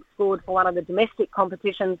and top scored for one of the domestic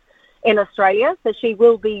competitions in Australia. So she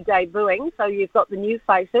will be debuting. So you've got the new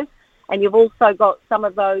faces, and you've also got some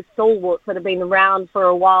of those stalwarts that have been around for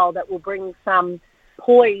a while that will bring some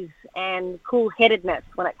poise and cool-headedness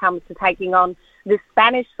when it comes to taking on the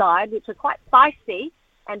Spanish side, which are quite feisty,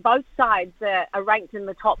 and both sides are ranked in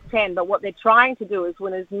the top 10. But what they're trying to do is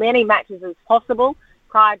win as many matches as possible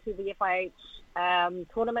prior to the FIH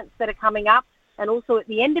tournaments that are coming up. And also at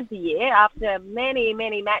the end of the year, after many,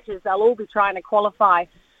 many matches, they'll all be trying to qualify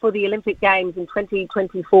for the Olympic Games in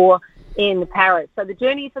 2024 in Paris. So the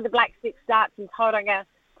journey for the Black Sticks starts in Tauranga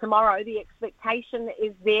tomorrow. The expectation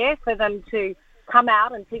is there for them to come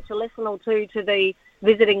out and teach a lesson or two to the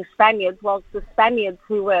visiting Spaniards, whilst the Spaniards,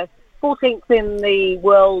 who were 14th in the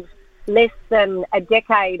world less than a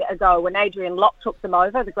decade ago when Adrian Locke took them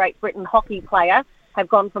over, the Great Britain hockey player, have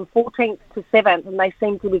gone from 14th to 7th, and they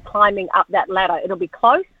seem to be climbing up that ladder. It'll be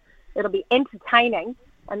close, it'll be entertaining,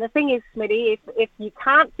 and the thing is, Smitty, if you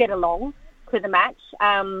can't get along to the match,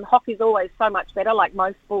 hockey's always so much better, like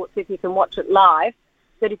most sports, if you can watch it live,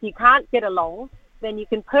 but if you can't get along, then you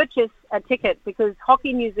can purchase a ticket, because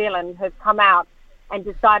Hockey New Zealand has come out and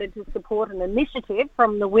decided to support an initiative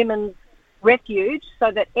from the Women's Refuge, so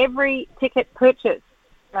that every ticket purchase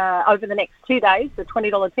over the next 2 days, the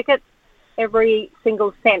 $20 tickets, every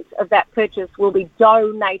single cent of that purchase will be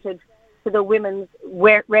donated to the Women's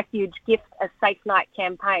Refuge Gift a Safe Night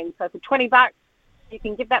campaign. So for $20, you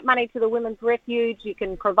can give that money to the Women's Refuge. You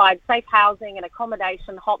can provide safe housing and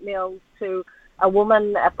accommodation, hot meals to a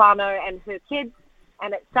woman, a whānau, and her kids.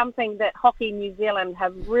 And it's something that Hockey New Zealand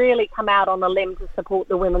have really come out on a limb to support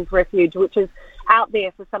the Women's Refuge, which is out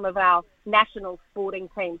there for some of our national sporting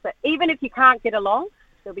teams. But even if you can't get along,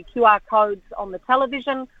 there'll be QR codes on the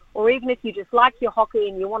television, or even if you just like your hockey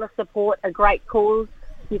and you want to support a great cause,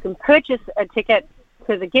 you can purchase a ticket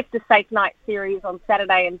to the Gift a Safe Night series on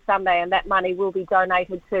Saturday and Sunday, and that money will be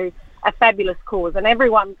donated to a fabulous cause. And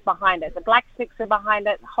everyone's behind it. The Black Sticks are behind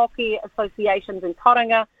it. Hockey associations in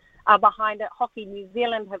Tauranga are behind it. Hockey New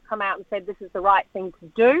Zealand have come out and said this is the right thing to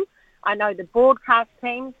do. I know the broadcast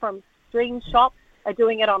team from Stream Shop are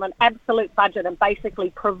doing it on an absolute budget and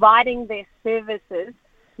basically providing their services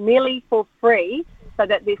nearly for free, so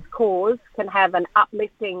that this cause can have an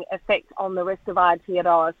uplifting effect on the rest of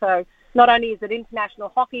Aotearoa. So not only is it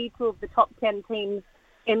international hockey, 2 of the top 10 teams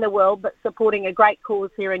in the world, but supporting a great cause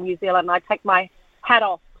here in New Zealand. I take my hat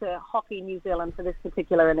off to Hockey New Zealand for this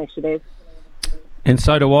particular initiative. And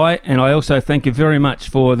so do I, and I also thank you very much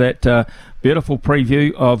for that beautiful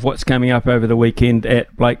preview of what's coming up over the weekend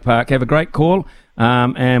at Blake Park. Have a great call,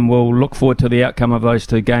 and we'll look forward to the outcome of those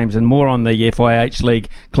 2 games and more on the FIH League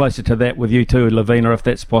closer to that with you too, Lavina, if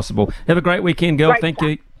that's possible. Have a great weekend, girl. Great Thank stuff.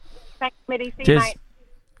 you. Thanks, Mitty. See Cheers. you, mate.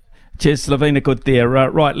 Cheers, Lavina. Good there.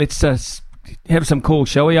 Right, let's have some calls,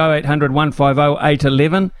 shall we? 0800 150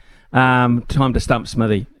 811. Time to stump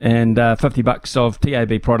Smithy, and $50 of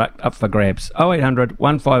TAB product up for grabs. 0800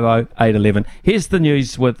 150 811. Here's the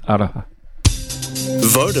news with Araha.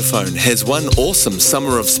 Vodafone has one awesome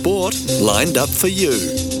summer of sport lined up for you.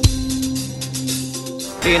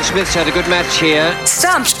 Ian Smith's had a good match here.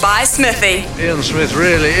 Stumped by Smithy. Ian Smith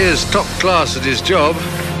really is top class at his job.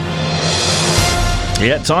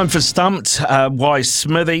 Yeah, time for Stumped. Why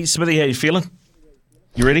Smithy? Smithy, how you feeling?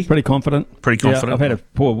 You ready? Pretty confident. Pretty confident. Yeah, I've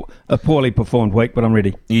had a poorly performed week, but I'm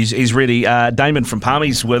ready. He's ready. Damon from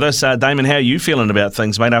Palmy's with us. Damon, how are you feeling about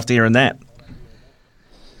things, mate, after hearing that?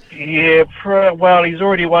 Yeah, well, he's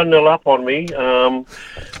already 1-0 up on me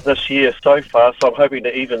this year so far, so I'm hoping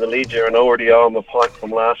to even the ledger, and I already owe him a pint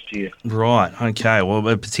from last year. Right, okay. Well,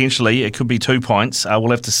 potentially it could be 2 pints.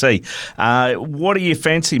 We'll have to see. What do you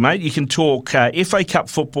fancy, mate? You can talk FA Cup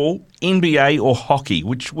football, NBA or hockey.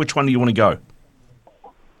 Which one do you want to go?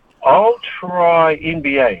 I'll try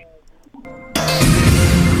NBA.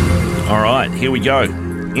 All right, here we go.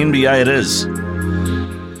 NBA it is.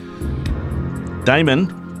 Damon,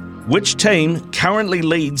 which team currently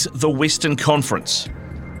leads the Western Conference?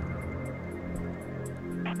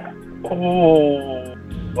 Oh,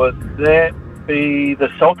 would that be the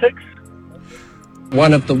Celtics?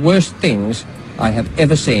 One of the worst things I have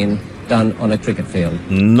ever seen done on a cricket field.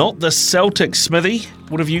 Not the Celtics, Smithy.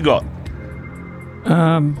 What have you got?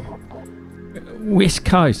 West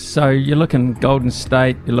Coast. So you're looking Golden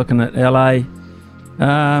State, you're looking at LA.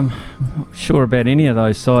 Not sure about any of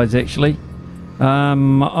those sides, actually.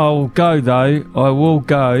 I'll go, though. I will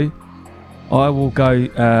go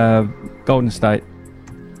Golden State.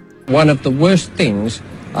 One of the worst things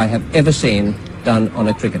I have ever seen done on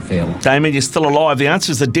a cricket field. Damon, you're still alive. The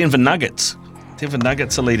answer is the Denver Nuggets. Denver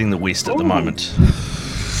Nuggets are leading the West at the moment.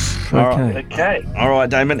 Okay. All right,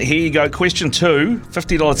 Damon, here you go. Question 2.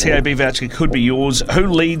 $50 TAB voucher could be yours. Who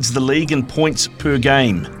leads the league in points per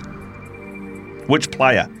game? Which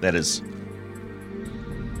player, that is?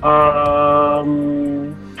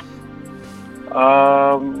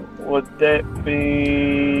 Would that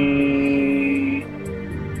be...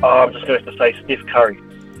 I'm just going to have to say Steph Curry.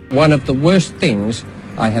 One of the worst things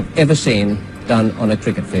I have ever seen done on a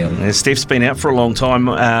cricket field. Yeah, Steph's been out for a long time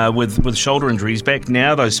with shoulder injuries. Back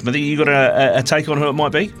now, though, Smithy, you got a take on who it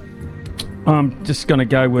might be? I'm just going to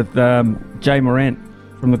go with Jay Morant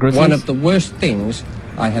from the Grizzlies. One of the worst things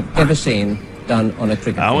I have ever seen done on a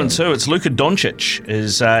cricket field. 0-2. It's Luka Doncic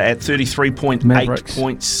is at 33.8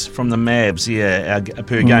 points from the Mavs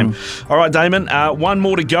per game. All right, Damon, one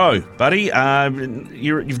more to go, buddy.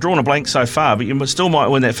 You've drawn a blank so far, but you still might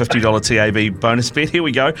win that $50 TAB bonus bet. Here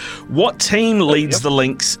we go. What team leads the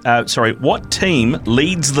links? What team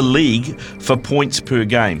leads the league for points per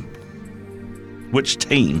game? Which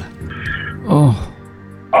team?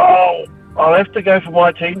 I'll have to go for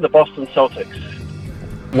my team, the Boston Celtics.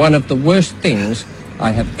 One of the worst things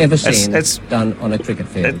I have ever seen done on a cricket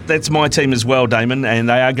field. That's my team as well, Damon, and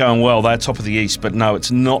they are going well. They're top of the East, but no,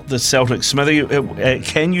 it's not the Celtics. Smithy,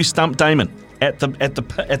 can you stump Damon at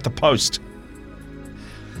the post?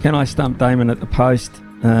 Can I stump Damon at the post?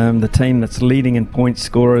 The team that's leading in point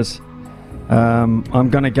scorers. I'm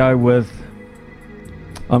going to go with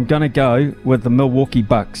the Milwaukee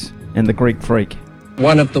Bucks and the Greek Freak.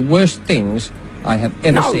 One of the worst things I have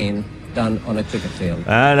ever seen done on a cricket field.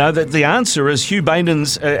 No, the answer is Hugh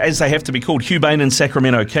Bainen's, as they have to be called, Hugh Bainen's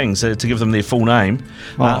Sacramento Kings, to give them their full name.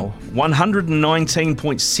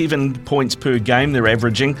 119.7 points per game they're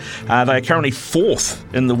averaging. They are currently 4th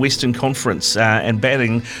in the Western Conference and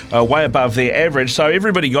batting way above their average. So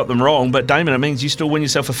everybody got them wrong, but Damon, it means you still win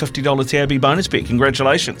yourself a $50 TAB bonus bet.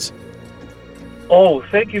 Congratulations. Oh,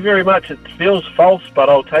 thank you very much. It feels false, but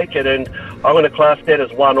I'll take it, and I'm going to class that as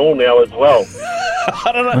 1-1 now as well.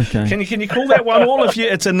 I don't know. Okay. Can you call that 1-1 if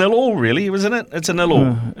it's a 0-0, really, isn't it? It's a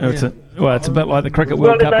 0-0. It's a bit like the Cricket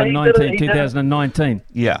World Cup in 2019.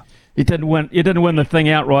 Yeah. You didn't win the thing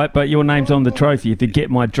outright, but your name's on the trophy, if you get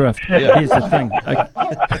my drift. Yeah. Here's the thing.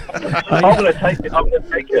 I'm going to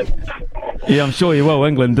take it. Yeah, I'm sure you will.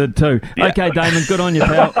 England did too. Yeah. Okay, Damon, good on you,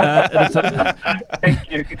 pal. Thank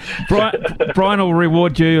you. Brian will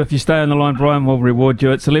reward you. If you stay on the line, Brian will reward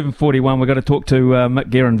you. It's 11:41. We've got to talk to Mick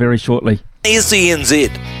Guerin very shortly. SENZ.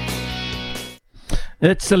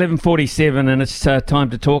 It's 11:47 and it's time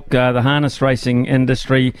to talk the harness racing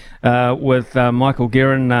industry with Michael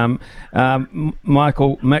Guerin.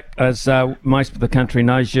 Mick, as most of the country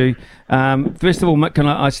knows you. First of all, Mick, can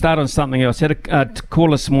I start on something else? I had a call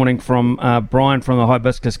this morning from Brian from the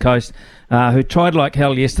Hibiscus Coast who tried like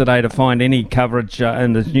hell yesterday to find any coverage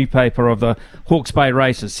in the newspaper of the Hawke's Bay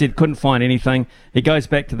races. Said couldn't find anything. He goes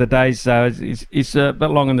back to the days, he's a bit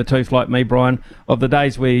long in the tooth like me, Brian, of the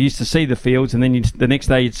days where you used to see the fields and then the next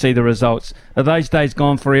day you'd see the results. Are those days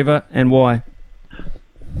gone forever, and why?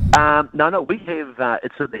 No, we have,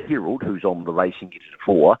 it's the Herald who's on the Racing Get It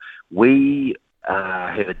 4. We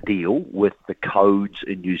have a deal with the codes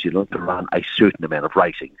in New Zealand to run a certain amount of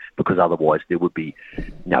racing, because otherwise there would be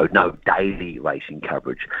no daily racing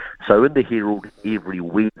coverage. So in the Herald every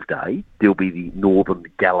Wednesday there'll be the Northern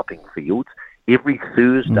Galloping Fields. Every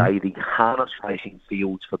Thursday the harness racing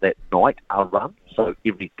fields for that night are run. So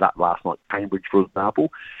last night Cambridge, for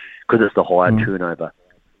example, because it's the higher turnover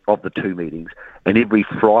of the two meetings. And every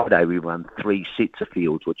Friday we run 3 sets of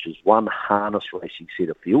fields, which is one harness racing set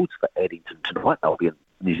of fields for Addington tonight. They'll be in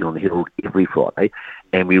New Zealand Herald every Friday.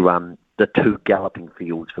 And we run the 2 galloping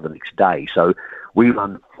fields for the next day. So we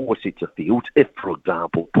run 4 sets of fields. If, for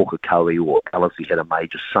example, Pukekohe or Ellerslie had a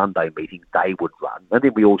major Sunday meeting, they would run. And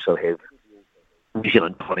then we also have New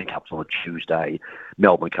Zealand Pony Cups on a Tuesday,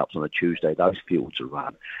 Melbourne Cups on a Tuesday. Those fields are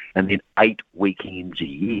run. And then 8 weekends a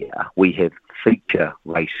year, we have feature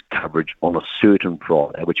race coverage on a certain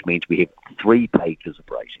Friday, which means we have 3 pages of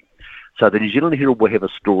racing. So the New Zealand Herald will have a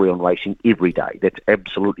story on racing every day. That's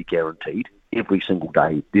absolutely guaranteed. Every single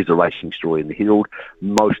day there's a racing story in the Herald.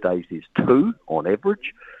 Most days there's 2 on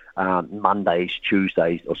average.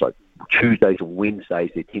 Tuesdays and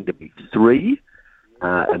Wednesdays there tend to be 3.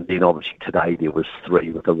 And then obviously today there was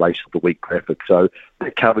 3 with the Race of the Week graphic. So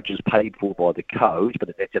the coverage is paid for by the codes,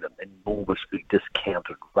 but that's at an enormously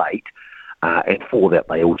discounted rate. And for that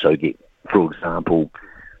they also get, for example,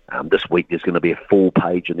 this week there's going to be a full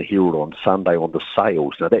page in the Herald on Sunday on the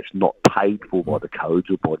sales. Now that's not paid for by the codes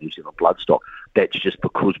or by New Zealand Bloodstock. That's just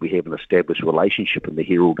because we have an established relationship and the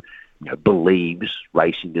Herald believes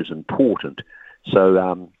racing is important.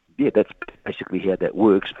 So that's basically how that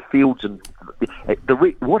works. Fields and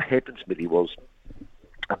what happened, Smithy, was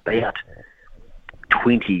about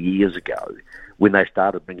 20 years ago when they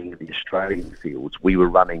started bringing in the Australian fields, we were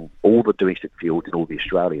running all the domestic fields and all the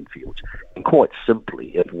Australian fields. And quite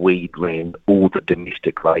simply, if we ran all the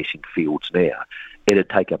domestic racing fields now, it'd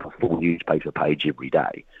take up a full newspaper page every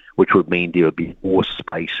day, which would mean there would be more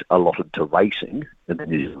space allotted to racing in the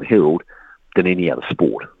New Zealand Herald than any other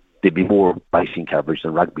sport. There'd be more racing coverage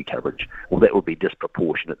than rugby coverage. Well, that would be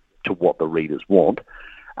disproportionate to what the readers want.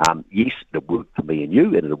 Yes, it worked for me and you,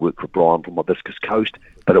 and it'll work for Brian from Hibiscus Coast,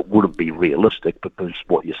 but it wouldn't be realistic because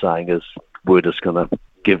what you're saying is we're just going to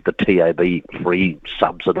give the TAB free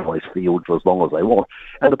subsidised field for as long as they want.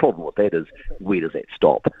 And the problem with that is, where does that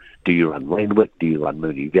stop? Do you run Randwick? Do you run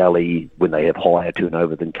Moonee Valley when they have higher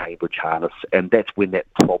turnover than Cambridge Harness? And that's when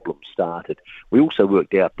that problem started. We also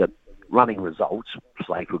worked out that running results,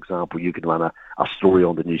 say, for example, you could run a story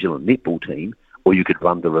on the New Zealand netball team, or you could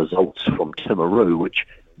run the results from Timaru, which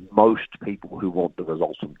most people who want the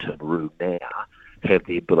results from Timaru now have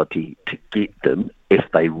the ability to get them if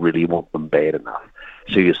they really want them bad enough.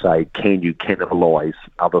 So you say, can you cannibalise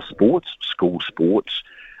other sports, school sports,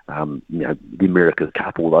 the America's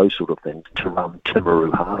Cup, all those sort of things, to run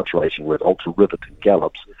Timaru harness racing results or Riverton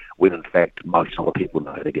gallops, when in fact most other people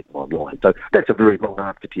know how to get them online. So that's a very long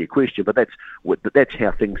answer to your question, but that's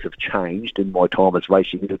how things have changed in my time as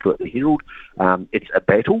racing editor at the Herald. It's a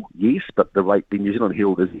battle, yes, but the New Zealand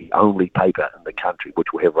Herald is the only paper in the country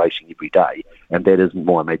which will have racing every day, and that isn't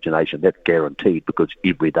my imagination. That's guaranteed because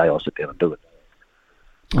every day I sit down and do it.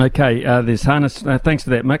 Okay, there's harness. Thanks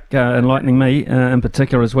for that, Mick, enlightening me in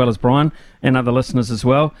particular, as well as Brian and other listeners as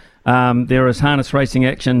well. There is harness racing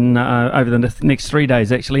action over the next 3 days,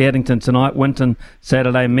 actually. Addington tonight, Winton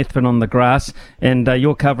Saturday, Methven on the grass. And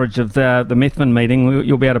your coverage of the Methven meeting,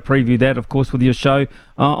 you'll be able to preview that, of course, with your show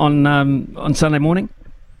on Sunday morning.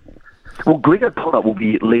 Well, Greg O'Connor will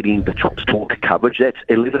be leading the Chops Talk coverage. That's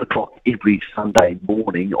 11 o'clock every Sunday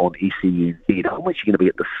morning on SENZ. I'm actually going to be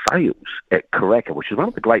at the sales at Karaka, which is one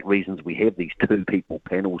of the great reasons we have these 2 people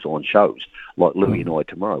panels on shows like Louis and I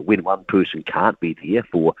tomorrow. When one person can't be there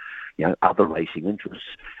for other racing interests,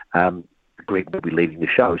 Greg will be leading the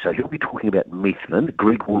show. So he'll be talking about Methven.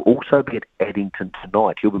 Greg will also be at Addington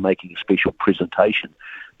tonight. He'll be making a special presentation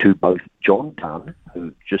to both John Dunn,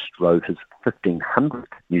 who just drove his 1500th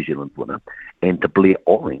New Zealand winner, and to Blair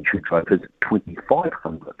Orange, who drove his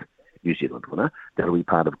 2500th New Zealand winner. That'll be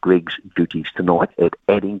part of Greg's duties tonight at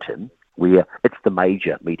Addington, where it's the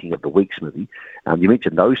major meeting of the week, Smithy. You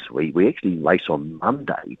mentioned those 3. We actually race on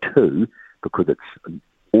Monday too, because it's an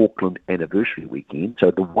Auckland anniversary weekend. So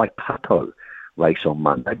the Waikato race on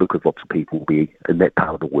Monday, because lots of people will be in that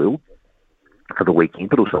part of the world for the weekend,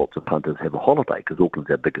 but also lots of punters have a holiday because Auckland's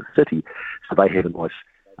our biggest city, so they have a nice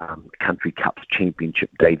Country Cups Championship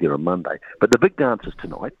day there on Monday. But the big dance is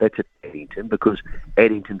tonight. That's at Addington, because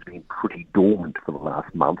Addington's been pretty dormant for the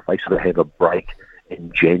last month. They sort of have a break in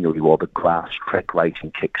January while the grass track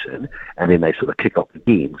racing kicks in, and then they sort of kick off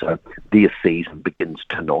again. So their season begins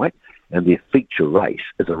tonight, and their feature race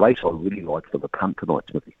is a race I really like for the punt tonight,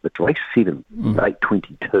 Smithy. It's race 7,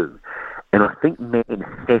 8:22. And I think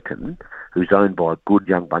Manhattan, who's owned by a good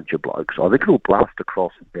young bunch of blokes, I think it'll blast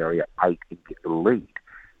across barrier 8 and get the lead.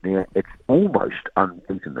 Now, it's almost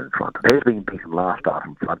unbeaten in front. It has been beaten last start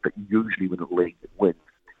in front, but usually when it leads, it wins.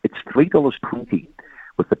 It's $3.20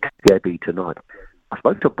 with the TAB tonight. I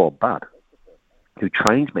spoke to Bob Budd, who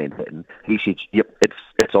trains Manhattan. He said, yep,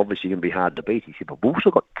 it's obviously going to be hard to beat. He said, but we've also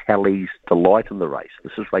got Tally's Delight in the race.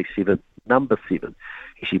 This is race 7, number 7.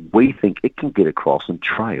 He said, we think it can get across and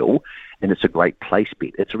trail, and it's a great place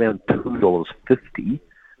bet. It's around $2.50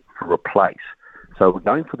 for a place. So we're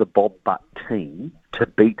going for the Bob Butt team to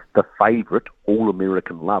beat the favourite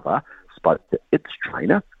All-American Lover. Spoke to its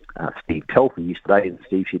trainer, Steve Telford, yesterday, and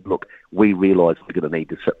Steve said, look, we realise we're going to need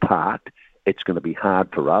to sit parked. It's going to be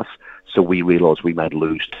hard for us, so we realise we may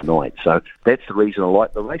lose tonight. So that's the reason I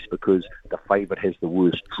like the race, because the favourite has the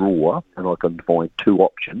worst draw, and I can find 2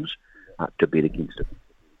 options to bet against it.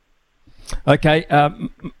 Okay,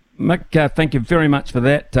 Mick, thank you very much for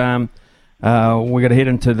that. We're going to head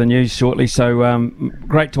into the news shortly, so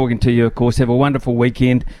great talking to you, of course. Have a wonderful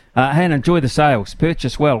weekend. And enjoy the sales.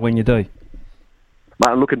 Purchase well when you do.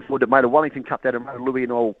 Mate, I'm looking forward to it. Mate, the Wellington Cup down in Rotorua. Louis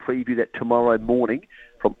and I will preview that tomorrow morning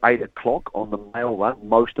from 8 o'clock on the mail run.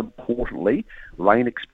 Most importantly, rain expected